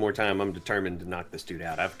dude one more time. I'm determined to knock this dude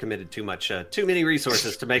out. I've committed too many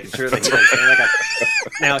resources to making sure that he doesn't stand like a...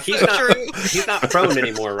 Now he's not prone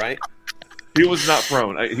anymore, right? He was not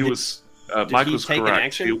prone. He was. Mike he was take an correct.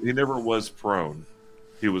 action? He never was prone.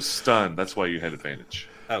 He was stunned. That's why you had advantage.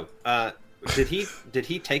 Oh, did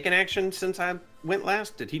he take an action since I went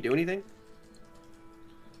last? Did he do anything?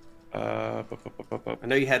 I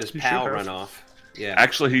know you had his He pal should have. run off. Yeah.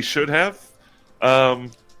 Actually, he should have. In You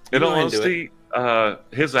all go into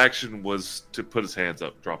honesty, his action was to put his hands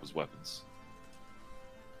up, drop his weapons.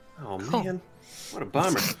 Oh Cool. man, what a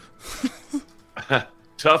bummer.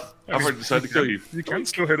 Tough. I've already decided to kill you. You can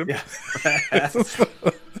still hit him. Yeah.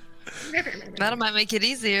 That might make it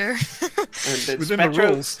easier. Within the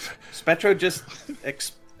rules. Spetro just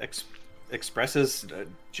expresses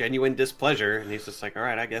genuine displeasure, and he's just like, "All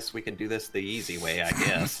right, I guess we can do this the easy way, I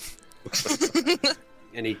guess."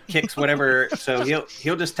 And he kicks whatever. So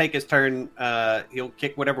he'll just take his turn. He'll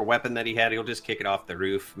kick whatever weapon that he had. He'll just kick it off the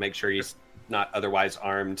roof. Make sure he's not otherwise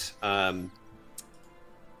armed.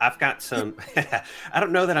 I've got some. I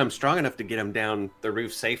don't know that I'm strong enough to get him down the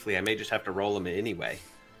roof safely. I may just have to roll him anyway.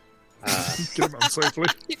 Get him out safely.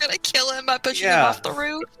 You're gonna kill him by pushing him Yeah. off the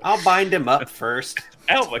roof. I'll bind him up first.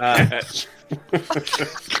 Out like Uh, that.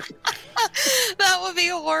 That would be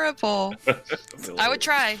horrible. I would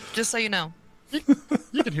try, just so you know.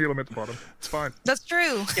 You can heal him at the bottom. It's fine. That's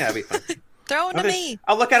true. Yeah, it'll be fine. Throw it to me.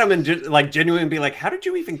 I'll look at him and genuinely be like, "How did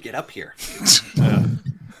you even get up here?"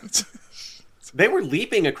 They were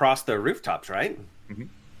leaping across the rooftops, right?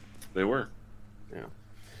 They were. Yeah.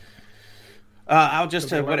 I'll just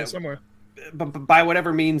He'll be around whatever, somewhere. by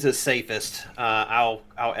whatever means is safest. I'll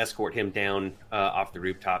escort him down off the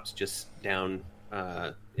rooftops, just down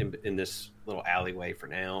in this little alleyway for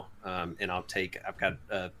now. And I've got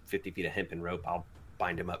 50 feet of hempen rope. I'll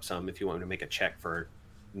bind him up some. If you want me to make a check for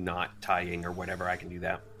not tying or whatever, I can do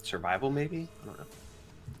that. Survival, maybe?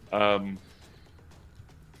 I don't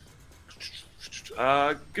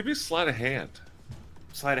know. Give me a sleight of hand.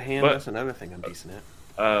 Sleight of hand, But- that's another thing I'm decent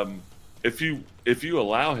at. If you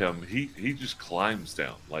allow him, he just climbs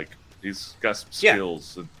down. Like He's got some Yeah.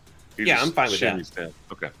 skills. And he Yeah, just I'm fine with that. shimmies down.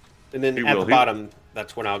 Okay. And then He at will. the He- bottom,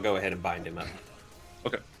 that's when I'll go ahead and bind him up.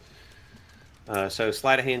 Okay. So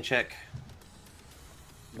sleight of hand check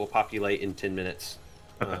will populate in 10 minutes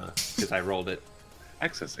because I rolled it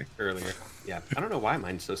Accessing. earlier. Yeah, I don't know why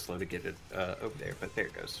mine's so slow to get it over there, but there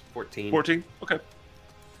it goes. 14. 14. Okay.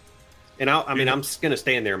 And I'm just gonna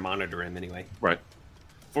stay in there and monitor him anyway. Right.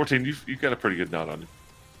 14. You've got a pretty good knot on you.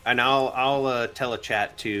 And I'll tell a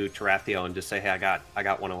chat to Tarathiel and just say, hey, I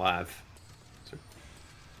got one alive, so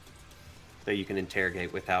that you can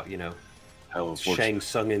interrogate without How unfortunate. Shang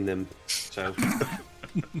Tsung in them. So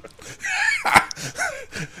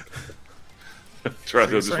Tarathiel You're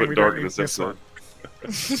just saying went we dark don't in need this this episode.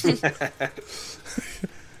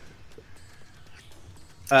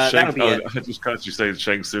 that'll be it. I just caught you saying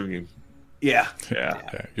Shang Tsung him. Yeah. Yeah.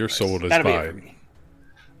 Yeah, your soul is That'll be it for fine.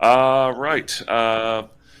 me. Right.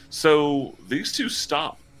 So these two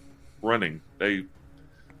stop running. They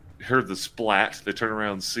heard the splat. They turn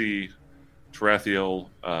around and see Tarathiel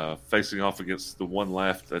facing off against the one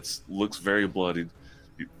left that looks very bloodied.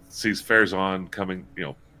 He sees Farazan coming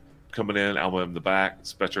in, Alma in the back,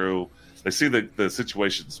 Spectro. They see the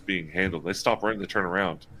situation's being handled. They stop running, they turn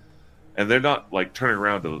around. And they're not like turning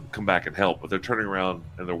around to come back and help, but they're turning around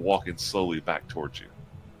and they're walking slowly back towards you.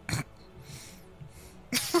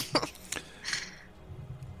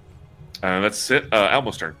 That's it.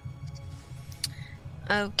 Almo's turn.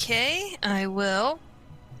 Okay, I will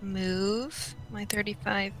move my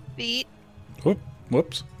 35 feet.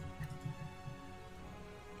 Whoops.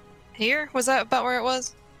 Here? Was that about where it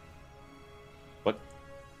was? What?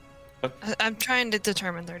 I'm trying to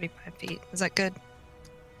determine 35 feet. Is that good?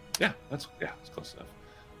 Yeah, it's close enough.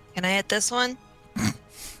 Can I hit this one?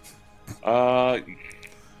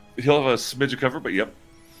 He'll have a smidge of cover, but yep,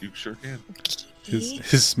 you sure can. His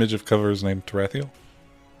smidge of cover is named Tarathiel.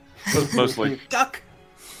 Mostly. Duck.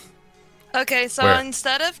 Okay, so Where?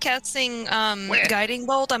 instead of casting Guiding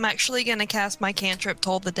Bolt, I'm actually going to cast my cantrip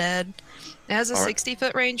Toll the Dead. It has a All right.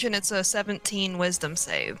 60-foot range, and it's a 17 Wisdom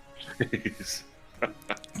save. Jeez.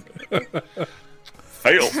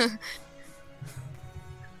 Fail.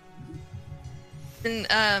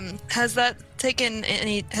 And has that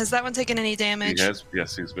one taken any damage? He has.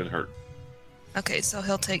 Yes, he's been hurt. Okay, so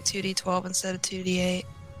he'll take 2d12 instead of 2d8.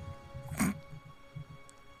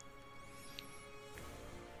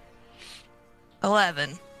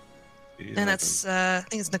 $11. And that's I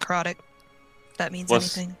think it's necrotic. If that means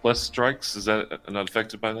anything. less strikes. Is that not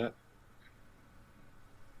affected by that?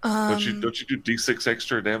 Don't you do D6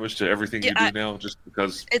 extra damage to everything you do now just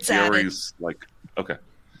because it's Fiori's like okay,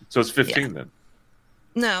 so it's 15 then.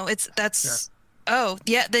 No, that's oh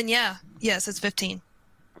yeah, then yeah. Yes, it's 15.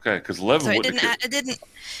 Okay, because 11 So it wouldn't didn't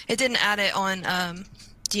it didn't add it on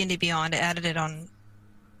D&D Beyond. It added it on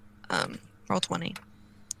Roll20.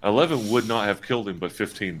 11 would not have killed him, but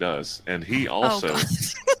 15 does, and he also God.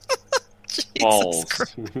 Jesus falls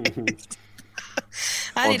Christ.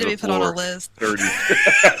 I need to onto be the put on a floor. list. 30.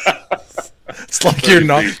 It's like you're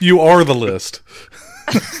not. You are the list.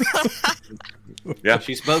 Yeah,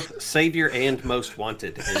 She's both savior and most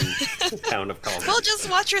wanted in the town of Calder. Well, just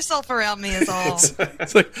watch yourself around me is all.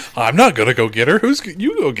 It's like I'm not gonna go get her.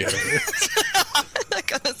 You go get her? I'm not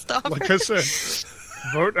gonna stop Like her. I said,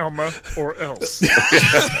 vote Alma or else.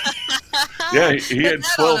 yeah. He had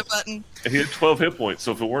Put that on 12. a button. He had 12 hit points.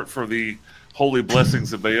 So if it weren't for the holy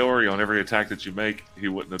blessings of Baori on every attack that you make, he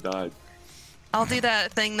wouldn't have died. I'll do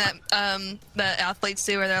that thing that that athletes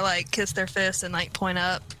do where they're like kiss their fists and like point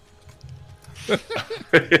up.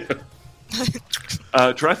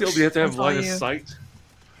 Tarathiel, do you have to have That's all line of you. sight?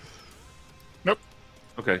 Nope.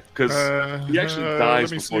 Okay, because he actually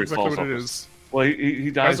dies let me see before he exactly falls what off. it his- is. Well,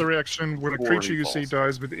 he dies. As a reaction, when a before creature he you see falls.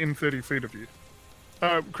 dies within 30 feet of you.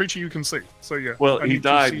 Creature you can see. So yeah. Well, I he need to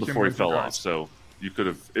died see him before he when fell off, dies. so you could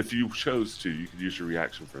have, if you chose to, you could use your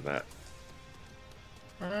reaction for that.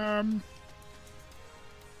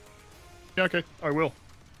 Yeah, okay, I will.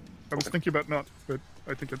 I was thinking about not, but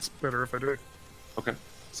I think it's better if I do. Okay.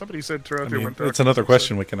 Somebody said Tarathiel I mean, went dark. it's another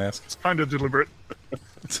question we can ask. It's kind of deliberate.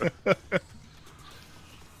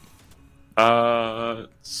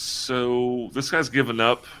 So this guy's given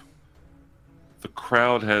up. The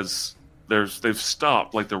crowd they've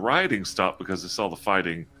stopped, like the rioting stopped because they saw the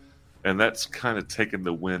fighting, and that's kind of taken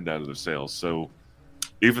the wind out of their sails. So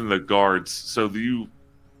even the guards, so you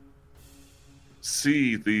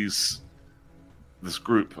see this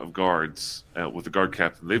group of guards with the guard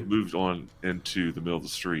captain, they've moved on into the middle of the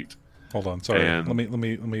street. Hold on, sorry. And- Let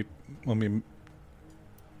me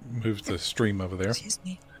move the stream over there. Excuse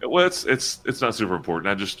me. Well, it's not super important.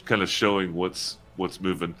 I'm just kind of showing what's what's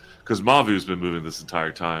moving, because Mavu's been moving this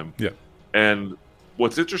entire time. Yeah. And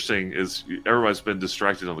what's interesting is everybody's been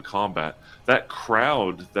distracted on the combat. That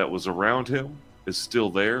crowd that was around him is still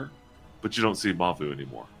there, but you don't see Mavu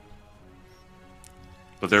anymore.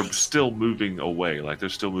 But they're still moving away, like they're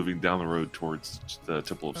still moving down the road towards the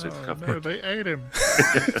Temple of Saint No, Covenant. they ate him.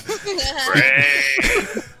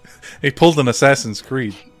 He pulled an Assassin's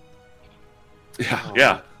Creed.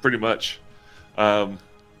 Yeah, pretty much.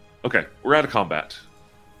 Okay, we're out of combat.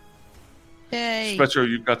 Yay. Spectro,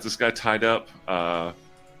 you've got this guy tied up.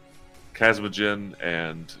 Kazmogen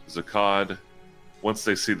and Zakad, once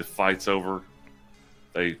they see the fight's over,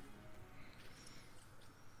 they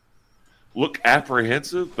look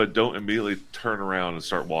apprehensive, but don't immediately turn around and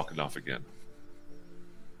start walking off again.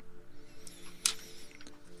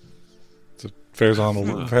 So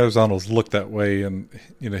Farazan'll look that way, and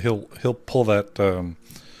he'll pull that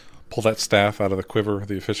staff out of the quiver,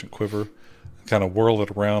 the efficient quiver, kind of whirl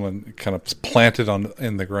it around and kind of plant it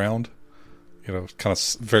in the ground. Kind of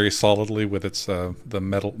very solidly with its the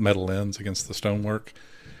metal ends against the stonework,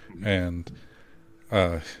 and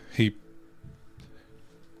he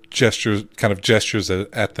gestures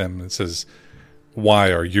at them and says,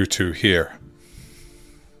 "Why are you two here?"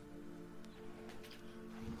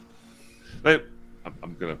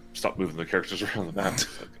 I'm gonna stop moving the characters around the map,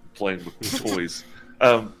 playing with the toys.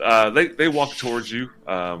 They walk towards you,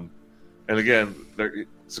 and again,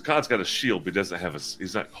 Zakad's got a shield, but he doesn't have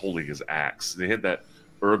he's not holding his axe. They had that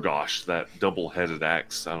Urgosh, that double-headed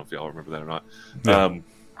axe. I don't know if y'all remember that or not.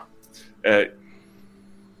 Yeah.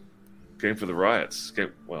 Came for the riots.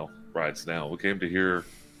 Riots now. We came to hear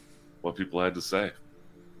what people had to say.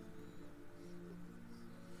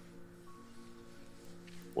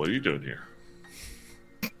 What are you doing here?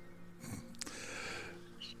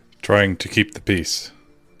 Trying to keep the peace,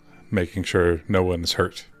 making sure no one is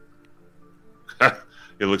hurt.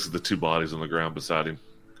 He looks at the two bodies on the ground beside him.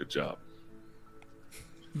 Good job.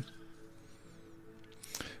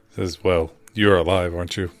 Says, "Well, you're alive,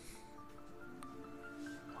 aren't you?"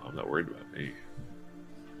 I'm not worried about me.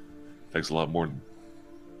 Takes a lot more than,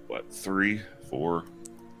 3, 4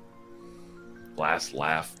 last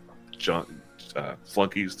laugh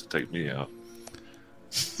flunkies to take me out.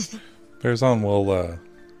 Farazan will,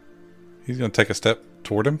 he's going to take a step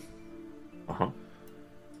toward him. Uh-huh.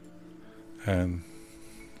 And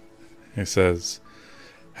he says,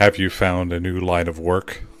 "Have you found a new line of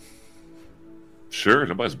work?" Sure,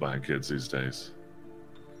 nobody's buying kids these days.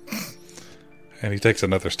 And he takes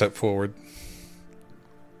another step forward.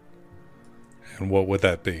 And what would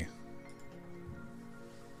that be?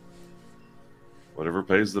 Whatever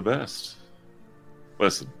pays the best.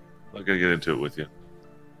 Listen, I'm not going to get into it with you.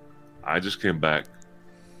 I just came back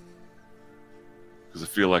because I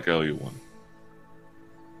feel like I owe you one.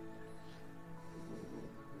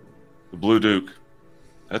 The Blue Duke,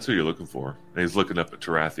 that's who you're looking for. And he's looking up at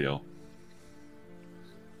Tarathiel.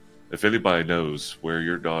 If anybody knows where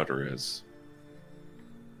your daughter is,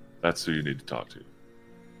 that's who you need to talk to.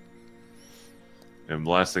 And the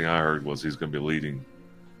last thing I heard was he's going to be leading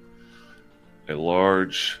a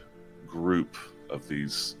large group of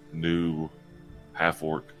these new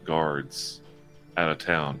half-orc guards out of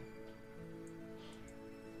town.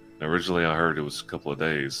 Now, originally I heard it was a couple of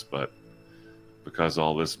days, but because of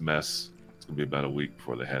all this mess, it's going to be about a week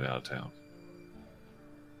before they head out of town.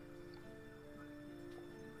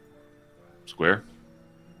 Square?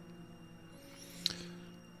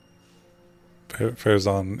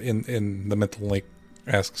 Farazan, in the mental link,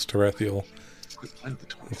 asks Tarathiel, Quit playing the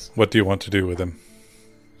toys. "What do you want to do with him?"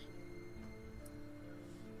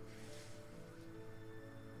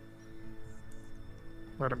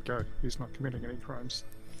 Let him go. He's not committing any crimes.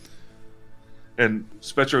 And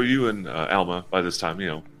Spectro, you and Alma, by this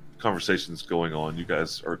time, conversations going on. You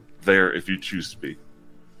guys are there if you choose to be.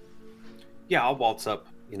 Yeah, I'll waltz up,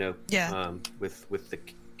 Yeah. with the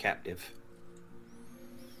captive.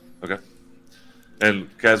 Okay.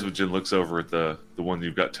 And Kazmogen looks over at the one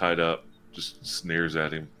you've got tied up, just sneers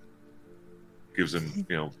at him, gives him,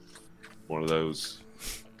 one of those.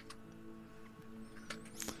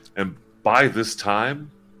 And by this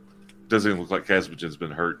time, doesn't even look like Kazmogen's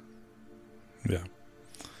been hurt. Yeah.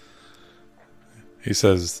 He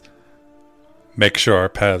says, "Make sure our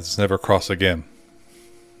paths never cross again."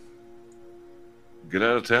 Get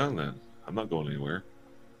out of town, then. I'm not going anywhere.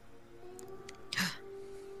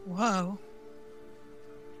 Whoa.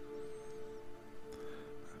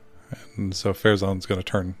 And so Farazan's going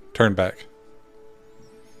to turn back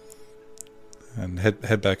and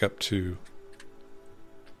head back up to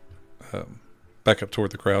back up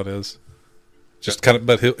toward the crowd is just kind of,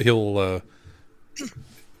 but he'll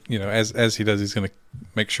as he does, he's going to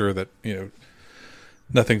make sure that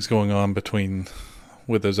nothing's going on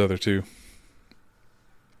with those other two.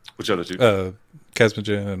 Which other two?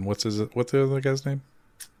 Kazmajin and what's the other guy's name?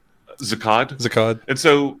 Zakad. And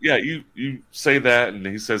so, yeah, you say that, and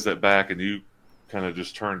he says that back, and you kind of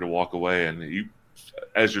just turn to walk away, and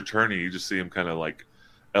as you're turning, you just see him kind of like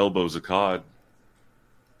elbow Zakad,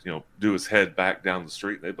 do his head back down the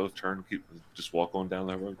street. They both turn and just walk on down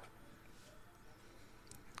that road.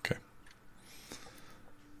 Okay.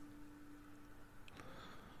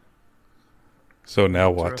 So now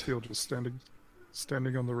what? Tarathiel just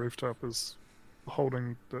standing on the rooftop is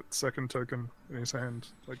holding that second token in his hand,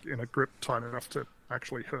 like in a grip tight enough to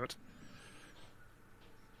actually hurt.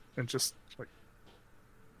 And just like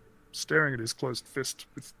staring at his closed fist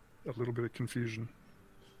with a little bit of confusion.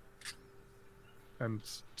 And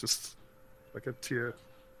just like a tear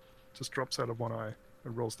just drops out of one eye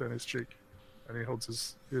and rolls down his cheek. And he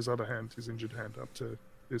holds his other hand, his injured hand, up to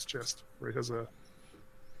his chest, where he has a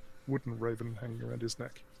wooden raven hanging around his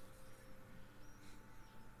neck.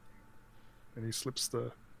 And he slips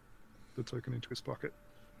the token into his pocket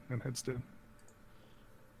and heads down.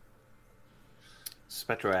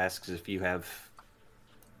 Spectro asks if you have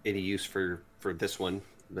any use for this one.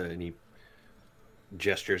 Any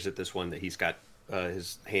gestures at this one that he's got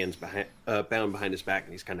his hands bound behind his back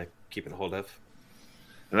and he's kind of keeping a hold of.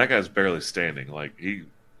 And that guy's barely standing. Like you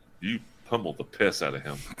pummeled the piss out of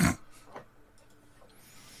him.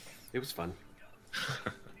 It was fun.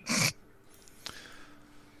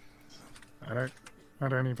 I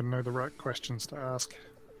don't even know the right questions to ask.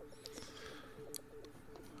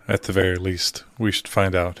 At the very least, we should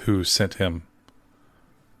find out who sent him.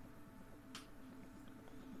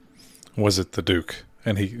 Was it the Duke?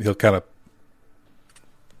 And he'll kind of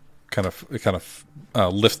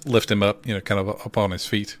lift him up, kind of up on his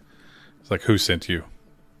feet. It's like, who sent you?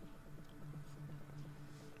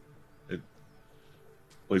 Well,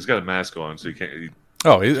 he's got a mask on, so he can't.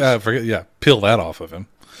 Forget. Yeah, peel that off of him.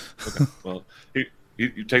 Okay. Well,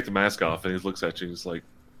 you take the mask off, and he looks at you, and he's like,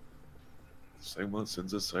 "Same one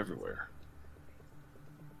sends us everywhere."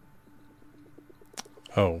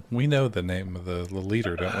 Oh, we know the name of the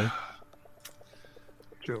leader, don't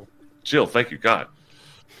we? Jill, thank you, God.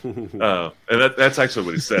 And that's actually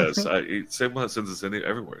what he says. Same one that sends us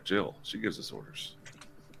everywhere. Jill, she gives us orders.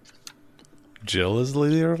 Jill is the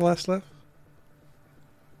leader of Last Left?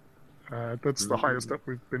 That's the highest up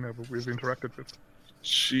we've interacted with.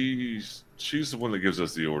 She's the one that gives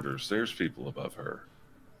us the orders. There's people above her.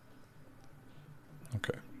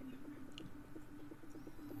 Okay.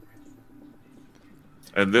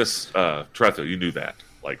 And this, Tarathiel, you knew that.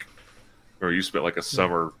 Or you spent like a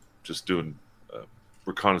summer just doing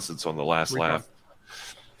reconnaissance on the Last Laugh.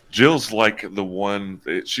 Jill's like the one,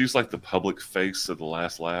 she's like the public face of the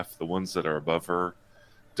Last Laugh. The ones that are above her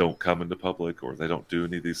don't come into public, or they don't do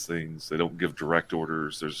any of these things. They don't give direct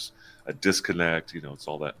orders. There's a disconnect. It's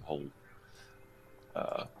all that whole,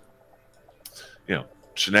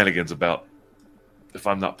 shenanigans about if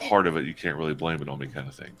I'm not part of it, you can't really blame it on me kind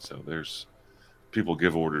of thing. So there's people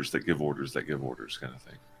give orders that give orders that give orders kind of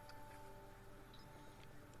thing.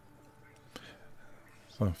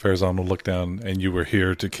 So Farazan will look down, and you were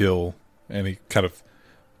here to kill, and he kind of,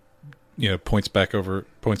 points back at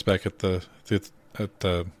the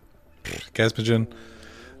Kazmajin,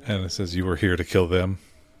 and it says, "You were here to kill them."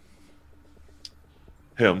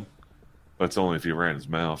 Him. That's only if he ran his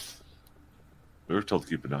mouth. We were told to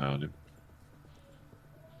keep an eye on him.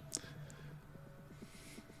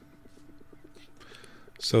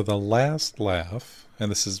 So the Last Laugh,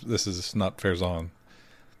 and this is not Farazan.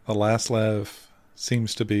 The Last Laugh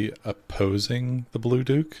seems to be opposing the Blue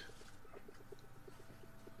Duke.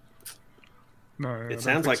 No, it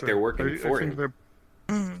sounds like they're working for him.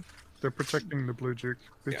 They're protecting the Blue Duke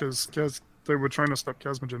because they were trying to stop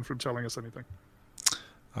Kazmajin from telling us anything.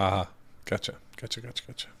 Gotcha.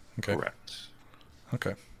 Okay. Correct.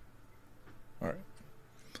 Okay. All right.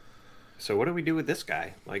 So what do we do with this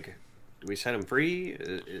guy? Do we set him free?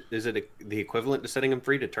 Is it the equivalent to setting him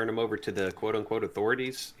free to turn him over to the quote-unquote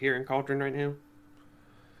authorities here in Cauldron right now?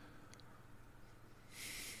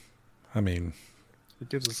 I mean, it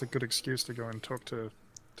gives us a good excuse to go and talk to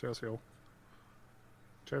Tarathiel.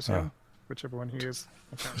 Tarathiel? Whichever one he is.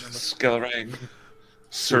 I can't remember. Skellerang.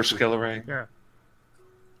 Sir Skellerang. Yeah.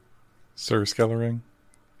 Sir Skellerang?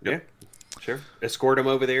 Yep. Yeah, sure. Escort him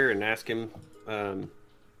over there and ask him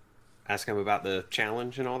about the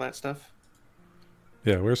challenge and all that stuff.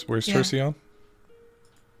 Yeah, where's Tercion?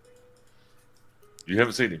 You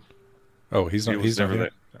haven't seen him. Oh, he's never there.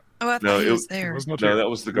 Oh, I thought he was there. He was not No, here. that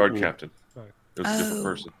was the guard captain. Right. It was a different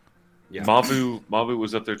person. Yeah. Mavu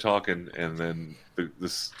was up there talking, and then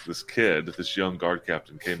this young guard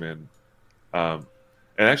captain came in. And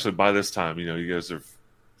actually, by this time, you guys have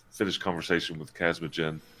finished conversation with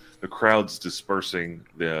Kazmajen. The crowd's dispersing.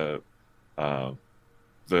 The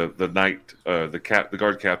knight, the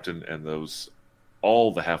guard captain, and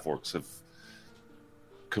all the half orcs have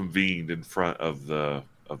convened in front of the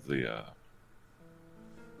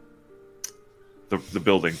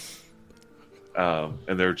building,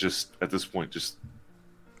 and they're just at this point just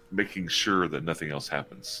making sure that nothing else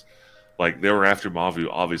happens. Like, they were after Mavu,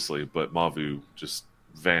 obviously, but Mavu just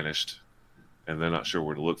vanished, and they're not sure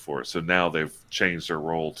where to look for it. So now they've changed their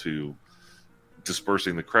role to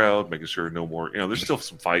dispersing the crowd, making sure no more. There's still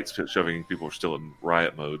some fights, shoving. People are still in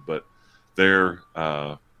riot mode, but they're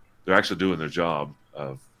actually doing their job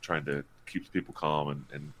of trying to keep the people calm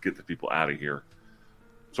and get the people out of here.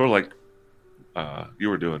 Sort of like you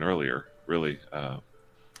were doing earlier, really,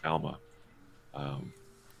 Alma.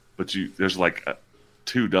 But there's like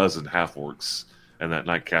 24 half orcs, and that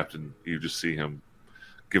knight captain. You just see him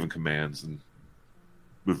giving commands and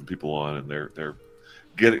moving people on, and they're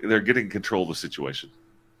getting control of the situation.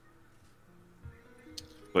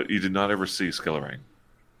 But you did not ever see Skellerang.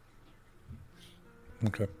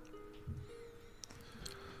 Okay.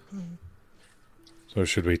 So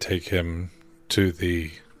should we take him to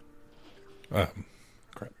the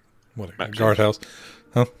guardhouse?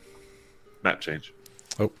 Huh? Map change.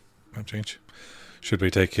 Oh, map change. Should we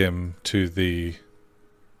take him to the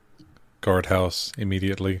guardhouse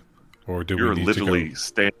immediately, or do You're we need literally to go?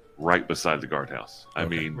 standing right beside the guardhouse. I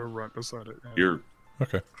Okay. mean, We're right beside it. Yeah. you're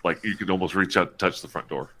Okay. like, you could almost reach out and touch the front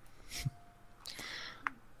door.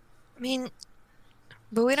 I mean,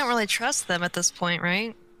 but we don't really trust them at this point,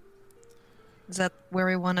 right? Is that where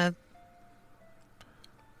we want to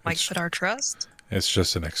It's- put our trust? It's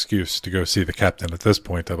just an excuse to go see the captain at this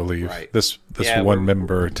point, I believe. Right. This Yeah, one we're-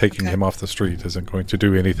 member taking Okay. him off the street isn't going to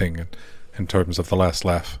do anything in terms of the last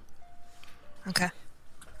laugh. Okay.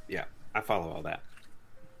 Yeah, I follow all that.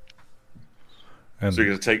 And So you're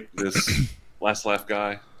going to take this last laugh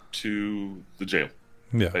guy to the jail.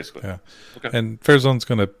 yeah, basically. yeah. Okay. And Fairzone's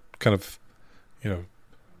going to kind of,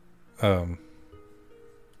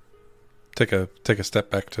 take a step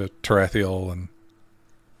back to Tarathiel, and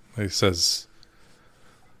he says,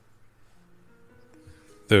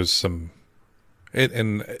 "There's some,"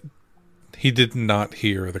 and he did not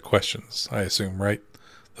hear the questions, I assume, right?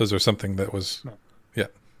 Those are something that was, No. yeah.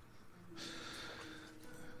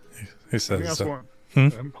 He I think says, that's one. Hmm?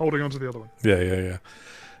 I'm holding on to the other one. yeah.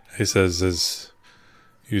 He says, "As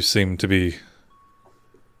you seem to be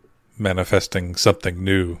manifesting something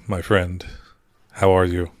new, my friend. How are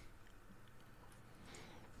you?"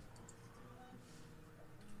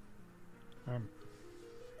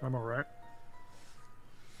 I'm all right.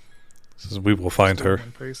 He says, "We will find Still her." in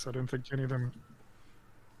one piece. I don't think any of them.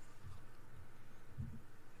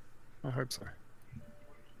 I hope so.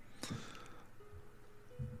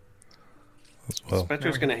 As well.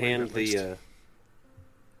 Spectre's Yeah, going to we hand at least. the.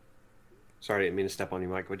 Sorry, I didn't mean to step on you,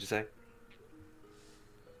 Mike. What'd you say?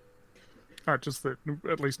 Just that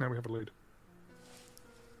at least now we have a lead.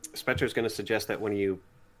 Spectre's going to suggest that one of you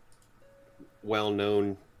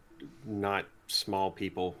well-known, not small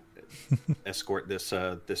people escort this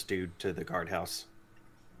dude to the guardhouse.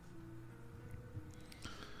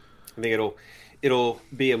 I think it'll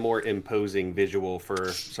be a more imposing visual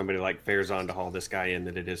for somebody like Fairzon to haul this guy in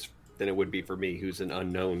than it would be for me, who's an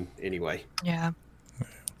unknown anyway. Yeah.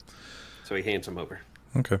 So he hands him over.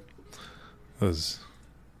 Okay. Are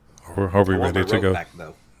we I want my ready to rope go? back,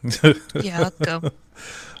 though. Yeah, let's go.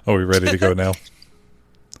 Are we ready to go now?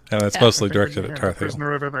 And it's Yeah. mostly I think directed when at you hand the Tarathiel.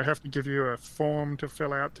 prisoner over, they have to give you a form to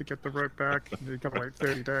fill out to get the rope back. You've got to wait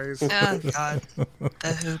 30 days. Oh, God.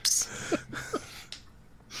 The hoops.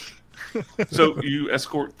 So you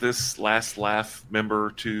escort this last laugh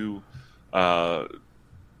member to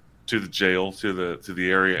the jail, to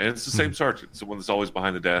the area, and it's the same sergeant. It's the one that's always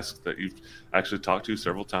behind the desk that you've actually talked to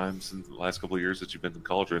several times in the last couple of years that you've been in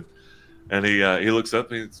Cauldron. And he looks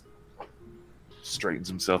up and he straightens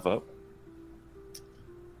himself up.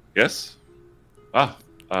 Yes? Who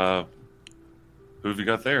have you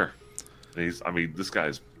got there? And this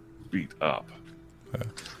guy's beat up.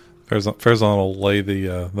 Fairzon will lay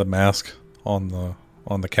the mask on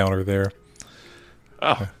the counter there,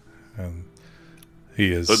 Oh, and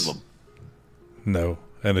he is hoodlum. no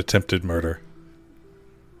an attempted murder.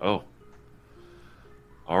 Oh.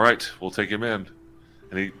 All right, we'll take him in.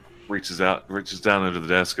 And he reaches down under the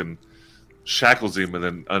desk and shackles him and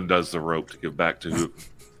then undoes the rope to give back to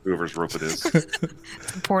whoever's rope it is.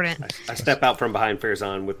 It's important. I step out from behind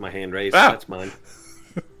Fairzon with my hand raised. Ah! That's mine.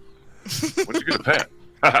 What'd you get a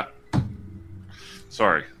pet?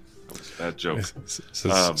 Sorry, that was a bad joke.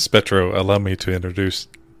 Says Spetro, allow me to introduce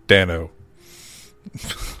Dano.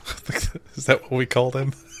 Is that what we called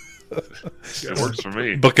him? It works for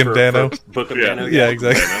me. Book and Dano. Book of Yeah. Dano. Yeah,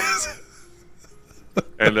 exactly.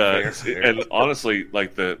 And Fair. and honestly,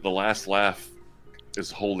 like the last laugh is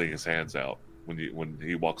holding his hands out when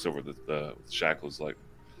he walks over the shackles, like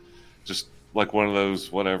just like one of those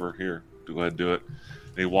whatever. Here, go ahead and do it.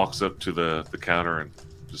 And he walks up to the counter and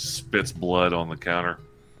just spits blood on the counter.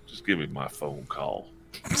 Just give me my phone call.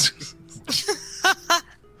 What's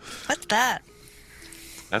that?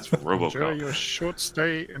 That's from Enjoy RoboCop. your short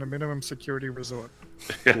stay in a minimum security resort.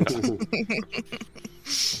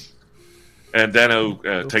 And Dano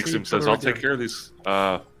We'll takes see him, each says, other "I'll take again." care of these."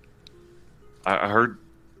 I heard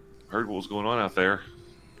what was going on out there.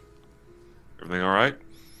 Everything all right?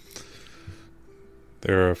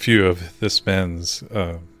 There are a few of this man's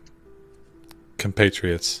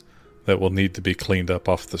compatriots that will need to be cleaned up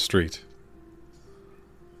off the street.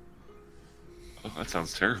 Oh, that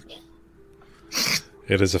sounds terrible.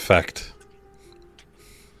 It is a fact.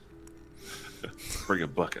 Bring a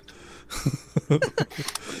bucket.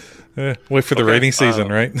 Wait for the Okay, rainy season,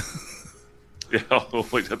 right? Yeah, I'll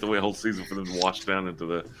wait have to wait a whole season for them to wash down into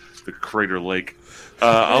the crater lake.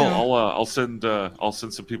 I'll send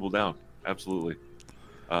some people down. Absolutely.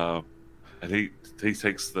 And he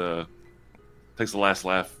takes the last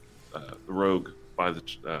laugh, the rogue by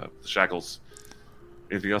the shackles.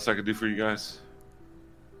 Anything else I can do for you guys?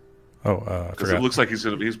 I Because forgot. it looks like he's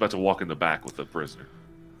about to walk in the back with the prisoner.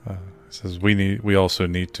 It says we also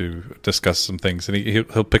need to discuss some things, and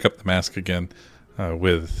he'll pick up the mask again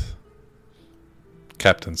with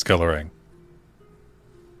Captain Skellerang.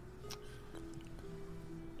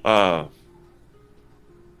 Do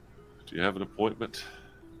you have an appointment?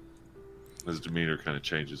 His demeanor kind of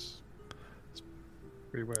changes.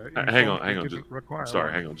 We were Hang on, informed we just, didn't require sorry,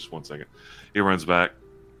 one. hang on, just 1 second. He runs back.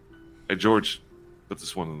 Hey, George, put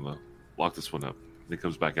this one in lock this one up. And he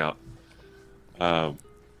comes back out. I'm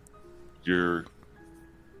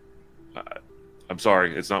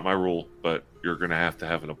sorry, it's not my rule, but you're going to have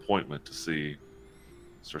an appointment to see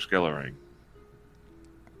Sir Skellerang.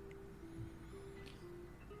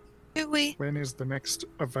 Do we? When is the next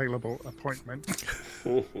available appointment?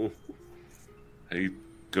 He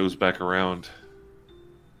goes back around.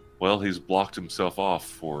 Well, he's blocked himself off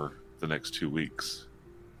for the next 2 weeks.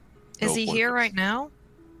 Is No he here appointments. right now?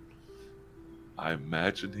 I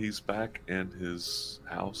imagine he's back in his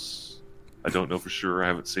house. I don't know for sure. I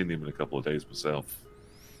haven't seen him in a couple of days myself.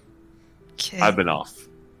 Okay. I've been off.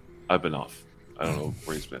 I don't know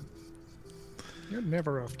where he's been. You're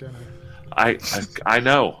never off dinner. I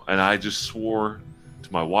know, and I just swore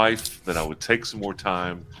to my wife that I would take some more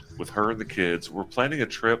time with her and the kids. We're planning a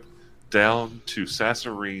trip down to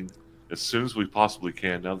Sassarine as soon as we possibly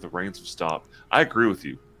can now that the rains have stopped. I agree with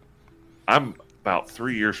you. I'm about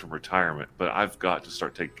 3 years from retirement, but I've got to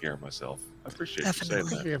start taking care of myself. I appreciate you saying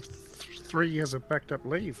Definitely. that. We have 3 years of backed up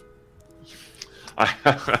leave.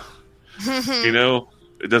 You know,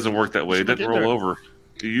 it doesn't work that way. It doesn't Get roll there. over.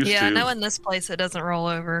 It used Yeah, I to. know in this place it doesn't roll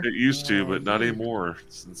over. It used to, but not you- anymore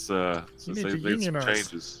since need they've to made some unionize.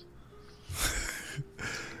 changes.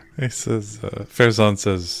 He says, Farazan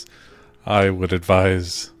says, I would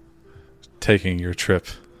advise taking your trip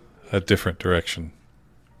a different direction.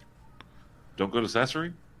 Don't go to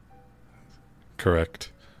Sassarine?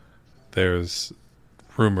 Correct. There's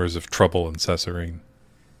rumors of trouble in Sassarine.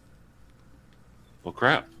 Well,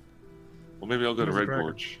 crap. Well, maybe I'll go to There's a Red dragon.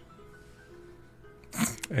 Gorge. And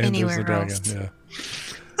there's a Anywhere dragon, else. yeah.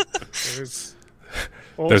 There's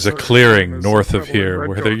There's a also clearing rumors north of trouble in here Red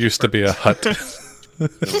where there Gorge, used to be a hut.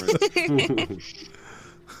 Mm-hmm.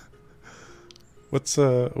 What's We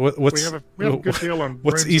what's have a good deal on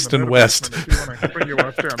what's rooms in east the and middle west? basement if you want to bring your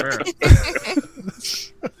wife down there.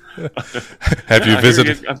 have you I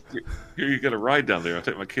visited? Hear you got a ride down there. I'll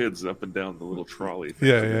take my kids up and down the little trolley.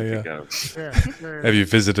 Yeah, They're yeah, gonna kick out. Yeah. Have you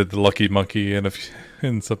visited the Lucky Monkey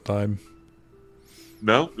in some time?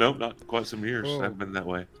 No, not quite some years. Oh. I haven't been that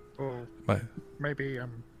way. Oh, My- maybe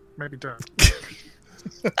done.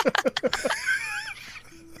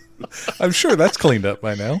 I'm sure that's cleaned up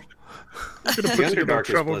by now. I'm gonna The put together a Underdark is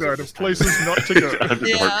travel pleasant guide this of time. places not to go.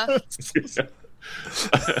 Underdark.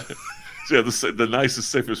 Yeah. Yeah, the nicest,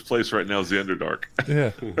 safest place right now is the Underdark.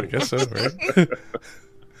 Yeah, I guess so, right?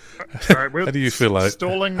 All right, we're How do you feel like?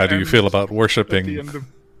 stalling How do you and feel about at the worshiping? end of,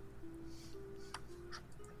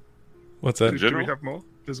 What's do that? we general? have more?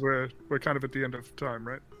 Because we're kind of at the end of time,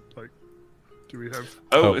 right? Like, do we have?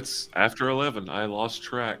 Oh. It's after 11. I lost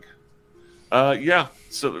track. Yeah.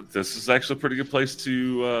 So this is actually a pretty good place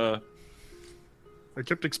to I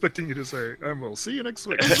kept expecting you to say, "And we'll see you next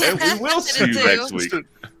week." And we will see you next week.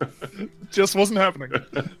 Just wasn't happening.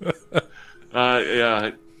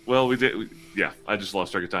 Yeah. Well, we did. Yeah, I just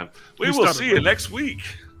lost track of time. We will started see you late. next week.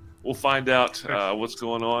 We'll find out what's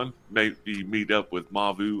going on. Maybe meet up with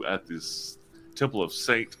Mavu at this Temple of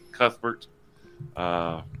Saint Cuthbert.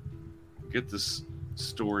 Get this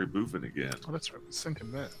story moving again. Oh, that's right. We sent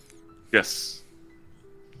him there. Yes.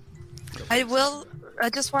 I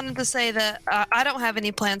just wanted to say that I don't have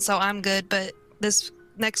any plans, so I'm good. But this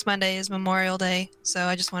next Monday is Memorial Day, so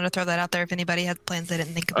I just wanted to throw that out there if anybody had plans they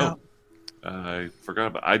didn't think about. I forgot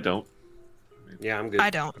about. I don't. Yeah, I'm good. I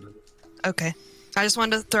don't. Okay. I just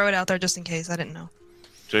wanted to throw it out there just in case. I didn't know.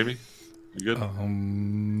 Jamie, you good?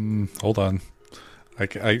 Hold on.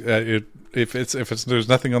 If it's there's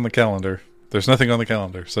nothing on the calendar. There's nothing on the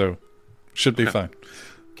calendar, so should be fine.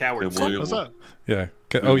 Coward. Then What's that? Yeah.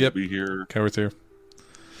 we'll Yep. be here Coward's here.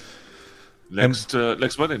 next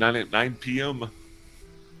Monday, 9 p.m.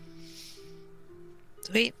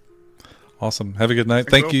 Sweet. Awesome. Have a good night.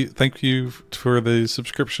 Thanks, Thank you for the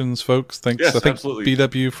subscriptions, folks. Thanks. Yes, I think absolutely.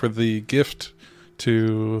 BW for the gift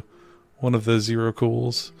to one of the Zero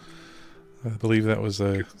Cools. I believe that was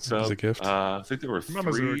a gift. I think there were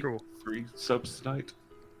Mama's really cool. three subs tonight.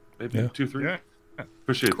 Maybe Yeah. 2, 3. Yeah.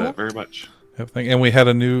 Appreciate that very much. Yep, and we had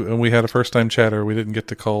a first time chatter. We didn't get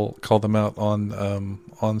to call them out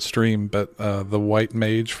on stream, but the White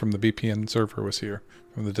Mage from the BPN server was here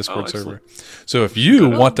from the Discord server. So if you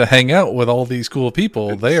want to hang out with all these cool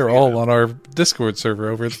people, they are all on our Discord server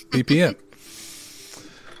over at BPN.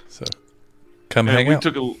 So come And hang we out.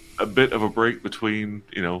 took a bit of a break between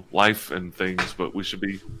life and things, but we should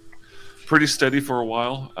be pretty steady for a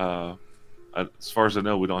while. As far as I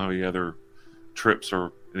know, we don't have any other trips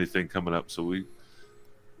or anything coming up, so we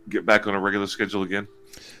get back on a regular schedule again.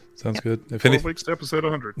 Sounds good. If 12 anything, weeks to episode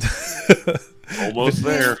 100. Almost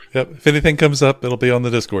there. yep. If anything comes up, it'll be on the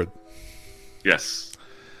Discord. Yes.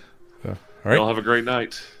 So, all right. Y'all have a great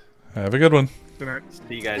night. Have a good one. Good night.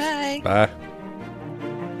 See you guys. Bye. Bye.